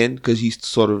think the end, because he's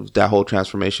sort of that whole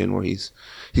transformation where he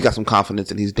got some confidence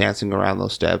and he's dancing around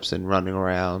those steps and running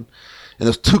around, and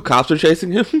those 2 cops are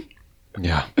chasing him.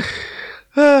 Yeah.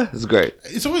 It's great.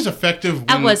 It's always effective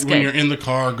when you're in the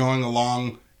car going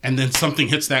along and then something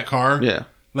hits that car. Yeah.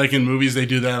 Like in movies, they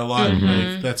do that a lot.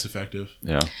 Like, that's effective.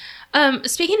 Yeah.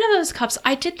 Speaking of those cops,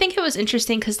 I did think it was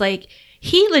interesting because, like,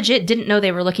 he legit didn't know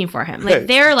they were looking for him. Like,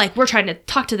 they're like, we're trying to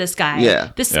talk to this guy.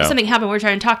 Yeah. Something happened. We're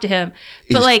trying to talk to him.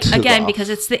 But, He's like, took again, off. because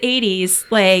it's the 80s,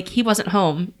 like, he wasn't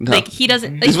home. No. Like, he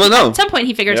doesn't. Like, He's well known. at some point,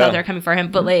 he figures Yeah. out they're coming for him.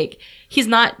 But, like, he's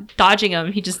not dodging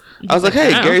them. He's I was like, hey,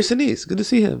 I don't know. Gary Sinise, good to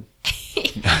see him.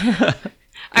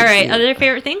 All right. Other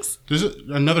favorite things? There's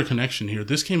another connection here.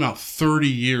 This came out 30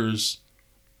 years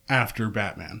after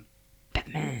Batman.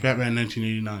 Batman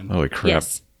 1989. Holy crap.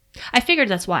 Yes. I figured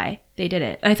that's why they did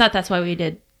it. I thought that's why we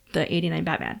did the 89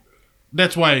 Batman.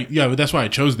 That's why I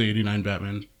chose the 89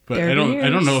 Batman. But 30 I don't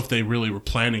years. know if they really were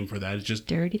planning for that. It's just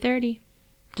Dirty 30.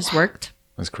 Just worked.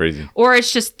 That's crazy. Or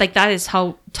it's just like that is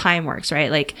how time works, right?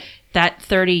 Like that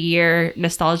 30-year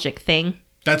nostalgic thing.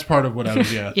 that's part of what I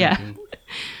was Yeah. thinking.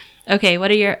 Okay,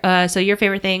 what are your so your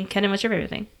favorite thing? Kenan, what's your favorite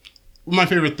thing? My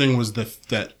favorite thing was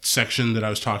that section that I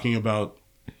was talking about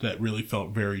that really felt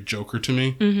very Joker to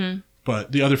me. Mm-hmm.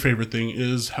 But the other favorite thing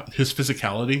is his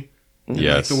physicality. And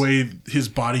Yes. like the way his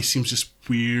body seems just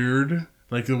weird.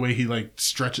 Like the way he like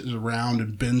stretches around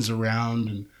and bends around,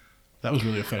 and that was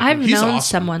really effective. I've He's known awesome.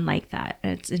 someone like that.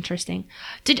 It's interesting.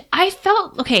 I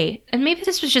felt okay, and maybe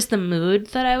this was just the mood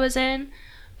that I was in,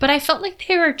 but I felt like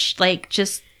they were like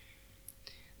just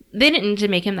they didn't need to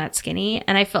make him that skinny,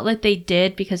 and I felt like they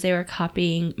did because they were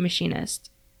copying Machinist.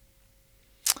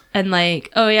 And like,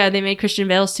 oh yeah, they made Christian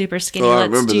Bale super skinny. Oh, I Let's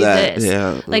remember do that. this.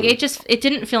 Yeah. Like it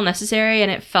didn't feel necessary,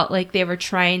 and it felt like they were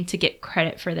trying to get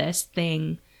credit for this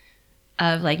thing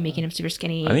of like making him super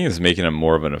skinny. I think it's making him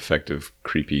more of an effective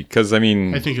creepy. Because, I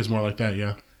mean, I think it's more like that,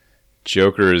 yeah.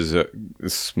 Joker is a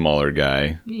smaller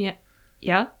guy. Yeah.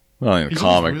 Yeah. Well, in the He's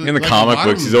comic, always really- in the like, a comic lot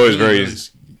of books, he's them always really, very.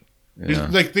 really- Yeah.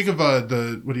 Like think of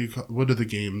what are the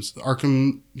games? The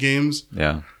Arkham games.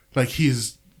 Yeah. Like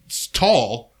he's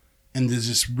tall and is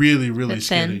just really, really But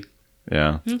thin. skinny.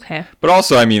 Yeah. Okay. But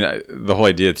also, I mean, the whole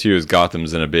idea too is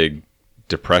Gotham's in a big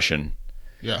depression,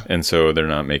 Yeah. and so they're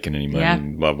not making any money. Yeah.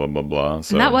 Blah blah blah blah.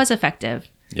 So And that was effective.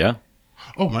 yeah.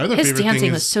 Oh, my other His favorite dancing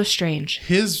thing was is so strange.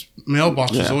 his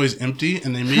mailbox was always empty,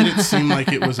 and they made it seem like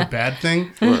it was a bad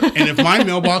thing. And if my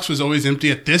mailbox was always empty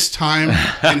at this time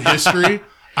in history,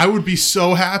 I would be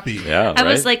so happy. Yeah. I right?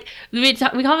 was like, we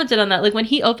commented on that. Like when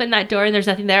he opened that door and there's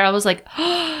nothing there, I was like,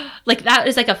 like that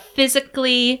is like a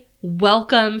physically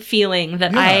welcome feeling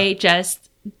that I just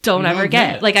don't You ever don't get.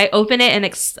 get it. Like I open it and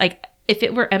like if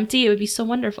it were empty, it would be so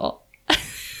wonderful.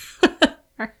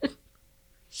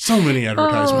 So many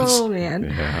advertisements. Oh man.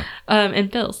 yeah.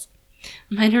 And bills.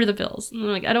 Mine are the bills. And I'm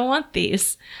like, I don't want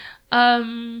these. But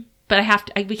I have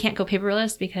to. We can't go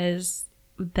paperless because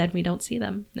then we don't see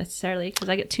them necessarily because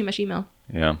I get too much email.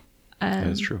 Yeah. That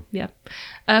is true. Yeah.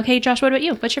 Okay, Josh. What about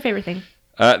you? What's your favorite thing?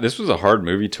 This was a hard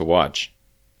movie to watch.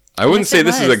 I wouldn't Yes, say it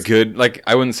this is was. a good like.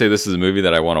 I wouldn't say this is a movie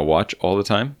that I want to watch all the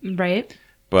time. Right.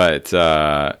 But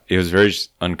it was very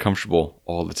uncomfortable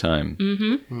all the time.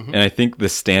 Mm-hmm. And I think the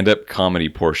stand-up comedy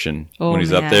portion Oh, when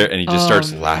he's man. up there and he just Oh,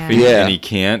 starts man. laughing Yeah. and he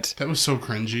can't. That was so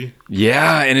cringy.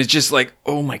 Yeah, and it's just like,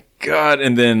 oh my god!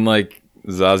 And then like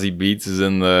Zazie Beetz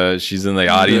is she's in the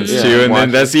audience Yeah, too, and then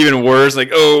watching. that's even worse.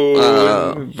 Like,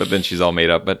 but then she's all made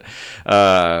up. But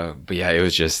yeah, it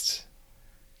was just,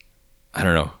 I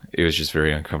don't know. It was just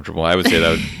very uncomfortable. I would say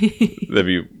that'd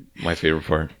be my favorite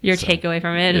part. Your So, takeaway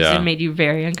from it is yeah. it made you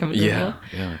very uncomfortable. Yeah,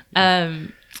 yeah.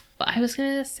 I was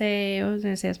gonna say, what was I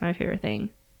gonna say is my favorite thing?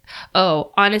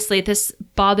 Oh, honestly, this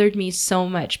bothered me so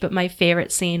much. But my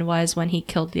favorite scene was when he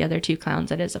killed the other two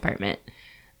clowns at his apartment.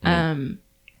 He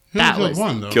That only was- killed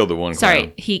one though. Killed the one. Sorry,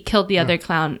 clown. he killed the other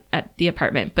clown at the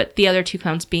apartment, but the other two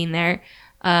clowns being there,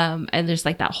 and there's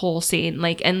like that whole scene,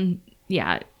 like, and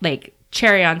yeah, like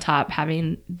cherry on top,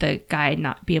 having the guy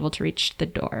not be able to reach the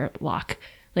door lock,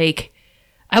 like,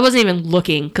 I wasn't even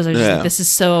looking because I was just Yeah. like, this is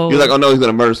so. You're like, oh no, he's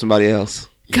gonna murder somebody else.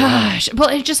 Gosh, well,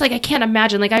 it's just like I can't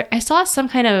imagine. Like I saw some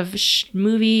kind of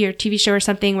movie or TV show or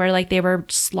something where like they were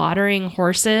slaughtering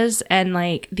horses, and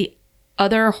like the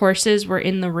other horses were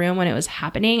in the room when it was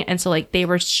happening, and so like they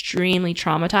were extremely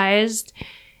traumatized.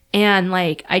 And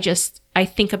like I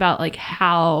think about like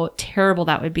how terrible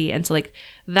that would be, and so like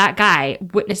that guy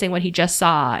witnessing what he just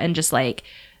saw, and just like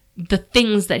the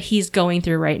things that he's going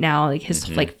through right now, like his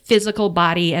like physical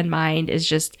body and mind is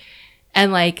just,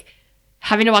 and like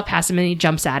having to walk past him and he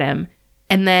jumps at him,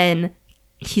 and then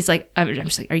he's like, I'm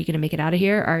just like, are you gonna make it out of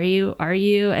here? Are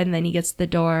you? And then he gets to the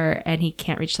door and he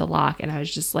can't reach the lock, and I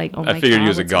was just like, oh my god. I figured he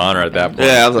was a what's gonna goner at that happen? point.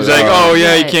 Yeah, I was He's like, like, oh, oh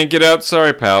yeah, you But- can't get out.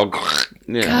 Sorry, pal.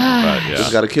 Yeah, But, yeah.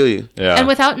 just gotta kill you. Yeah. And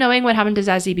without knowing what happened to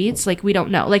Zazie Beetz, like we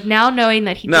don't know. Like now knowing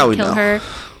that he Now did we kill know. her,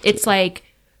 it's like,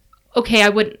 okay, I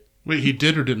wouldn't. Wait, he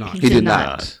did or did not? He did did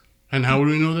not. not. And how would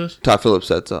we know this? Todd Phillips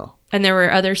said so. And there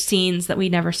were other scenes that we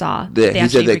never saw. He actually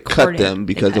said they cut recorded. them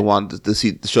because they cut. wanted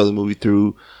to show the movie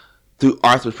through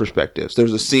Arthur's perspectives.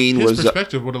 There's a scene His where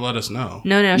perspective would have let us know.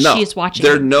 No, she's watching.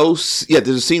 There's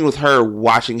a scene with her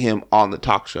watching him on the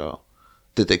talk show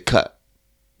that they cut.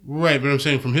 Right, but I'm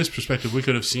saying from his perspective, we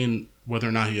could have seen whether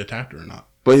or not he attacked her or not.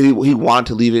 But he wanted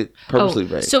to leave it purposely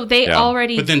vague. So they Yeah.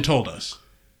 already. But then told us.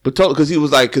 But because he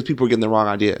was like, because people were getting the wrong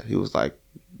idea. He was like,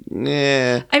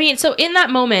 nah. I mean, so in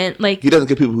that moment, like He doesn't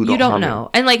get people who you don't harm know, him.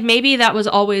 and like maybe that was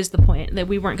always the point that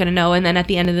we weren't going to know, and then at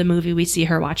the end of the movie, we see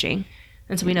her watching,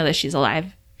 and so we know that she's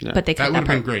alive. But they That cut would that have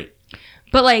been part. great.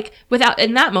 But like without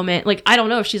in that moment, like I don't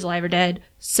know if she's alive or dead.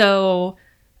 So,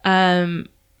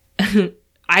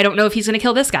 I don't know if he's going to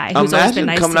kill this guy who's always been Imagine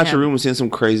nice coming to out him. your room and seeing some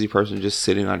crazy person just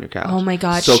sitting on your couch. Oh my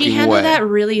god, soaking she handled wet. that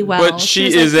really well. But she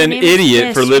was is like, an "Your name is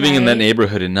idiot for this, living in that right?"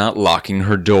 neighborhood and not locking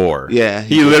her door. Yeah.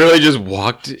 He literally just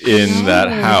walked in that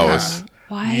Oh. house.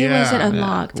 Why was it Yeah.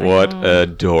 unlocked? I What know. a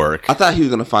dork. I thought he was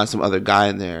gonna find some other guy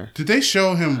in there. Did they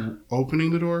show him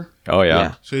opening the door? Oh, yeah.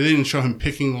 Yeah. So they didn't show him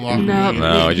picking the lock? and No. doing it?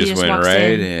 No, he He just just went walks right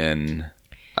in. in.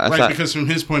 I Right, thought, because from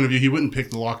his point of view, he wouldn't pick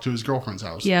the lock to his girlfriend's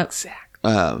house. Yep. so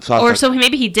I was Or like, so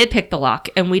maybe he did pick the lock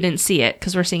and we didn't see it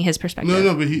because we're seeing his perspective.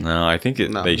 No, but he. No, I think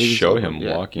No, they he just show opened- him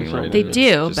yeah, walking he showed right him. They in.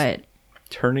 do, Just but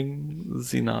turning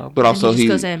the knob. but also he just he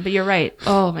goes in. But you're right.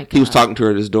 Oh my god. he was talking to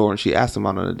her at his door and she asked him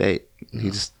out on a date. He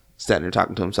just standing there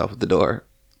talking to himself at the door.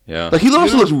 Yeah. Like he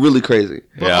also looks really crazy.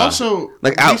 But Yeah. also,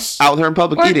 Like we out s- with her in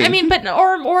public Or, eating. I mean, but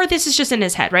or this is just in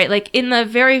his head, right? Like in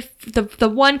the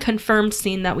one confirmed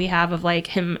scene that we have of like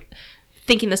him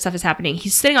thinking this stuff is happening.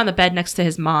 He's sitting on the bed next to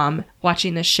his mom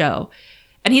watching this show,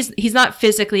 and he's not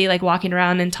physically like walking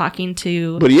around and talking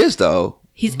to. but he is though.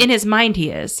 He's in his mind. He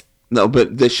is. No,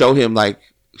 but they show him like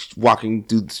walking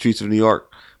through the streets of New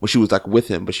York when she was like with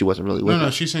him, but she wasn't really with No,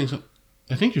 him. she's saying something.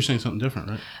 I think you're saying something different,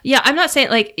 right? Yeah, I'm not saying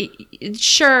like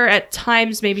sure at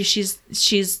times maybe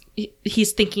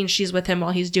he's thinking she's with him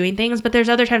while he's doing things, but there's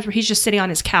other times where he's just sitting on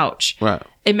his couch Right.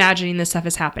 imagining this stuff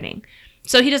is happening.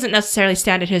 So he doesn't necessarily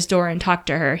stand at his door and talk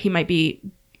to her. He might be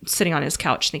sitting on his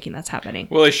couch thinking that's happening.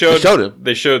 Well, they showed him.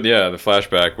 They showed the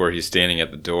flashback where he's standing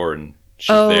at the door and she's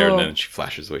Oh. there, and then she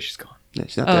flashes away. She's gone. Yeah,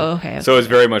 she's not Oh, there. okay. So it's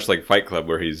very much like Fight Club,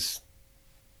 where he's.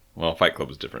 Well, Fight Club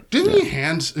was different. Didn't he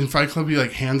hands in Fight Club? He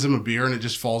like hands him a beer and it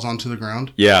just falls onto the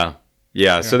ground. Yeah.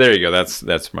 So there you go. That's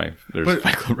my there's But- a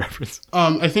Fight Club reference.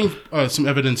 I think some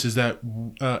evidence is that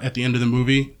at the end of the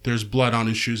movie, there's blood on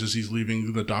his shoes as he's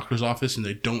leaving the doctor's office, and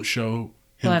they don't show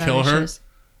him Blood on kill his her, shoes.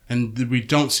 and we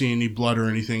don't see any blood or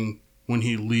anything when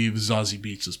he leaves Zazie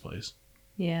Beetz' place.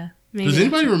 Yeah. Maybe. Does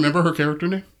anybody remember her character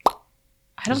name?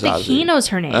 I don't think he Zazie. knows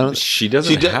her name. I don't, She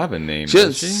doesn't She have a name. she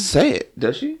doesn't Does she? say it,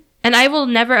 does she? And I will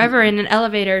never ever in an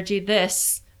elevator do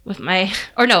this with my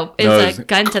or no, it's No, a it's-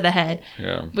 gun to the head.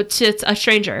 Yeah. But to a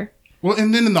stranger Well,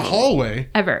 and then in the hallway,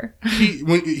 ever.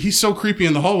 he's so creepy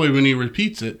in the hallway when he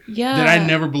repeats it Yeah. that I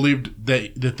never believed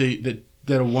that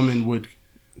a woman would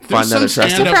Find that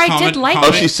attractive. Except for I did like Oh,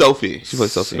 it. she's Sophie. She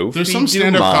plays Sophie. Sophie There's some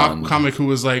stand-up Dumond. comic who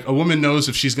was like, a woman knows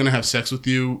if she's gonna have sex with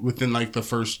you within like the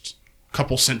first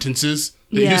couple sentences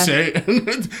that Yeah. you say.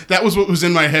 That was what was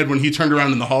in my head when he turned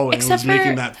around in the hallway Except and was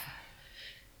making for- that.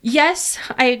 Yes,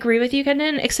 I agree with you,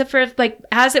 Kendon, except for like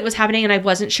as it was happening and I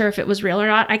wasn't sure if it was real or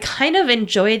not, I kind of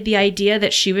enjoyed the idea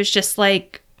that she was just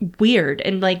like weird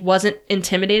and like wasn't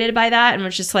intimidated by that and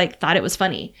was just like thought it was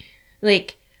funny.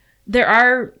 Like there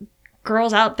are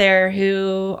girls out there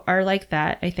who are like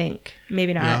that, I think.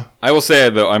 Maybe not. Yeah. I will say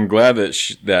though, I'm glad that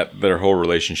that their whole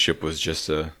relationship was just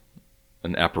an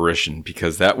apparition,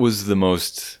 because that was the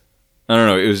most. I don't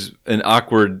know. It was an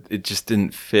awkward. It just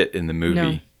didn't fit in the movie.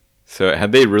 No. So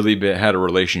had they really had a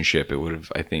relationship, it would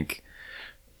have, I think,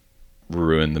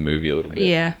 ruined the movie a little bit.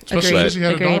 Yeah. Especially agreed. because he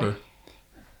had agreed. a daughter.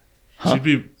 She'd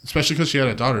be, especially because she had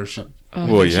a daughter.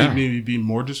 Well, yeah. She'd maybe be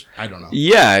more I don't know.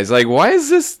 Yeah, it's like, why is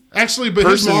this? Actually, but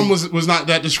his mom was not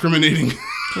that discriminating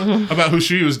about who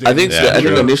she was dating. I think Yeah, I think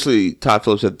true. initially Todd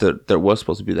Phillips said that there was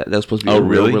supposed to be that. That was supposed to be Oh, a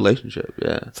real really? relationship.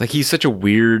 Yeah. It's like he's such a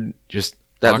weird, just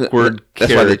That's- awkward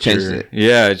that's character. why they changed it.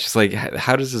 Yeah, it's just like,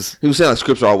 how does this? He was saying like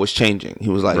scripts are always changing. He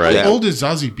was like, Right. yeah. How old is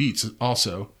Zazie Beetz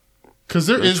also? Because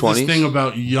there is 20s? this thing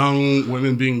about young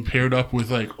women being paired up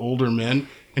with like older men,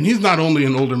 and he's not only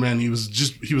an older man. He was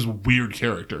a weird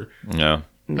character. Yeah.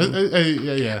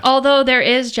 Yeah. Although there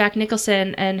is Jack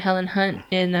Nicholson and Helen Hunt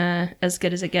in As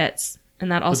Good as It Gets, and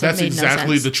that But also that's made exactly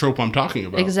no sense. the trope I'm talking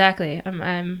about. Exactly.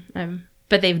 I'm.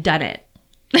 But they've done it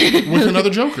With another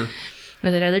Joker.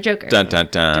 with another Joker. Dun dun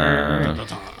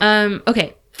dun.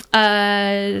 Okay.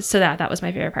 So that was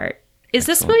my favorite part. Is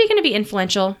this movie going to be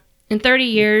influential in 30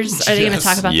 years? Are they going to Yes.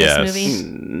 talk about Yes. this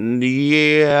movie?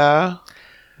 Yeah.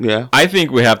 Yeah. I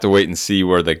think we have to wait and see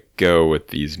where they go with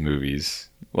these movies.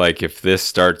 Like if this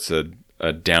starts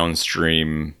a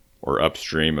downstream or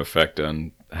upstream effect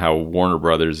on how Warner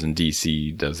Brothers and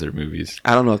DC does their movies.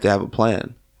 I don't know if they have a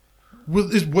plan.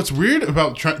 What's weird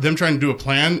about them trying to do a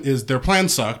plan is their plan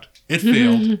sucked. It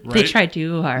failed. Right? They tried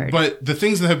too hard. But the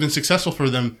things that have been successful for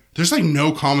them, there's like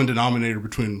no common denominator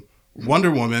between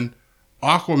Wonder Woman,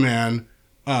 Aquaman,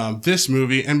 this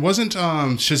movie, and wasn't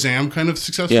Shazam kind of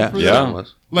successful Yeah. for Yeah. them? It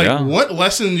was. Like, Yeah. what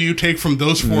lesson do you take from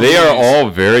those four They are movies? all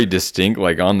very distinct,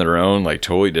 like on their own, like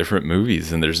totally different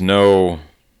movies, and there's no,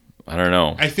 I don't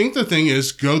know. I think the thing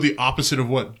is go the opposite of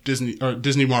what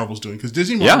Disney Marvel's doing, because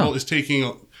Disney Marvel is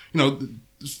taking,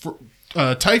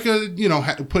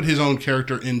 Taika, put his own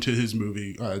character into his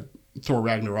movie, Thor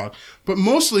Ragnarok, but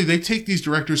mostly they take these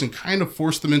directors and kind of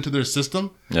force them into their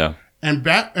system. Yeah. And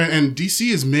DC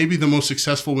is maybe the most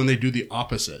successful when they do the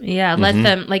opposite. yeah, let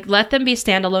them be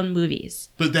standalone movies.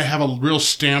 But they have a real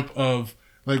stamp of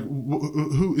like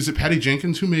who is it? Patty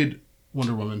Jenkins who made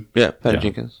Wonder Woman. Yeah. Patty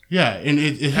Jenkins. Yeah, and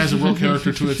it has a real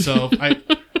character to itself.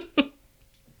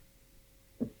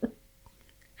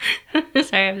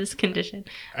 Sorry, I have this condition.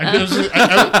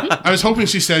 I was hoping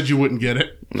she said you wouldn't get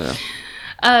it. No.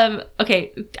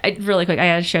 Okay, really quick, I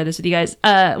gotta share this with you guys.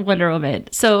 Wonder Woman.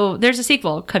 So there's a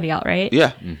sequel coming out, right?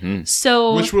 Yeah.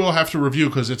 So Which we'll have to review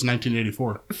because it's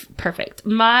 1984. perfect.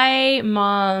 My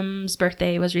mom's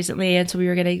birthday was recently, and so we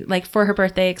were gonna for her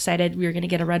birthday, excited we were gonna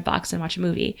get a red box and watch a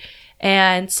movie.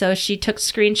 And so she took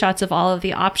screenshots of all of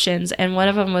the options, and one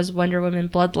of them was Wonder Woman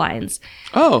Bloodlines.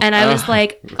 Oh. And I was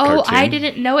like, oh, I cartoon.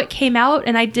 didn't know it came out,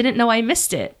 and I didn't know I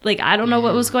missed it. Like, I don't know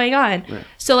what was going on.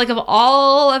 So, like, of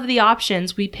all of the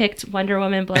options, we picked Wonder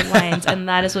Woman Bloodlines, and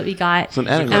that is what we got. It's an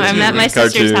And animated I'm at my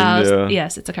sister's Cartoon, house. yeah.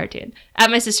 Yes, it's a cartoon. At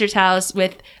my sister's house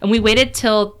and we waited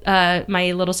till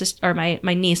my little sister or my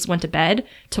niece went to bed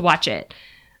to watch it.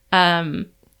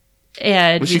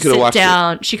 And Well, we she could've sit watched it.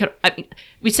 down.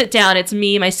 We sit down. It's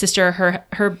me, my sister,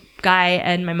 her guy,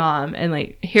 and my mom. And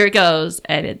like, here it goes.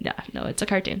 And no, it's a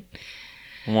cartoon.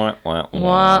 Wah, wah, wah.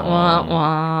 Wah wah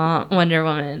wah. Wonder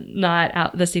Woman not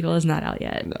out. The sequel is not out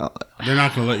yet. No. They're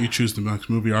not going to let you choose the next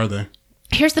movie, are they?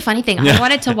 Here's the funny thing. I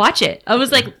wanted to watch it. I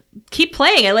was like, keep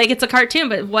playing it. Like, it's a cartoon,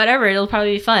 but whatever. It'll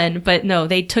probably be fun. But no,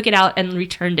 they took it out and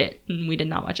returned it, and we did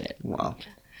not watch it. Wow.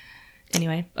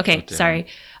 Anyway, okay, sorry.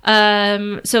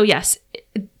 So yes,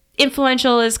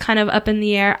 influential is kind of up in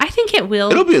the air. I think it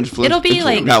will. It'll be influential. It'll be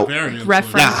like Now, Very influential.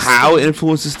 reference. now, how it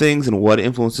influences things and what it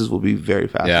influences will be very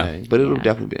fascinating. But it'll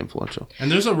definitely be influential.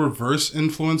 And there's a reverse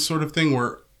influence sort of thing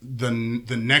where the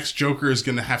next Joker is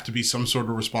going to have to be some sort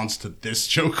of response to this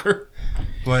Joker.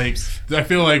 Like, I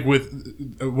feel like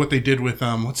with what they did with,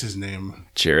 what's his name?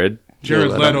 Jared.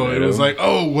 Jared Leto. Leto. It was like,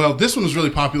 oh, well, this one was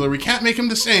really popular. We can't make him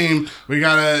the same. We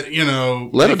gotta,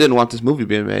 Leto didn't want this movie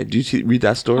being made. Did you read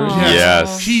that story?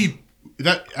 Yes.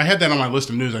 I had that on my list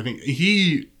of news. I think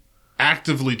he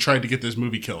actively tried to get this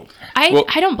movie killed. I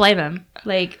don't blame him.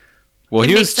 Like, Well, It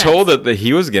he was makes sense. told that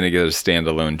he was going to get a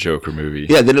standalone Joker movie.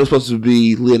 Yeah, then it was supposed to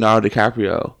be Leonardo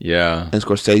DiCaprio. Yeah. And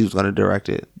Scorsese was going to direct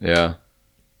it. Yeah.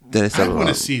 Then it I settled want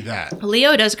to on. see that.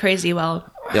 Leo does crazy well.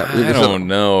 Yeah, I don't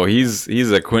know. He's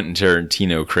a Quentin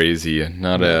Tarantino crazy,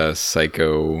 not a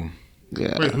psycho.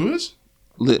 Yeah. Wait, who is?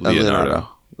 Leonardo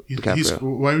He's, DiCaprio.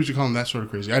 why would you call him that sort of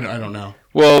crazy? I don't know.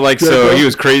 Well, like, so Django? he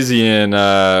was crazy in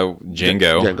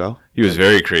Django. Django. He was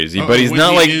very crazy, Oh, but he's when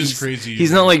not he like is crazy.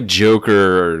 he's not like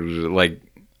Joker or like,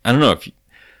 I don't know if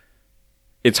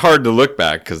it's hard to look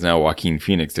back because now Joaquin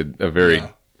Phoenix did a very,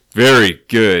 very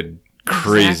good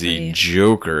crazy Exactly.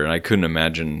 Joker, and I couldn't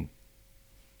imagine.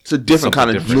 It's a different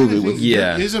Something kind of different. movie. I think With,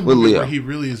 Yeah. there is a with movie Leo. where he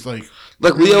really is like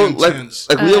Leo, really intense.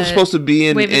 like Leo's supposed to be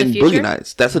in Wave of the Boogie Future?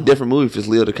 Nights. That's a different movie if it's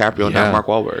Leo DiCaprio and Yeah. not Mark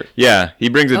Wahlberg. Yeah, he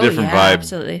brings a different vibe.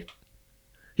 Absolutely.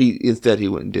 Instead he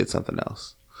went and did something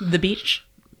else. The beach.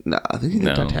 No, I think he did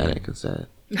No. Titanic instead.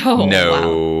 Oh no. wow.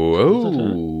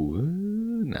 Oh,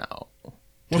 no.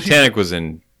 Titanic was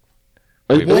in.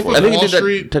 I Wait, think Wolf of he Wall did that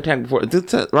Street. Titanic before.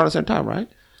 It's around the same time, right?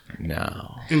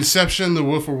 No. Inception, The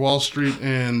Wolf of Wall Street,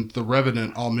 and The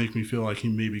Revenant all make me feel like he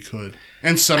maybe could.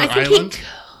 And Sutter I think Island. he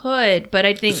could, but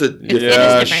I think It's a- it is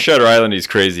Yeah, different. Shutter Island, he's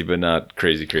crazy, but not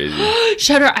crazy.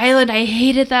 Shutter Island. I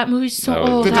hated that movie so. That was-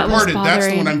 Oh, The that was Departed, that's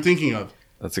the bothering. one I'm thinking of.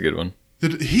 That's a good one.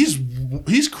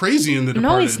 He's crazy in The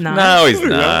Departed. No, he's not. No, he's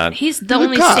not. He's the He's a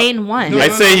only cop. sane one. No,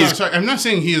 I'd say he's- sorry. I'm not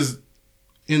saying he is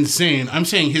insane. I'm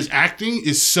saying his acting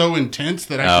is so intense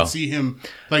that I Oh. can see him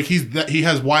like he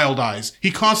has wild eyes.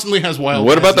 He constantly has wild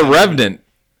What eyes. about The Revenant?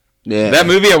 Yeah. That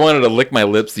movie, I wanted to lick my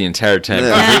lips the entire time.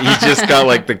 Yeah. He's just got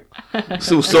like the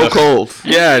It was so cold.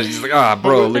 yeah, it's just like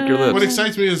bro, lick your What lips.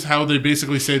 excites me is how they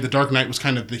basically say The Dark Knight was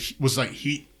kind of was like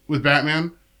Heat with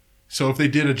Batman. So if they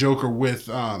did a Joker with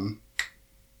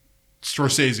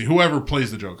Scorsese, whoever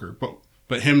plays the Joker,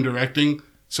 but him directing,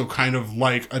 so kind of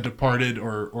like a Departed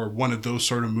or one of those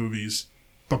sort of movies,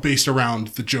 but based around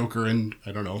the Joker and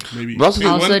I don't know, maybe But also-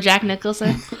 Also, Penguin. Jack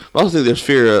Nicholson. I also think there's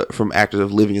fear from actors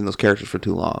of living in those characters for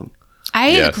too long.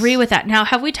 I Yes. agree with that. Now,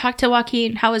 have we talked to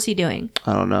Joaquin? How is he doing?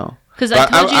 I don't know. Because I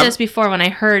But told you I- this before when I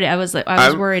heard it. I was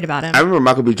worried about him. I remember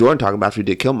Michael B. Jordan talking about after he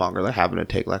did Killmonger, like having to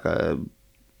take like a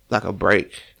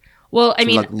break. well, I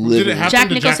mean, Like Did living. it happen Jack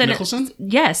to Nicholson, Jack Nicholson?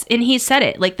 yes, and he said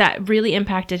it like that really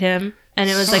impacted him, and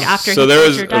it was like after So he there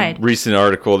was a died. recent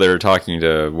article they were talking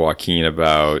to Joaquin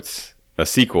about a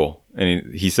sequel,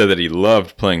 and he said that he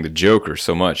loved playing the Joker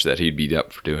so much that he'd be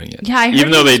up for doing it. Yeah, I heard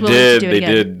even though he they was willing to do it they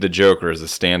again. did the Joker as a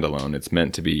standalone. It's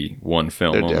meant to be one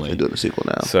film They're only. definitely doing a sequel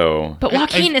now. So But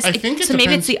Joaquin is I think it so maybe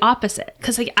depends- it's the opposite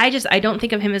because like I don't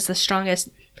think of him as the strongest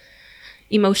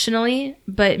emotionally,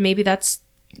 but maybe that's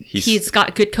he's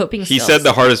got good coping he skills. said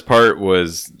the hardest part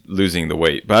was losing the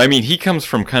weight. But I mean, he comes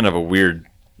from kind of a weird.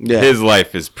 Yeah. His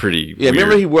life is pretty. Yeah, weird.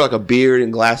 remember he wore like a beard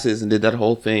and glasses and did that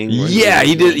whole thing. where Yeah,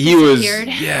 he did. He was.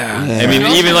 Disappeared. Yeah. I mean,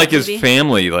 Yeah. even like his Movie.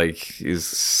 family, like,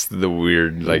 is the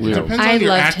weird, like. Weird. Depends I on your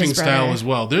loved acting his style brother. as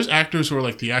well. There's actors who are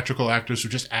like theatrical actors who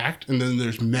just act, and then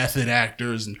there's method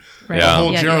actors and Right. the Yeah.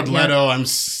 whole Yeah, Jared yeah, yeah. Leto. I'm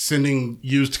sending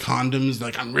used condoms,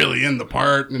 like I'm really in the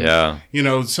part. And, Yeah. you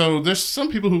know. So there's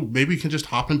some people who maybe can just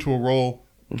hop into a role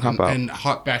Hop out. and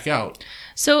hop back out.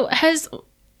 So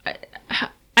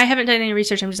I haven't done any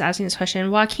research. I'm just asking this question.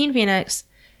 Joaquin Phoenix,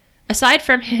 aside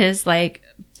from his like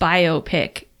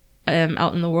biopic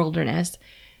out in the wilderness,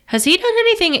 has he done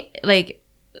anything like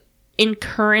in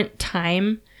current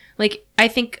time? Like I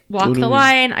think Walk What do the you mean?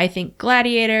 Line, I think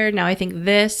Gladiator, now I think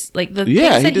this. Like the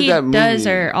Yeah, things he that did he that does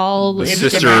movie. are all The in It's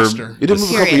Sister- the master. He did a movie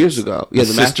a couple Period. years ago. Yeah, the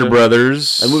Sister Master.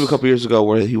 Brothers. A movie a couple years ago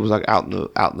where he was like out in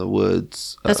the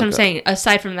woods. That's what I'm like, saying.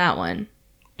 Aside from that one,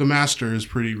 The Master is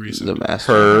pretty recent. The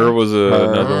Master. Her was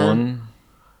Her. another one.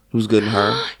 Who's good in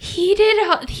her? he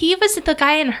did. He was the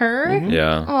guy in Her. Mm-hmm.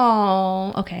 Yeah.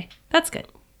 Oh, okay, that's good.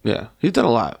 Yeah, he's done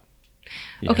a lot.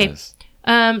 Okay. Yes.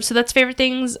 So that's favorite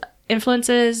things,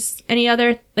 influences. Any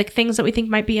other like things that we think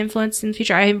might be influenced in the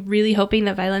future? I'm really hoping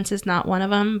that violence is not one of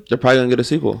them. They're probably gonna get a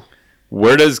sequel.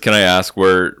 Can I ask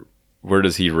where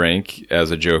does he rank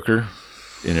as a Joker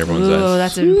in everyone's Oh, eyes?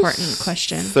 that's an important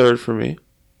question. Third for me,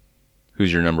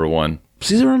 Who's your number one?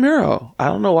 Cesar Romero. I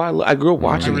don't know why. I grew up I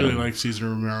watching really him. like Cesar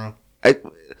Romero.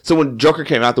 So when Joker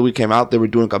came out, the week came out, they were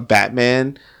doing like a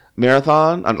Batman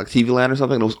marathon on like TV Land or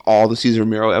something. It was all the Cesar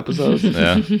Romero episodes.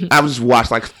 Yeah. I would just watch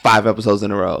like 5 episodes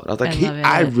in a row. I was like, I love it.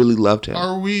 I really loved him.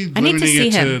 Are we I need to limiting see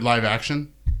it to him. live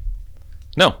action?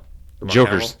 No.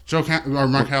 Jokers. Or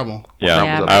Mark Hamill. Yeah.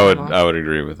 Yeah, I would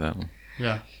agree with that one.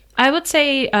 Yeah. I would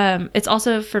say it's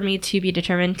also for me to be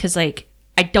determined because like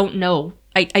I don't know.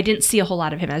 I didn't see a whole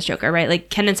lot of him as Joker, right? Like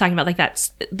Kenan's talking about like that.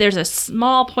 There's a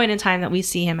small point in time that we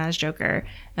see him as Joker,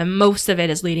 and most of it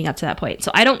is leading up to that point.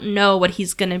 So I don't know what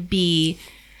he's gonna be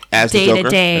As the day to Joker?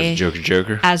 day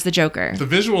Joker. as the Joker. The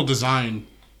visual design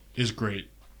is great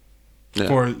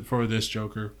Yeah. for this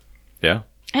Joker. Yeah.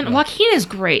 And Joaquin is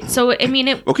great. So I mean,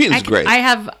 Joaquin is I- great.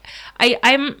 I'm. We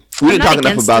I'm didn't not talk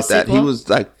enough against about the that. He sequel. was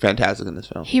like fantastic in this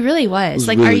film. He really was. was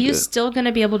Like, really are you good. still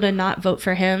gonna be able to not vote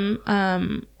for him?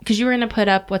 Because you were gonna put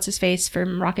up what's his face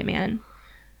from Rocket Man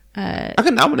I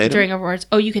can nominate him. during awards.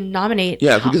 Oh, you can nominate.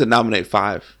 Yeah, if we get to nominate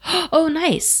 5. Oh,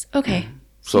 nice. Okay.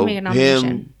 So make a nomination.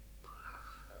 him,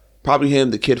 probably him,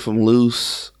 the kid from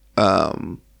Loose,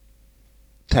 Taron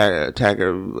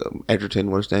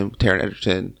Egerton, what's his name? Taron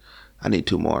Egerton. I need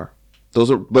 2 more. Those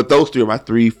 3 are my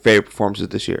 3 favorite performances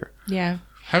this year. Yeah.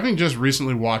 Having just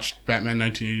recently watched Batman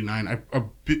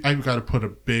 1989, I've got to put a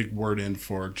big word in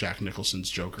for Jack Nicholson's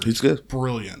Joker. He's good.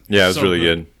 Brilliant. Yeah, it's So really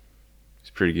good. It's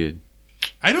pretty good.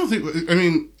 I don't think. I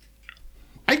mean,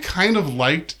 I kind of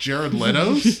liked Jared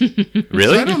Leto's.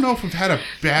 Really? So I don't know if we've had a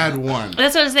bad one.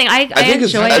 That's what I was saying. I think it's-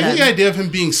 enjoy I I think the them. idea of him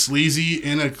being sleazy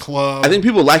in a club. I think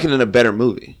people like it in a better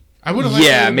movie. I would have. liked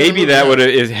Yeah, it maybe better that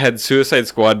movie. would have had Suicide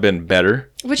Squad been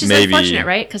better. Which is maybe. unfortunate,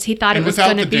 right? Because he thought And it was without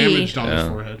going the to be. damage on Yeah. the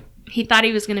forehead. He thought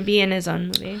he was going to be in his own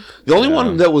movie. The only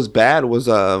one that was bad was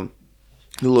the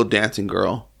little dancing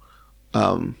girl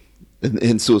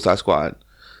in Suicide Squad.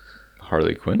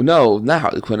 Harley Quinn. No, not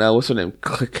Harley Quinn. What's her name?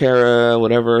 Kara,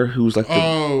 whatever. Who's like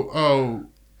the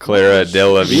Clara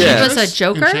Delevingne. Yeah. Was a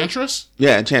Joker? Enchantress?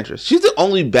 yeah, Enchantress. She's the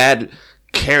only bad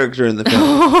character in the film.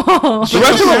 The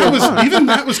rest of that was even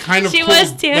that was kind of She cool.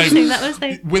 was dancing. Like, That was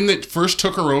like. when it first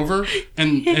took her over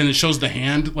and it shows the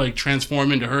hand like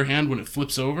transform into her hand when it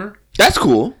flips over. That's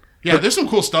cool. Yeah, there's some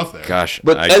cool stuff there. Gosh,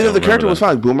 But I any don't of the character remember was that.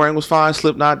 fine. Boomerang was fine.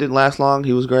 Slipknot didn't last long.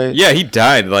 He was great. Yeah, he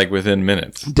died like within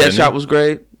minutes. didn't Deadshot he? was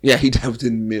great. Yeah, he died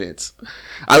within minutes.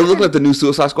 I was looking at the new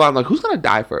Suicide Squad. I'm like, who's gonna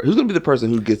die first? Who's gonna be the person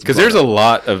who gets? Because there's a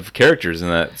lot of characters in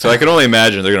that, so I can only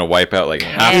imagine they're gonna wipe out like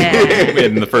half of them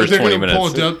in the first They're 20 gonna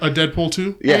pull minutes. a Deadpool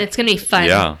 2? Yeah. And it's going to be fun.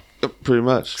 Yeah, pretty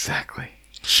much. exactly.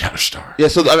 Shatterstar. Yeah.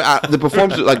 So the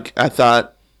performance, like I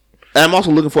thought, and I'm also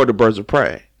looking forward to Birds of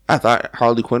Prey. I thought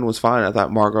Harley Quinn was fine. I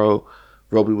thought Margot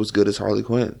Robbie was good as Harley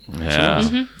Quinn.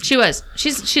 Yeah. She was.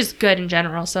 She's good in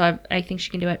general, so I think she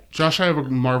can do it. Josh, I have a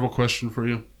Marvel question for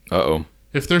you. Uh-oh.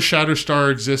 If their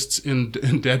Shatterstar exists in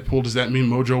Deadpool, does that mean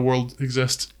Mojo World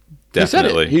exists? He said it.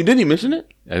 Definitely. Didn't he mention it?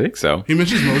 I think so. He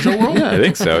mentions Mojo World? I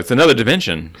think so. It's another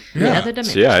dimension. The other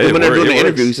dimension. So, yeah, it, when they're doing the works.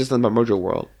 interview, he says something about Mojo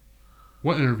World.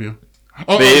 What interview?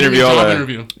 Oh, They interview all job the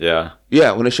interview. Yeah.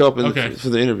 Yeah, when they show up Okay. for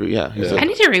the interview. Yeah. He said- I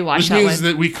need to rewatch Which that means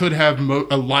one. that we could have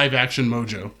a live action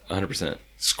Mojo. 100%.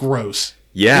 It's gross.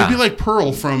 Yeah. It'd be like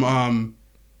Pearl from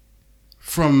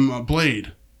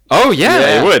Blade. Oh, yeah,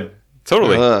 Yeah. it would.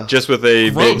 Totally. Just with a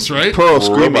Gross, big right? Pearl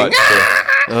screaming. robot.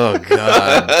 Oh,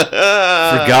 God.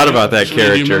 Forgot about that Do you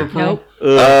remember character. Pearl? Nope. In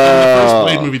the first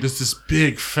Blade movie, there's this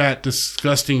big, fat,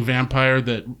 disgusting vampire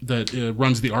that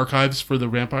runs the archives for the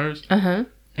vampires. Uh-huh.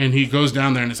 And he goes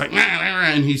down there and it's like,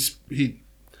 and he.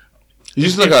 You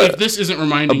just If, like if this isn't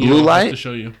reminding a you, blue I'll have light? to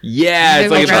show you. Yeah,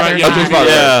 it's Maybe like I'll try Yeah, just yeah, about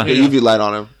yeah. the UV light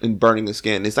on him and burning the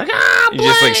skin. It's like you're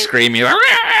just like screaming. Like,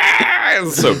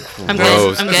 it's so I'm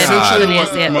gross. good. I'm good. Essentially, God. what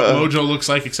See it. Mojo looks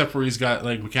like, except for he's got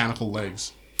like mechanical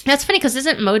legs. That's funny because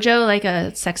isn't Mojo like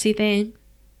a sexy thing?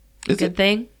 Is Good it?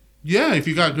 thing? Yeah, if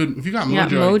you got Mojo, Yeah, I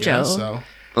Mojo. guess so.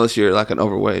 Unless you're like an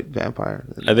overweight vampire.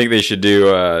 I think they should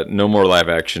do no more live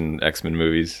action X-Men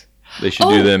movies. They should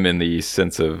Oh. do them in the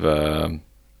sense of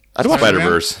I'd watch Spider-Man?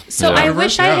 Spider-Verse. So Yeah. I Spider-Verse,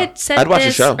 wish I yeah. had said I'd watch the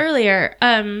this show. earlier.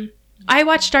 I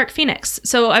watched Dark Phoenix.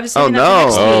 So I was Oh, saying that no. for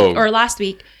next Oh. week or last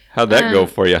week. How'd that go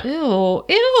for you?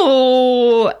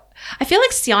 Ew. I feel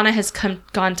like Sienna has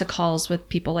gone to calls with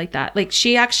people like that. Like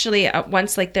she actually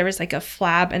once like there was like a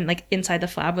flab and like inside the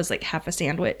flab was like half a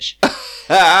sandwich.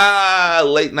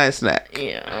 Late night snack.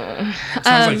 Yeah.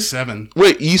 Sounds like Seven.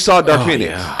 Wait, you saw Dark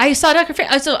Phoenix? yeah. I saw Dr.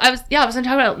 So I was going to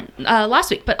talk about last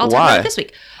week, but I'll talk Why? about it this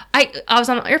week. I was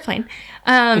on an airplane.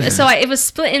 So it was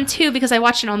split in two because I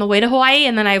watched it on the way to Hawaii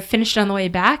and then I finished it on the way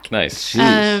back. Nice.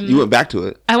 Jeez, you went back to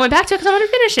it. I went back to it because I wanted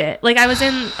to finish it. Like I was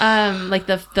in like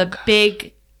the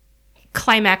big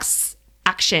climax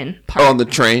action part. Oh, on the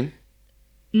train.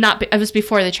 It was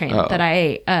before the train Oh. that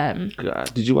I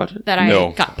God, did you watch it?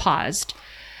 No. got paused.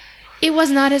 It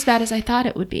was not as bad as I thought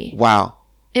it would be. Wow,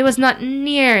 It was not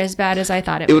near as bad as I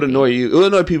thought it it would would annoy you. It would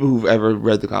annoy people who've ever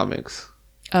read the comics.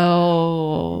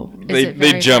 Oh, is They it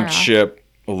very jumped far off? ship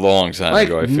a long time Like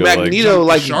ago. I feel Magneto, The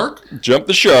like shark? jump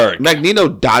the shark. Magneto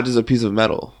dodges a piece of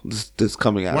metal that's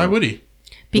coming out. Why would he?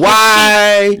 Because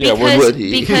Why? Yeah, because, would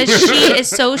he? because she is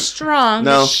so strong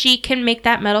No. that she can make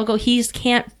that metal go. He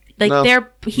can't like No.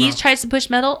 he tries to push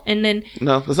metal and then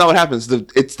No, that's not what happens.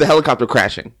 It's the helicopter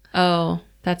crashing, oh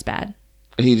that's bad.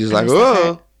 and he's just like, missed that oh,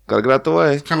 part. gotta get out the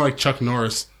way. Kind of like Chuck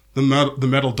Norris. The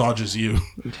metal dodges you.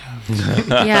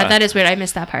 Yeah, that is weird. I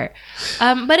missed that part.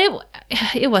 But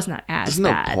it was not as There's no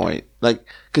bad. point, like,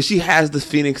 because she has the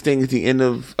Phoenix thing at the end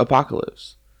of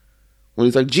Apocalypse when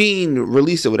he's like, Jean,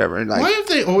 release it, whatever, and like, Why have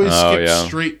they always Oh, skipped yeah.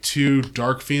 straight to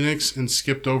Dark Phoenix and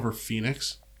skipped over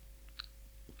Phoenix?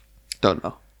 don't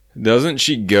know. Doesn't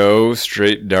she go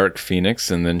straight Dark Phoenix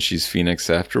and then she's Phoenix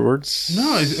afterwards?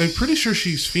 No, I'm pretty sure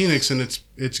she's Phoenix, and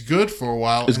it's good for a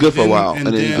while. It's good for a while, and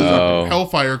and then then- Oh.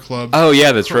 Hellfire Club. Oh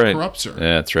yeah, that's right. corrupts her.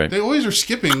 Yeah, that's right. They always are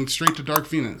skipping straight to Dark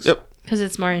Phoenix. Yep. Because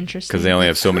it's more interesting. Because they only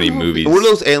have so many movies. What are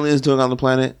those aliens doing on the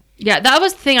planet? Yeah, that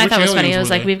was the thing I Which thought was funny. aliens It was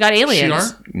were like they? we've got aliens.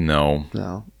 Shi'ar? No,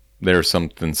 No. there's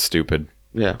something stupid.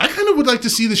 Yeah. I kind of would like to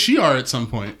see the Shi'ar at some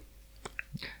point.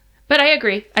 But I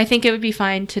agree. I think it would be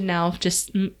fine to now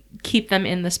just keep them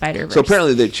in the Spider-Verse. So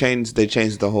apparently they changed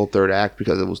the whole third act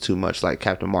because it was too much like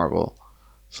Captain Marvel.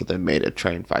 So they made a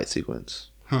train fight sequence.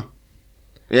 Huh.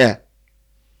 Yeah.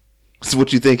 It's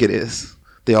what you think it is.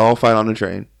 They all fight on a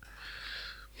train.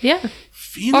 Yeah.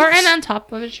 Phoenix? Or and on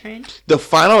top of a train. The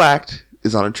final act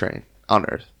is on a train on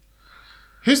Earth.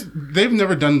 They've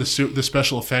never done the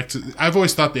special effects. I've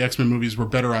always thought the X-Men movies were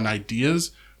better on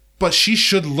ideas, but she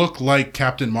should look like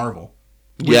Captain Marvel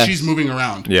when Yes. she's moving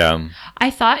around. Yeah.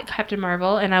 I thought Captain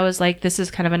Marvel, and I was like, this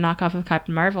is kind of a knockoff of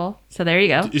Captain Marvel. So there you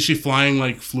go. Is she flying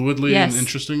like fluidly Yes. and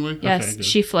interestingly? Yes, Okay, good.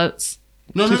 she floats.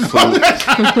 No.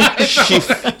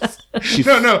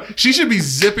 No. She should be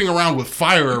zipping around with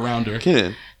fire around her.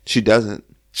 Kenan, she doesn't.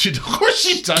 Of course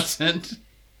she doesn't.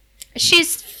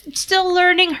 She's still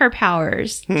learning her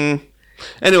powers.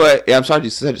 Anyway, yeah, I'm sorry you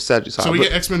said you saw So we it.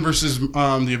 get X-Men versus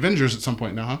the Avengers at some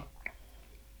point now, huh?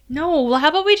 No, well, how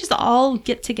about we just all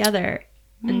get together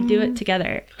and do it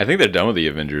together? I think they're done with the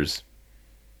Avengers.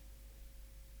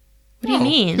 What do you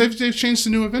mean? They've changed to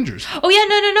new Avengers. Oh yeah,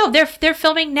 no. They're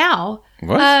filming now.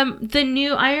 What? The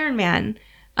new Iron Man.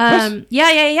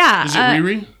 Yeah. Is it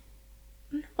Riri?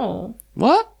 Oh,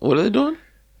 What? What are they doing?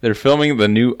 They're filming the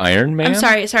new Iron Man? I'm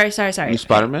sorry. New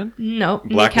Spider-Man? No,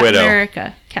 Black Captain Widow.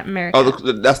 America. Captain America.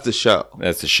 Oh, that's the show.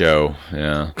 That's a show.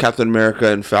 Yeah. Captain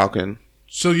America and Falcon.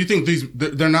 So you think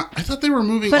they're not? I thought they were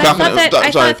moving. But I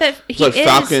thought that he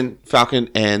is. Falcon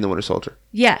and the Winter Soldier.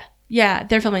 Yeah,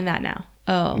 they're filming that now.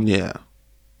 Oh, Yeah.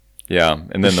 Yeah.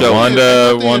 And then the show- I thought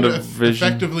they had WandaVision.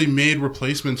 effectively made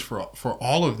replacements for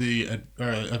all of the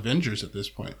Avengers at this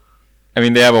point. I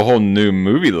mean, they have a whole new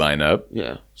movie lineup.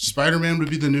 Yeah. Spider-Man would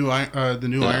be the new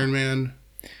Iron Man.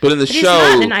 But in the but he's show,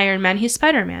 not an Iron Man. He's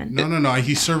Spider-Man. No.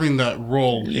 He's serving that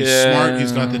role. He's Yeah. smart.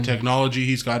 He's got the technology.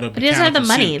 He's got a. But he doesn't have the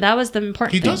mechanical money. suit. That was the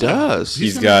important He thing. does. He does.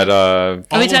 He's got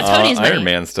he's got Tony's money. Iron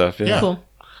Man stuff. Yeah. Yeah. Cool.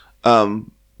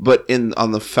 But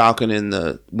on the Falcon and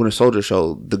the Winter Soldier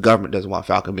show, the government doesn't want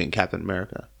Falcon being Captain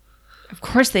America, Of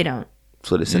course they don't.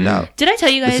 so they send out. Did I tell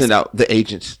you They guys? send out the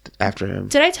agents after him.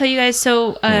 Did I tell you guys?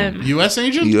 So, U.S.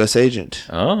 agent. U.S. agent.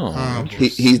 Oh,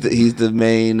 He's the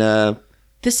main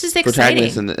this is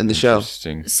protagonist exciting. in the show.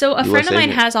 interesting. So a US friend of mine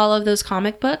agent. has all of those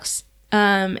comic books,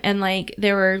 and like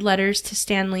there were letters to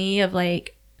Stan Lee of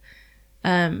like,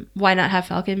 why not have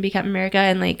Falcon be Captain America,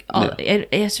 and like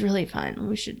it's really fun.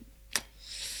 We should.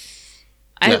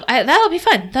 Yeah. That'll be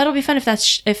fun. That'll be fun if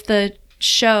if the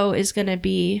show is gonna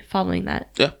be following that.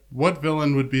 Yeah. What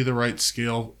villain would be the right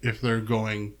scale if they're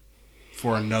going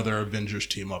for another Avengers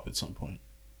team up at some point?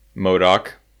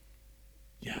 MODOK.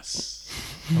 Yes.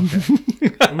 Okay.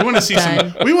 we want to see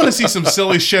some. We want to see some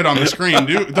silly shit on the screen,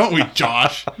 don't we,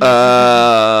 Josh? It'd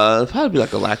probably be like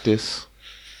Galactus.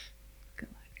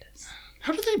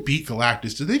 How do they beat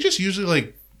Galactus? Do they just usually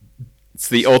like It's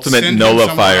the ultimate send him somewhere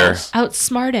nullifier. else?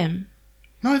 Outsmart him.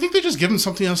 No, I think they just give him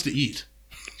something else to eat.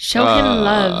 Show him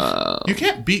love. You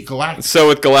can't beat Galactus, So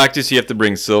with Galactus, you have to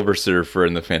bring Silver Surfer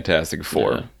in the Fantastic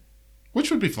Four. Yeah.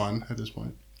 which would be fun at this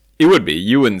point. It would be.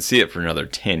 You wouldn't see it for another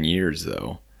 10 years,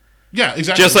 though. Yeah,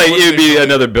 exactly. Just like That would it would be really-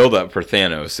 another build-up for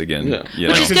Thanos again. Yeah. You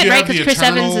Which know, is Because good, you right? have the Because Chris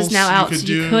Evans is Eternals, now you out, could so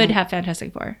you do- could have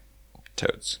Fantastic Four.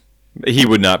 totes. He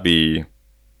would not be.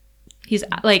 He's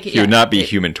like He would not be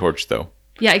Human Torch, though.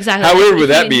 Yeah, exactly. How Like, weird would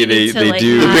that he be? needs They to,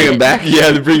 do. hide bring him it. back?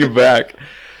 Yeah, they bring him back,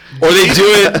 or they do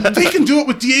it. They can do it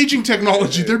with de-aging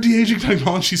technology. Their de-aging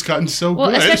technology's gotten so Well,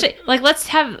 good. especially like let's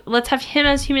have him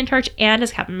as Human Torch and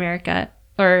as Captain America.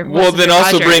 Or Well, what's his then name,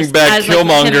 also Rogers, bring back as, like, him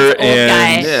as Killmonger old guy.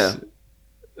 and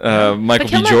Yeah. Michael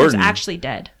But B. Killmonger's Jordan. actually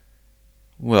dead.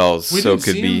 Well, we so didn't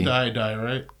could see be. him die,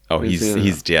 right? Oh, We he's didn't.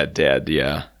 he's dead.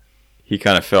 Yeah, he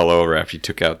kind of fell over after he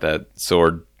took out that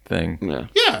sword thing. Yeah.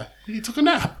 Yeah, he took a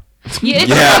nap. Yeah, it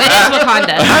is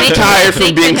Wakanda. I'm tired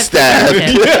from being stabbed. It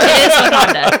is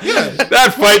Wakanda.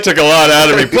 That fight took a lot out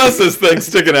of me. Plus, this thing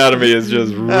sticking out of me is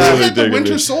just He really had the digging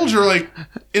Winter me. Soldier like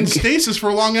in stasis for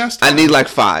a long ass time. I need like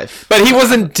 5. But he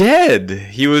wasn't dead.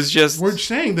 He was just. We're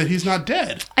saying that he's not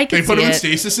dead. I can They put see him in it.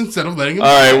 stasis instead of letting him. All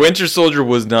right, Winter Soldier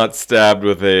was not stabbed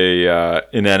with a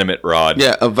inanimate rod.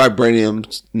 Yeah, a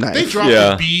vibranium knife. They dropped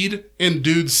Yeah. a bead in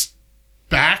dude's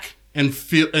back and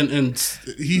feel and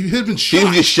he had been He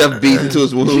shot. just shoved beads into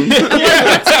his wound.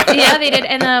 Yeah, they did.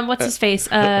 And what's his face?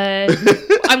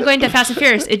 I'm going to Fast and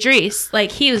Furious. Idris.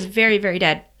 Like he was very, very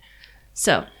dead.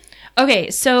 So,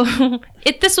 okay, so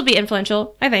this will be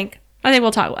influential. I think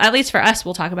we'll talk. At least for us,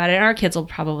 we'll talk about it. And our kids will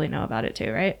probably know about it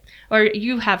too, right? Or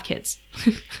you have kids.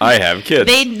 I have kids.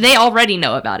 They already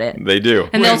know about it, They do.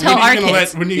 and they'll tell our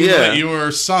kids. When are you gonna let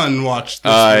your son watch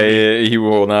this? movie? He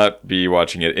will not be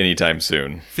watching it anytime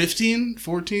soon. 15,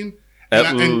 14? At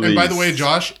And by the way, least.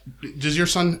 Josh, does your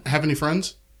son have any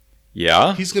friends?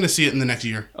 Yeah. He's going to see it in the next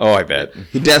year. Oh, I bet.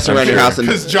 He dances around your house and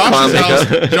Because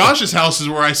Josh's house is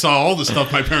where I saw all the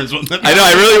stuff my parents wouldn't let me. I know.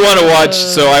 I really want to watch.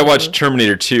 So I watched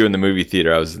Terminator 2 in the movie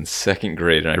theater. I was in 2nd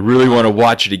grade, and I really want to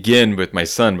watch it again with my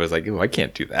son. But I was like, oh, I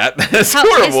can't do that. That's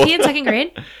horrible. Is he in 2nd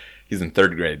grade? He's in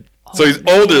 3rd grade. So he's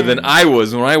older than I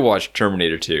was when I watched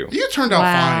Terminator 2. You turned out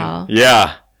Wow.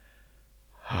 Yeah.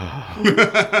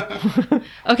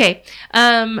 Okay.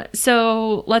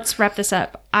 So let's wrap this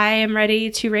up. I am ready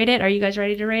to rate it. Are you guys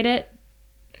ready to rate it?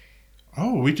 fine.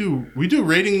 Oh, we do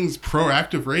ratings,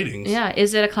 proactive ratings. Yeah.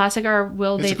 Is it a classic or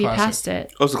will It's they a be classic. past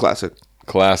it? Oh, it's a classic.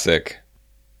 Classic.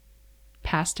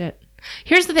 Past it.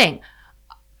 Here's the thing.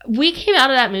 We came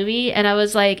out of that movie and I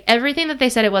was like, everything that they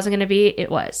said it wasn't going to be, it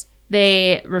was.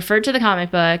 They referred to the comic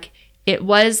book. It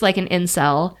was like an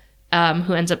incel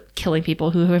who ends up killing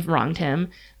people who have wronged him.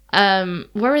 What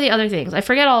were the other things? I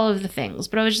forget all of the things,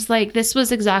 but I was just like, this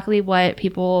was exactly what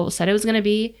people said it was going to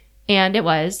be, and it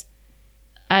was.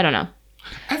 I don't know.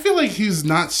 I feel like he's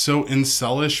not so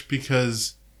incelish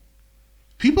because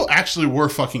people actually were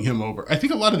fucking him over. I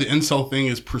think a lot of the incel thing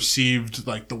is perceived,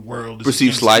 like the world is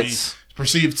Perceived against me, slights.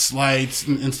 perceived slights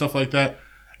and stuff like that.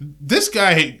 This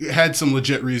guy had some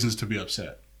legit reasons to be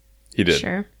upset. He did.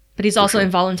 Sure. But he's also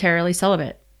involuntarily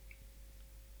celibate.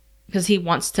 Because he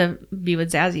wants to be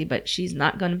with Zazie, but she's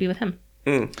not going to be with him.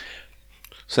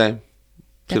 Same.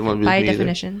 Didn't want to be By with me either.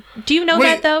 definition. Do you know Wait,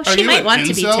 that, though? are She you might an want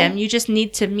to be incel? Tim. You just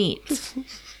need to meet.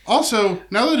 Also,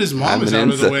 now that his mom I'm is an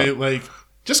out of the incel. way, like,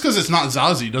 just because it's not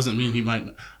Zazie doesn't mean he might.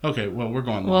 Okay, well, we're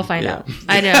going. We'll long. find out.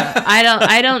 I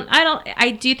know.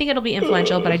 I do think it'll be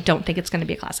influential, but I don't think it's going to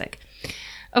be a classic.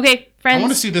 Okay, I friends.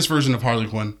 want to see this version of Harley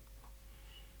Quinn.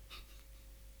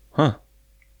 Huh.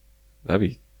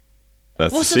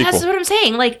 That's Well, the so sequel. that's what I'm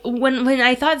saying. Like when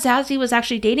I thought Zazie was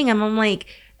actually dating him, I'm like,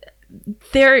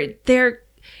 they're.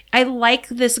 I like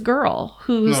this girl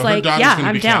who's No, like, her daughter's yeah, gonna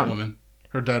I'm be down. Catwoman.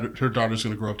 Her daughter's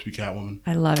going to grow up to be Catwoman.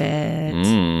 I love it.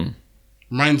 Mm.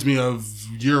 Reminds me of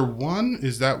Year One.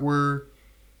 Is that where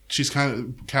she's kind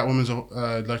of Catwoman's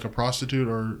like a prostitute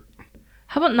or?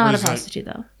 How about not a Is that- prostitute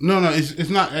though? No, it's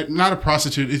not a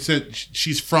prostitute. It's that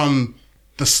she's from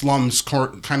the slums,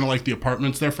 kind of like the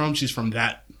apartments they're from. She's from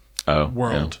that Oh,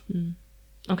 world.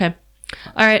 Okay.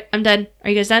 All right, I'm done. Are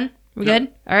you guys done? We good?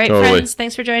 All right, Totally. friends.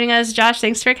 Thanks for joining us. Josh,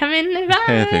 thanks for coming. Bye.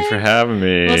 Yeah. Hey, thanks for having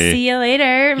me. We'll see you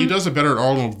later. He does a better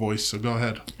Arnold voice, so go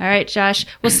ahead. All right, Josh.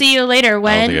 We'll see you later.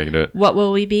 When? think I can do it. What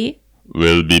will we be?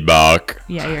 We'll be back.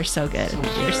 Yeah, you're so good.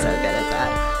 You're so good at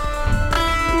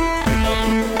that.